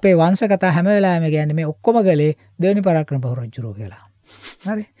 හැබැයි අපේ වංශ කතා හැම වෙලාවෙම කියන්නේ මේ ඔක්කොම ගලේ දෙවෙනි පරාක්‍රම බහු රජුරෝ කියලා.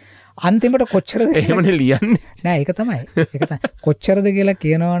 හරි. අන්තිමට කොච්චරද එහෙමනේ ලියන්නේ. නෑ ඒක තමයි. ඒක තමයි. කොච්චරද කියලා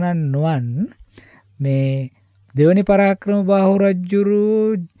කියනවා නම් නුවන් මේ දෙවනි පරාක්‍රම බහු රජුරු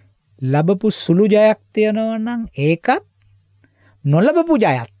ලැබපු සුළු ජයක් තියනවා නම් ඒකත් නොලබපු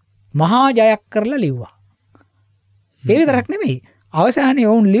ජයක් මහා ජයක් කරලා ලිව්වා. ඒ විතරක් නෙමෙයි. අවසානයේ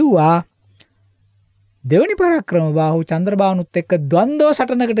වුන් ලිව්වා දෙවනි පරාක්‍රම බාහු චන්ද්‍රබානුත් එක්ක ද්වන්දව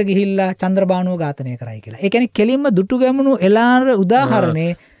සටනකට ගිහිල්ලා චන්ද්‍රබානුව ඝාතනය කරයි කියලා. ඒ කියන්නේ කෙලින්ම දුටු ගැමුණු එලාර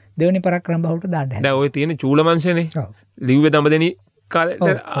උදාහරණේ දෙවනි පරාක්‍රම බාහුට දාන්න හැදුවා. දැන් ඔය තියෙන චූලමංශනේ. ලිව්වේ දඹදෙනි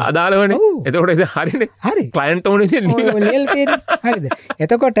අදාළවනේ. එතකොට ඒක හරිනේ. හරි. ක්ලයන්ට් ඕනේ තියෙන්නේ. හරිද?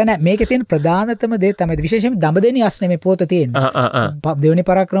 එතකොට නෑ මේකේ තියෙන ප්‍රධානතම දේ තමයි විශේෂයෙන්ම දඹදෙනි අස්නේ මේ පොත තියෙන්නේ. දෙවනි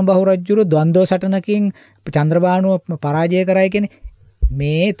පරාක්‍රම බාහු රජුරු ද්වන්දව සටනකින් චන්ද්‍රබානුව පරාජය කරයි කියන්නේ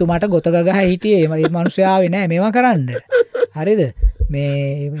මේ තුමාට ගොත ගගහ හිටියේ මේ මිනිස්සු ආවේ නෑ මේවා කරන්න. හරිද?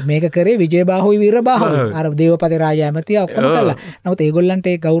 මේක කරේ විජයබාහුයි වීරබාහුයි. අර දේවපති රාජ ඇමතියා ඔක්කොම කළා. නමුත් ඒගොල්ලන්ට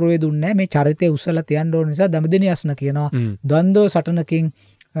ඒ ගෞරවය දුන්නේ නෑ. මේ චරිතය උස්සලා තියන්න ඕන නිසා දඹදෙනි අස්න කියනවා. ද්වන්දව සටනකින්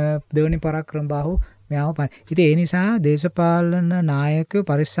දෙවනි පරාක්‍රම බාහු මෙයාව පයි. ඉතින් ඒ නිසා දේශපාලන නායකයෝ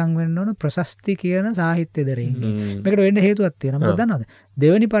පරිස්සම් වෙන්න ඕන ප්‍රශස්ති කියන සාහිත්‍ය දරෙන්. මේකට වෙන්න හේතුවක් තියෙනවා. මොකද දන්නවද?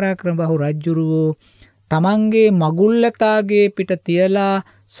 දෙවනි පරාක්‍රම බාහු රජුරුවෝ තමන්ගේ මගුල්ලතාගේ පිට තියලා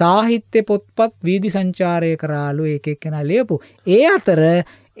සාහිත්‍ය පොත්පත් වීදි සංචාරය කරාලු එක එක්කෙනා ලියපු. ඒ අතර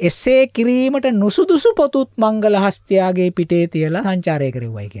එසේ කිරීමට නුසුදුසු පොතුත් මංගල හස්තයාගේ පිටේ තියලා සංචාරය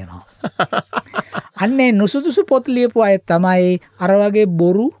කරුවයි කියනවා. අන්නේ නුසුදුසු පොත් ලියපු අය තමයි අර වගේ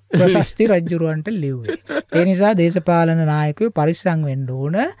බොරු ප්‍රශස්ති රජුරවන්ට ලිව්වේ. ඒ නිසා දේශපාලන නායකයෝ පරිස්සම් වෙන්න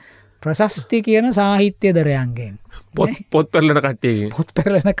ඕන ප්‍රශස්ති කියන සාහිත්‍ය දරයන්ගෙන්. පොත් පෙරලන කට්ටියගෙන්. පොත්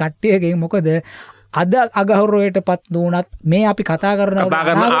පෙරලන කට්ටියගෙන් මොකද අද අගෞරවයට පත් වුණත් මේ අපි කතා කරන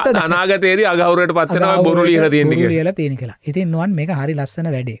අනාගතයේදී අගෞරවයට පත් වෙනවා බොරු ලියලා තියෙන කියලා. ඉතින් නුවන් මේක හරි ලස්සන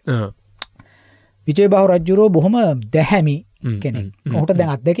වැඩේ. විජයබාහු රජුරෝ බොහොම දැහැමි කෙනෙක්. ඔහුට දැන්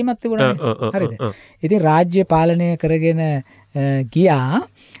අත්දැකීමක් තිබුණානේ. හරිද? ඉතින් රාජ්‍ය පාලනය කරගෙන ගියා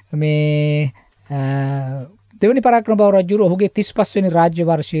මේ දෙවනි පරාක්‍රම බාහු රජුරෝ ඔහුගේ 35 වෙනි රාජ්‍ය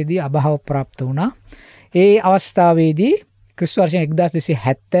වර්ෂයේදී අභාව પ્રાપ્ત වුණා. ඒ අවස්ථාවේදී ක්‍රිස්තු වර්ෂ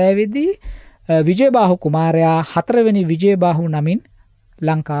 1270 දී විජයබාහු කුමාරයා 4 වෙනි විජයබාහු නමින්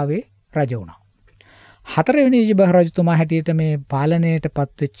ලංකාවේ රජ වුණා. 4 වෙනි විජයබාහු රජතුමා හැටියට මේ පාලනයට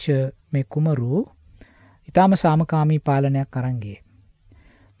පත්වෙච්ච මේ කුමරු ඊටාම සාමකාමී පාලනයක් අරන් ගියේ.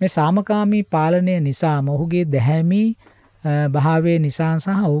 මේ සාමකාමී පාලනය නිසා ඔහුගේ දැහැමි භාවයේ නිසා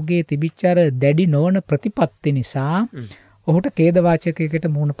සහ ඔහුගේ තිබිච්ච අර දැඩි නොවන ප්‍රතිපත්ති නිසා ඔහුට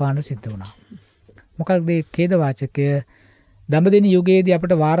ඛේදවාචකයකට මුහුණ පාන්න සිද්ධ වුණා. මොකක්ද මේ ඛේදවාචකය? දඹදෙනි යුගයේදී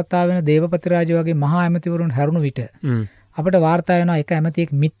අපිට වාර්තා වෙන දේවපති රාජ වගේ මහා ඇමතිවරුන් හැරුණු විට අපිට වාර්තා වෙනවා එක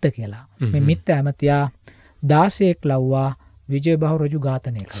ඇමතියෙක් මිත්ත කියලා. මේ මිත්ත ඇමතියා 16ක් ලව්වා විජයබාහු රජු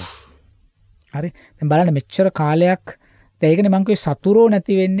ඝාතනය කළා. හරි. දැන් බලන්න මෙච්චර කාලයක් දැන් ඒකනේ මං කිව්වේ සතුරෝ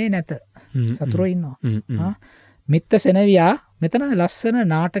නැති වෙන්නේ නැත. සතුරෝ ඉන්නවා. මිත්ත සෙනවියා මෙතන ලස්සන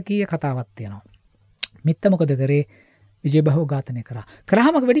නාටකීය කතාවක් තියෙනවා. මිත්ත මොකද කරේ? විජයබාහු ඝාතනය කරා.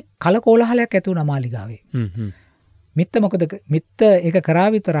 කරාම වැඩි කලකෝලහලයක් ඇති වුණා මාලිගාවේ. මිත්ත මොකද මිත්ත ඒක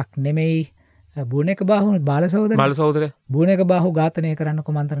කරා විතරක් නෙමෙයි බුණේක බාහු බාල සහෝදරය බුණේක බාහු ඝාතනය කරන්න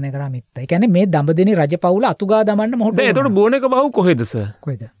කුමන්ත්‍රණය කරා මිත්ත. ඒ කියන්නේ මේ දඹදෙනි රජපෞල අතුගා දමන්න මොහොත. දැන් එතකොට බුණේක බාහු කොහෙද සර්?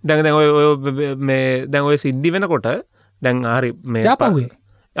 කොහෙද? දැන් ඔය මේ දැන් ඔය සිද්ධි වෙනකොට දැන් හරි මේ යාපහුවේ.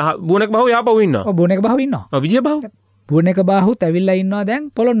 බුණේක බාහු යාපහුව ඉන්නවා. ඔව් බුණේක බාහු ඉන්නවා. ඔව් විජය බාහු. බුණේක බාහුත් ඇවිල්ලා ඉන්නවා දැන්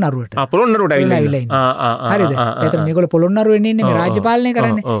පොළොන්නරුවට. පොළොන්නරුවට ඇවිල්ලා ඉන්නවා. හරිද? එතකොට මේගොල්ලෝ පොළොන්නරුවෙන් ඉන්නේ මේ රාජ්‍ය පාලනය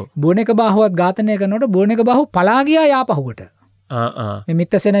කරන්නේ. බුණේක බාහුවත් ඝාතනය කරනකොට බුණේක බාහු පලා ගියා යාපහුවට. මේ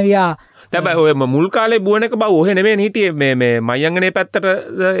මිත්ත සෙනවියා දැන් ඔය මුල් කාලේ බුණේක බාහු ඔහෙ නෙමෙයි හිටියේ මේ මයංගනේ පැත්තට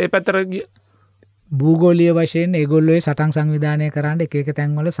ඒ පැත්තට ගිය භූගෝලීය වශයෙන් ඒගොල්ලෝ ඒ සටන් සංවිධානය කරන්න එක එක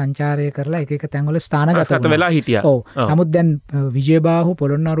තැන්වල සංචාරය කරලා එක එක තැන්වල ස්ථානගත වෙලා හිටියා. ඔව්. නමුත් දැන් විජයබාහු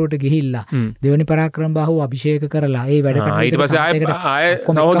පොළොන්නරුවට ගිහිල්ලා දෙවනි පරාක්‍රම බාහු අභිෂේක කරලා ඒ වැඩ කටයුතු ඊට පස්සේ ආයේ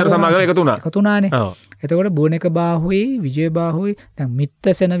සහෝදර සමාගම එකතු වුණා. එකතු වුණානේ. එතකොට බුණේක බාහුයි විජයබාහුයි දැන්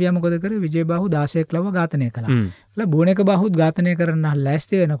මිත්ත සෙනවියා මොකද කරේ? විජයබාහු 16ක් ලව ඝාතනය කළා. ඒලා බුණේක බාහුත් ඝාතනය කරන්න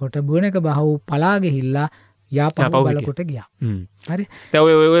ලෑස්ති වෙනකොට බුණේක බාහු පලා ගිහිල්ලා යාපහුව බලකොට ගියා. හරි.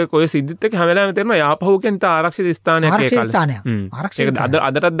 දැන් ඔය සිද්ධිත් එක්ක හැම වෙලාවෙම තේරෙනවා යාපහුව කියන්නේ ආරක්ෂිත ස්ථානයක් ඒ කාලේ. ආරක්ෂිත ස්ථානයක්.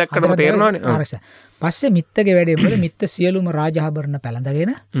 අදටත් දැක්කම තේරෙනවානේ. ආරක්ෂිත. පස්සේ මිත්තගේ වැඩේ මොකද? මිත්ත සියලුම රාජහබරණ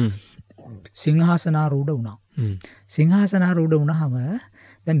පැලඳගෙන සිංහාසනාරූඪ වුණා. සිංහාසනාරූඪ වුණාම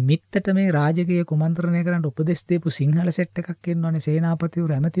දැන් මිත්තට මේ රාජකීය කුමන්ත්‍රණය කරන්න උපදෙස් දීපු සිංහල සෙට් එකක් ඉන්නවනේ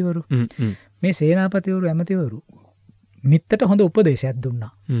සේනාපතිවරු ඇමතිවරු. මේ සේනාපතිවරු ඇමතිවරු මිත්තට හොඳ උපදේශයක්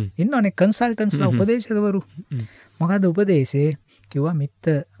දුන්නා. ඉන්නවනේ කන්සල්ටන්ට්ස්ලා උපදේශකවරු. මොකද උපදේශේ කිව්වා මිත්ත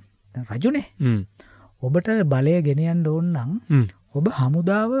රජුනේ. ඔබට බලය ගෙනියන්න ඕන නම් ඔබ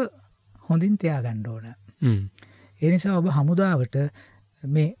හමුදාව හොඳින් තියාගන්න ඕන. ඒ නිසා ඔබ හමුදාවට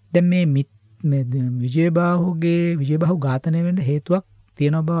මේ දැන් මේ විජයබාහු ඝාතනය වෙන්න හේතුවක්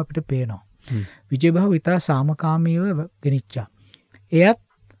තියෙන බව අපිට පේනවා. විජයබාහු ඉතා සාමකාමීව ගෙනිච්චා. එයත්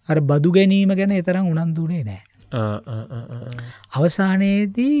අර බදු ගැනීම ගැන තරම් උනන්දුනේ නැහැ.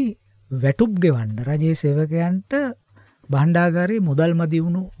 අවසානයේදී වැටුප් ගෙවන්න රජයේ සේවකයන්ට භාණ්ඩාගාරයේ මුදල් මදි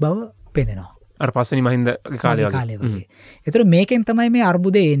වුණු බව පෙනෙනවා. අර පස්වෙනි මහින්ද කාලේ වගේ. ඒතර මේකෙන් තමයි මේ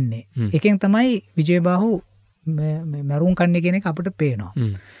අර්බුදේ එන්නේ. එකෙන් තමයි විජයබාහු මරුන් කන්නේ කියන එක අපිට පේනවා.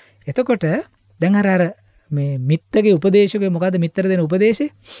 එතකොට දැන් අර මේ මිත්තගේ උපදේශකේ මොකද්ද මිත්තර දෙන උපදේශේ?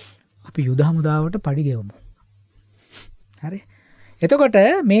 අපි යුද හමුදාවට පඩි ගෙවමු. හරි. එතකොට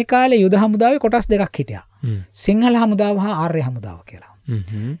මේ කාලේ යුද හමුදාවේ කොටස් දෙකක් හිටියා. සිංහල හමුදාව හා ආර්ය හමුදාව කියලා.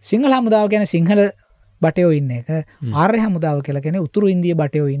 සිංහල හමුදාව කියන්නේ සිංහල බටයෝ ඉන්න එක. ආර්ය හමුදාව කියලා කියන්නේ උතුරු ඉන්දිය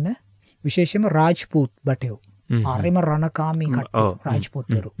බටයෝ ඉන්න විශේෂයෙන්ම රාජ්පූත් බටයෝ. ආර්යම රණකාමී කට්ටිය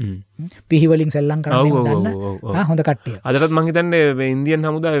රාජ්පූත්වරු. පිහිවලින් සෙල්ලම් කරන්නේ දන්න හොඳ කට්ටිය. අදටත් මං හිතන්නේ මේ ඉන්දියන්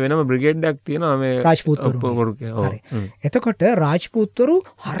හමුදාවේ වෙනම බ්‍රිගේඩ් එකක් තියෙනවා මේ රාජ්පූත්වරු. හරි. එතකොට රාජ්පූත්වරු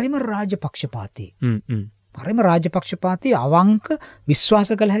හරිම රාජපක්ෂපාතී. හරිම රාජපක්ෂපාතී අවංක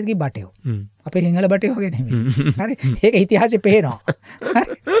විශ්වාස කළ හැකි බටයෝ. අපේ සිංහල බටයෝ වගේ නෙමෙයි. හරි. ඒක ඉතිහාසෙ පේනවා.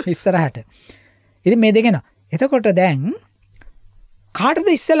 හරි. ඉස්සරහට. ඉතින් මේ දෙකන. එතකොට දැන් කාටද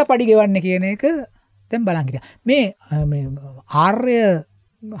ඉස්සෙල්ලා පඩි ගෙවන්නේ කියන එක දැන් බලන් හිටියා. මේ ආර්ය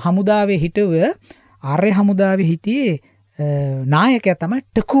හමුදාවේ හිටව ආර්ය හමුදාවේ හිටියේ නායකයා තමයි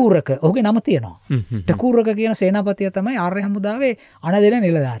ටකූරක. ඔහුගේ නම තියෙනවා. ටකූරක කියන සේනාපතියා තමයි ආර්ය හමුදාවේ අනදෙන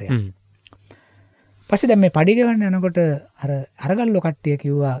නිලධාරියා. පස්සේ දැන් මේ පඩි ගෙවන්න යනකොට අර අරගල්ලෝ කට්ටිය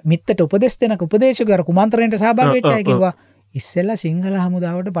කිව්වා මිත්තට උපදෙස් දෙන උපදේශකයෝ අර කුමන්ත්‍රණයට සහභාගී වෙච්ච අය කිව්වා ඉස්සෙල්ලා සිංහල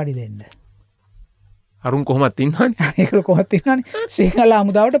හමුදාවට පඩි දෙන්න. අරුන් කොහොමද ඉන්නවනේ? ඒකල කොහොමද ඉන්නවනේ? සිංහල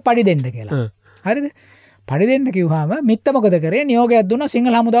හමුදාවට පඩි දෙන්න කියලා. හරිද? පඩි දෙන්න කිව්වම මිත්ත මොකද කරේ? නියෝගයක් දුන්නා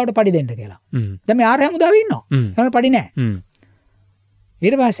සිංහල හමුදාවට පඩි දෙන්න කියලා. දැන් මේ ආර්ය හමුදාවේ ඉන්නවා. ඒවල පඩි නැහැ.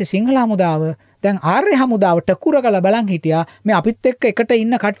 ඊට පස්සේ සිංහල හමුදාව දැන් ආර්ය හමුදාවට කුරකලා බලන් හිටියා මේ අපිත් එක්ක එකට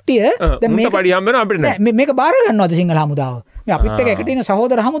ඉන්න කට්ටිය දැන් මේක පඩි හම්බ වෙනවා අපිට නෑ. මේක බාර ගන්නවද සිංහල හමුදාව? මේ අපිත් එක්ක එකට ඉන්න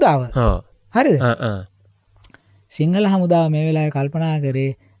සහෝදර හමුදාව. හරිද? සිංහල හමුදාව මේ වෙලාවේ කල්පනා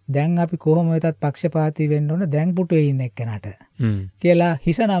කරේ දැන් අපි කොහොම වෙතත් පක්ෂපාතී වෙන්න ඕන දැන් පුටුවේ ඉන්න එක්කනට කියලා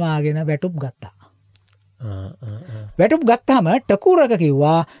හිස නමාගෙන වැටුප් ගත්තා. වැටුප් ගත්තාම ටකූරක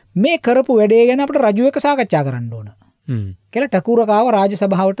කිව්වා මේ කරපු වැඩේ ගැන අපිට රජු එක්ක සාකච්ඡා කරන්න ඕන. කියලා ටකූරකාව රාජ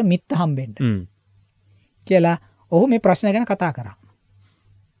සභාවට මිත්ත හම්බෙන්න. කියලා ඔහු මේ ප්‍රශ්න ගැන කතා කරා.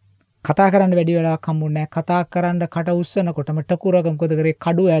 කතා කරන්න වැඩි වෙලාවක් හම්බුනේ නැහැ. කතා කරන්න කට උස්සනකොටම ටකූරක මොකද කරේ?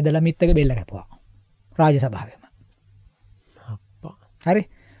 කඩුව ඇදලා මිත්තගේ බෙල්ල කැපුවා. රාජ සභාවෙම. හරි.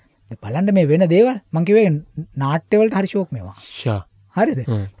 බලන්න මේ වෙන දේවල් මං කිව්වේ නාට්‍ය වලට හරි ෂෝක් මේවා. හරිද?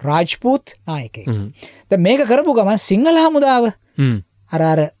 රාජ්පූත් නායකයෙක්. දැන් මේක කරපු ගමන් සිංහල හමුදාව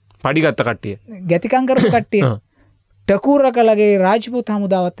අර පඩි ගත්ත කට්ටිය. ගැතිකම් කරපු කට්ටිය ටකූරකලගේ රාජ්පූත්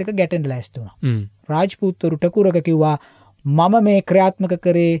හමුදාවත් එක්ක ගැටෙන්න ලෑස්ති වුණා. රාජ්පූත්වරු ටකූරක කිව්වා මම මේ ක්‍රියාත්මක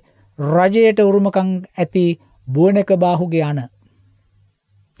කරේ රජයට උරුමකම් ඇති බුවනක බාහුගේ අන.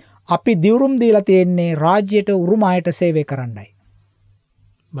 අපි දිවුරුම් දීලා තියෙන්නේ රාජ්‍යයට උරුම අයට සේවය කරන්නයි.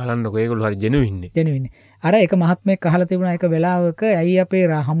 බලන්නකො ඒගොල්ලෝ හරි ජෙනුයින්. අර එක මහත්මයෙක් අහලා තිබුණා එක වෙලාවක ඇයි අපේ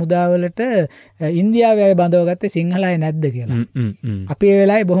හමුදාවලට ඉන්දියාවේ අය බඳවගත්තේ සිංහල අය නැද්ද කියලා. අපි ඒ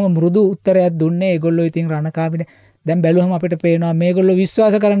වෙලාවේ බොහොම මෘදු උත්තරයක් දුන්නේ. ඒගොල්ලෝ ඉතින් රණකාමිනේ දැන් බැලුවම අපිට පේනවා මේගොල්ලෝ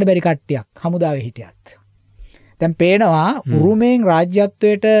විශ්වාස කරන්න බැරි කට්ටියක් හමුදාවේ හිටියත්. දැන් පේනවා උරුමයෙන්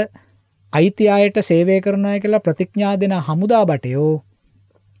රාජ්‍යත්වයට අයිති අයට සේවය කරනවා කියලා ප්‍රතිඥා දෙන හමුදා බටයෝ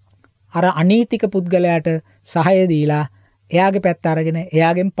අර අනීතික පුද්ගලයාට සහාය දීලා එයාගේ පැත්ත අරගෙන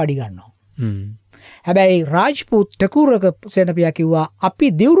එයාගෙන් පඩි ගන්නවා. හැබැයි රාජ්පූත් ටකූරක සේනාපතියා කිව්වා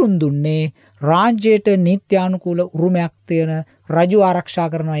අපි දිවුරුම් දුන්නේ රාජ්‍යයට නීත්‍යානුකූල උරුමයක් තියෙන රජු ආරක්ෂා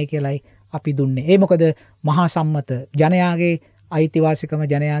කරනවායි කියලායි අපි දුන්නේ. ඒ මොකද මහා සම්මත ජනයාගේ අයිතිවාසිකම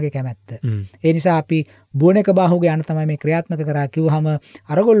ජනයාගේ කැමැත්ත. ඒ නිසා අපි බුවනක බාහුගේ අන තමයි මේ ක්‍රියාත්මක කරා කිව්වහම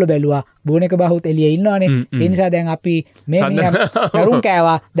අරගොල්ලෝ බැලුවා බුවනක බාහුත් එළියේ ඉන්නවනේ. ඒ නිසා දැන් අපි මේ නරුන්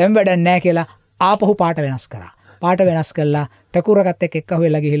කෑවා දැන් වැඩක් නැහැ කියලා ආපහු පාට වෙනස් කරා. පාට වෙනස් කළා ටකූරකත් එක්ක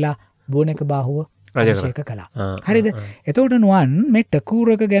හොයලා ගිහිලා බුවනක බාහුව රජශේක කළා. හරිද? එතකොට නුවන් මේ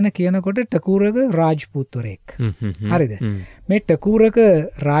ටකූරක ගැන කියනකොට ටකූරක රාජ්පූත්වරයෙක්. හරිද? මේ ටකූරක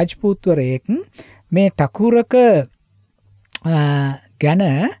රාජ්පූත්වරයෙක් මේ ටකූරක ගැන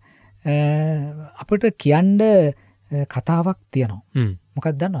අපිට කියන්න කතාවක් තියෙනවා.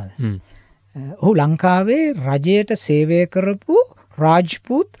 මොකක්ද දන්නවද? ඔහු ලංකාවේ රජයට සේවය කරපු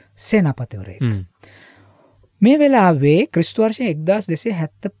රාජ්පූත් සේනාපතිවරයෙක්. මේ වෙලාවේ ක්‍රිස්තු වර්ෂ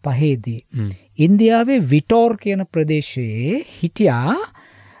 1275 දී ඉන්දියාවේ විටෝර් කියන ප්‍රදේශයේ හිටියා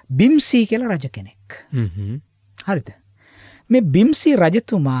බිම්සී කියලා රජ කෙනෙක්. හරිද? මේ බිම්සී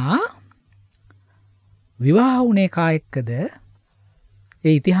රජතුමා විවාහ වුණේ කායකද?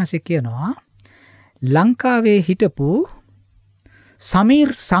 ඒ ඉතිහාසය කියනවා ලංකාවේ හිටපු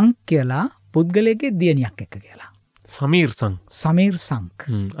සමීර් සංක් කියලා පුද්ගලයෙක්ගේ දියණියක් එක්ක කියලා. සමීර් සංක්.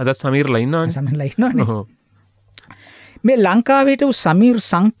 අද සමීර්ලා ඉන්නවනේ. මේ ලංකාවට සමීර්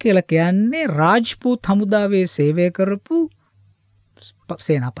සංක් කියලා කියන්නේ රාජ්පූත් හමුදාවේ සේවය කරපු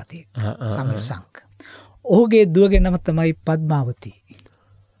සේනාපතියෙක්. සමීර් සංක්. ඔහුගේ දුවගේ නම තමයි පද්මාවතී.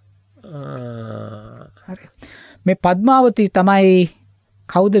 හරි. මේ පද්මාවතී තමයි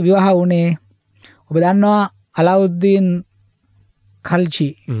කවුද විවාහ වුණේ? ඔබ දන්නවා අලාඋද්දීන් කල්ජි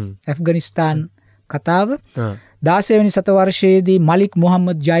ඇෆ්ගනිස්තාන් කතාව 16 වෙනි සතවර්ෂයේදී මලික්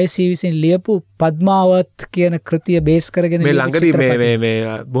මොහම්මද් ජයසී විසින් ලියපු පද්මාවත් කියන කෘතිය බේස් කරගෙන මේ ළඟදී මේ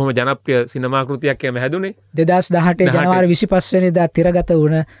බොහොම ජනප්‍රිය සිනමා කෘතියක් කියම හැදුනේ 2018 ජනවාරි 25 වෙනිදා තිරගත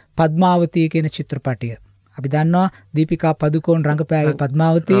වුණ පද්මාවතී කියන චිත්‍රපටය. අපි දන්නවා දීපිකා පදුකෝන් රංගපෑවේ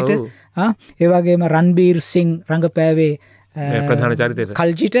පද්මාවතීට. ඒ වගේම රන්බීර් සිං රංගපෑවේ ප්‍රධාන චරිතයට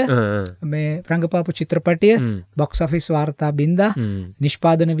කල්ජිට. මේ රංගපාපු චිත්‍රපටිය බොක්ස් ඔෆිස් වාර්තා බින්දා.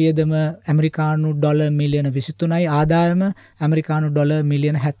 නිෂ්පාදන වියදම ඇමරිකානු ඩොලර් මිලියන 23යි. ආදායම ඇමරිකානු ඩොලර්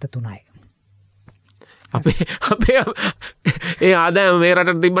මිලියන 73යි. අපේ ඒ ආදායම මේ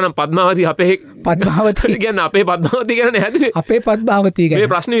රටට තිබ්බනම් පද්මාවතී අපේ පද්මාවතී කියන්නේ අපේ පද්මාවතී කියන්නේ හැදුවේ අපේ පද්මාවතී ගැන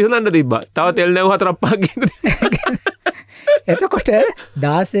මේ ප්‍රශ්නේ විසඳන්න තිබ්බා. තව තෙල් නැව 4-5ක් ගන්න. එතකොට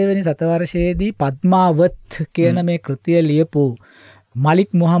 16 වෙනි සතවර්ෂයේදී පද්මාවත් කියන මේ කෘතිය ලියපු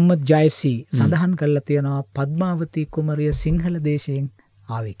මලික් මොහම්මද් ජයසී සඳහන් කරලා තියෙනවා පද්මාවතී කුමරිය සිංහල දේශයෙන්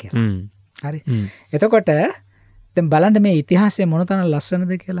ආවේ කියලා. හරි. එතකොට දැන් බලන්න මේ ඉතිහාසය මොනතරම්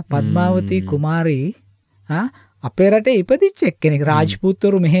ලස්සනද කියලා. පද්මාවතී කුමාරී අපේ රටේ ඉපදිච්ච එක්කෙනෙක්.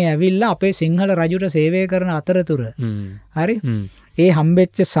 රාජ්පුත්වරු මෙහෙ ඇවිල්ලා අපේ සිංහල රජුට සේවය කරන අතරතුර හරි ඒ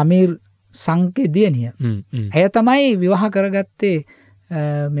හම්බෙච්ච සමීර් සංකේ දියණිය. ඇය තමයි විවාහ කරගත්තේ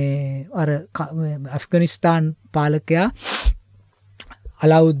මේ අර ඇෆ්ගනිස්තාන් පාලකයා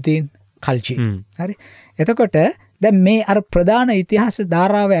අලාඋද්දීන් කල්ජි. හරි. එතකොට දැන් මේ අර ප්‍රධාන ඉතිහාස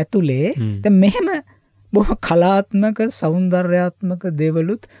ධාරාව ඇතුලේ දැන් මෙහෙම බොහොම කලාත්මක සෞන්දර්යාත්මක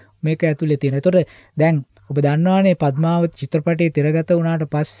දේවලුත් මේක ඇතුලේ තියෙනවා. එතකොට දැන් ඔබ දන්නවානේ පද්මාවත චිත්‍රපටයේ තිරගත වුණාට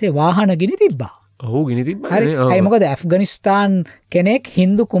පස්සේ වාහන ගිනි තිබ්බා. ඔව් ගිනි තිබ්බා. හරි. ඒ මොකද ඇෆ්ගනිස්තාන් කෙනෙක්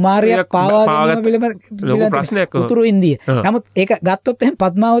හින්දු කුමාරියක් පාවා ගැනීම පිළිබඳ ප්‍රශ්නයක්. උතුරු ඉන්දිය. නමුත් ඒක ගත්තොත් එහෙනම්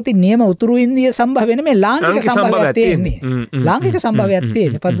පද්මාවතී නියම උතුරු ඉන්දිය සම්භව වෙන මේ ලාංකික සම්භවයක් තියෙන්නේ. ලාංකික සම්භවයක්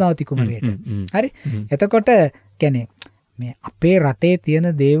තියෙන්නේ පද්මාවතී කුමාරියට. හරි. එතකොට කියන්නේ මේ අපේ රටේ තියෙන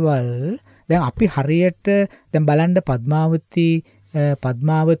දේවල් දැන් අපි හරියට දැන් බලන්න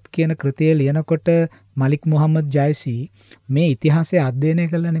පද්මාවත් කියන කෘතිය ලියනකොට මලික් මොහම්මද් ජයසී මේ ඉතිහාසය අධ්‍යයනය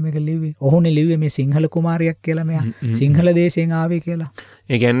කළා නෙමෙයි ලිව්වේ. ඔහුනේ ලිව්වේ මේ සිංහල කුමාරියක් කියලා මෙයා සිංහල දේශයෙන් ආවේ කියලා.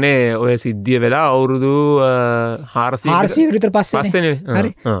 ඒ කියන්නේ ඔය සිද්ධිය වෙලා අවුරුදු 400 විතර පස්සේනේ.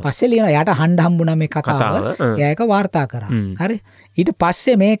 හරි. පස්සේ ලියන යාට හඬ හම්බුණා මේ කතාව. එයා ඒක වාර්තා කරා. හරි. ඊට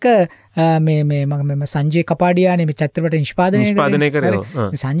පස්සේ මේක මේ සංජය කපාඩියානේ මේ චිත්‍රපට නිෂ්පාදනය කරේ.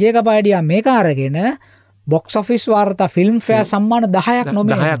 සංජය කපාඩියා මේක අරගෙන බොක්ස් ඔෆිස් වාර්තා ෆිල්ම් ෆෙයාර් සම්මාන 10ක්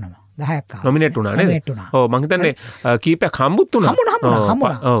නොමිනේට් වුණා නේද? ඔව් මං හිතන්නේ කීපයක් හම්බුත් වුණා.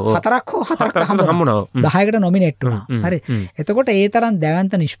 හම්බුණා. 4ක් හම්බුණා. 10කට නොමිනේට් වුණා. හරි. එතකොට ඒ තරම්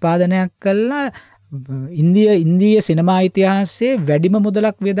දැවැන්ත නිෂ්පාදනයක් කළා ඉන්දිය සිනමා ඉතිහාසයේ වැඩිම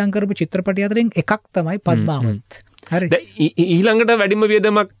මුදලක් වියදම් කරපු චිත්‍රපටය අතරින් එකක් තමයි පද්මාවත්. හරි. ඊළඟට වැඩිම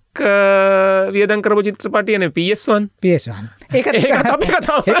වියදම් කරපු චිත්‍රපටියනේ PS1. ඒකත් අපේ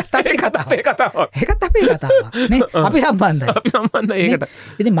කතාව. ඒකත් අපේ කතාව. නේ අපි සම්බන්ධයි ඒකට.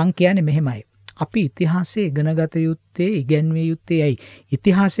 ඉතින් මං කියන්නේ මෙහෙමයි. අපි ඉතිහාසයේ ඉගෙනගත යුත්තේ ඉගැන්විය යුත්තේ ඇයි?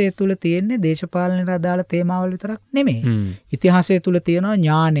 ඉතිහාසය තුල තියෙන්නේ දේශපාලනයට අදාළ තේමාවල් විතරක් නෙමෙයි. ඉතිහාසය තුල තියෙනවා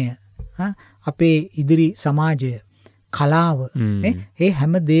ඥානය. අපේ ඉදිරි සමාජය කලාව ඒ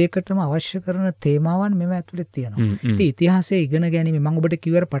හැම දෙයකටම අවශ්‍ය කරන තේමාවන් මෙම ඇතුළේ තියෙනවා. ඉතින් ඉතිහාසය ඉගෙන ගැනීම මම ඔබට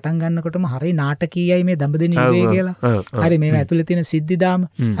කිව්වර පටන් ගන්නකොටම හරි නාටකීයයි මේ දඹදෙණි යුගය කියලා. හරි මේව ඇතුළේ තියෙන සිද්ධිදාම.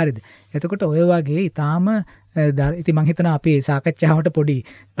 හරිද? එතකොට ඔය වගේ ඊටාම ඉතින් මම හිතනවා අපි සාකච්ඡාවට පොඩි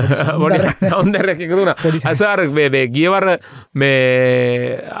සෞන්දර්යයක් එකතු වුණා. අසාර මේ ගියවර මේ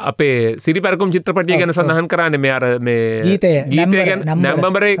අපේ සිරිපැරකුම් චිත්‍රපටිය ගැන සඳහන් කරන්නේ මේ අර මේ ගීතය ගැන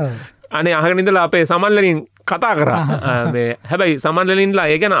නම්බරේ අනේ අහගෙන ඉඳලා අපේ සමන්ලලින් කතා කරා. මේ හැබැයි සමන්ලලින්ලා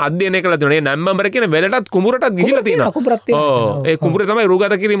ඒ ගැන අධ්‍යයනය කළා තියෙනවා. මේ නම්බර කියන වෙලටත් කුඹුරටත් ගිහිල්ලා තියෙනවා. ඔව් ඒ කුඹුරේ තමයි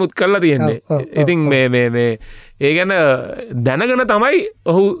රූගත කිරීමුත් කරලා තියෙන්නේ. ඉතින් මේ ඒ ගැන දැනගෙන තමයි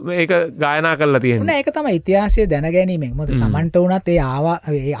ඔහු මේක ගායනා කරලා තියෙන්නේ. නෑ ඒක තමයි ඉතිහාසය දැනගැනීමෙන්. මොකද සමන්ට උනත් ඒ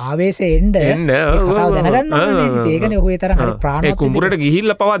ආවේශය එන්න කතාව දැනගන්න ඕනේ. ඒකනේ ඔහු ඒ තරම් හරි ප්‍රාණවත්. ඒ කුඹුරට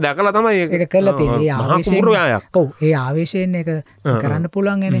ගිහිල්ලා පවා දැකලා තමයි ඒක කරලා තියෙන්නේ. ඒ ආවේශයෙන්. ඔව් ඒ ආවේශයෙන් ඒක කරන්න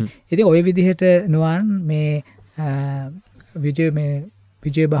පුළුවන් එනේ. ඉතින් ওই විදිහට නුවන් මේ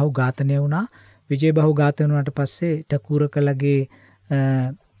විජය බහු ඝාතනය වුණා. විජය බහු ඝාතනය වුණාට පස්සේ ටකුරකලගේ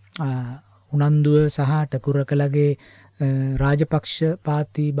උනන්දුව සහ ටකුරකලගේ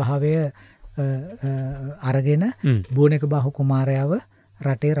රාජපක්ෂපාතී භාවය අරගෙන බෝනක බහු කුමාරයාව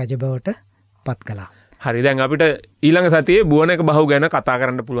රටේ රජ බවට පත් කළා. හරි දැන් අපිට ඊළඟ සතියේ බුවනක බහු ගැන කතා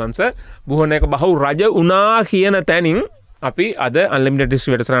කරන්න පුළුවන් සර්. බුවනක බහු රජ වුණා කියන තැනින් අපි අද අන්ලිමිටඩ්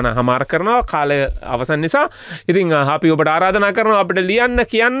හිස්ටරි වැඩසටහන හමාර කරනවා කාලය අවසන් නිසා. ඉතින් අපි ඔබට ආරාධනා කරනවා අපිට ලියන්න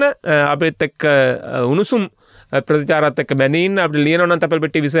කියන්න අපිත් එක්ක උණුසුම් ප්‍රතිචාරත් එක්ක බැඳීන්න අපිට ලියනවා නම් තපල්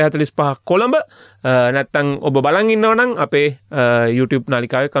පෙට්ටිය 2045 කොළඹ නැත්නම් ඔබ බලන් ඉන්නවා නම් අපේ YouTube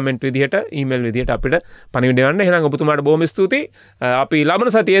නාලිකාවේ කමෙන්ට් විදිහට ඊමේල් විදිහට අපිට පණිවිඩ යවන්න. එහෙනම් ඔබතුමාට බොහොම ස්තුතියි. අපි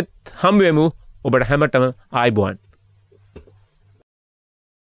ලබන සතියේත් හම්බ වෙමු. ඔබට හැමතෙම ආයුබෝවන්.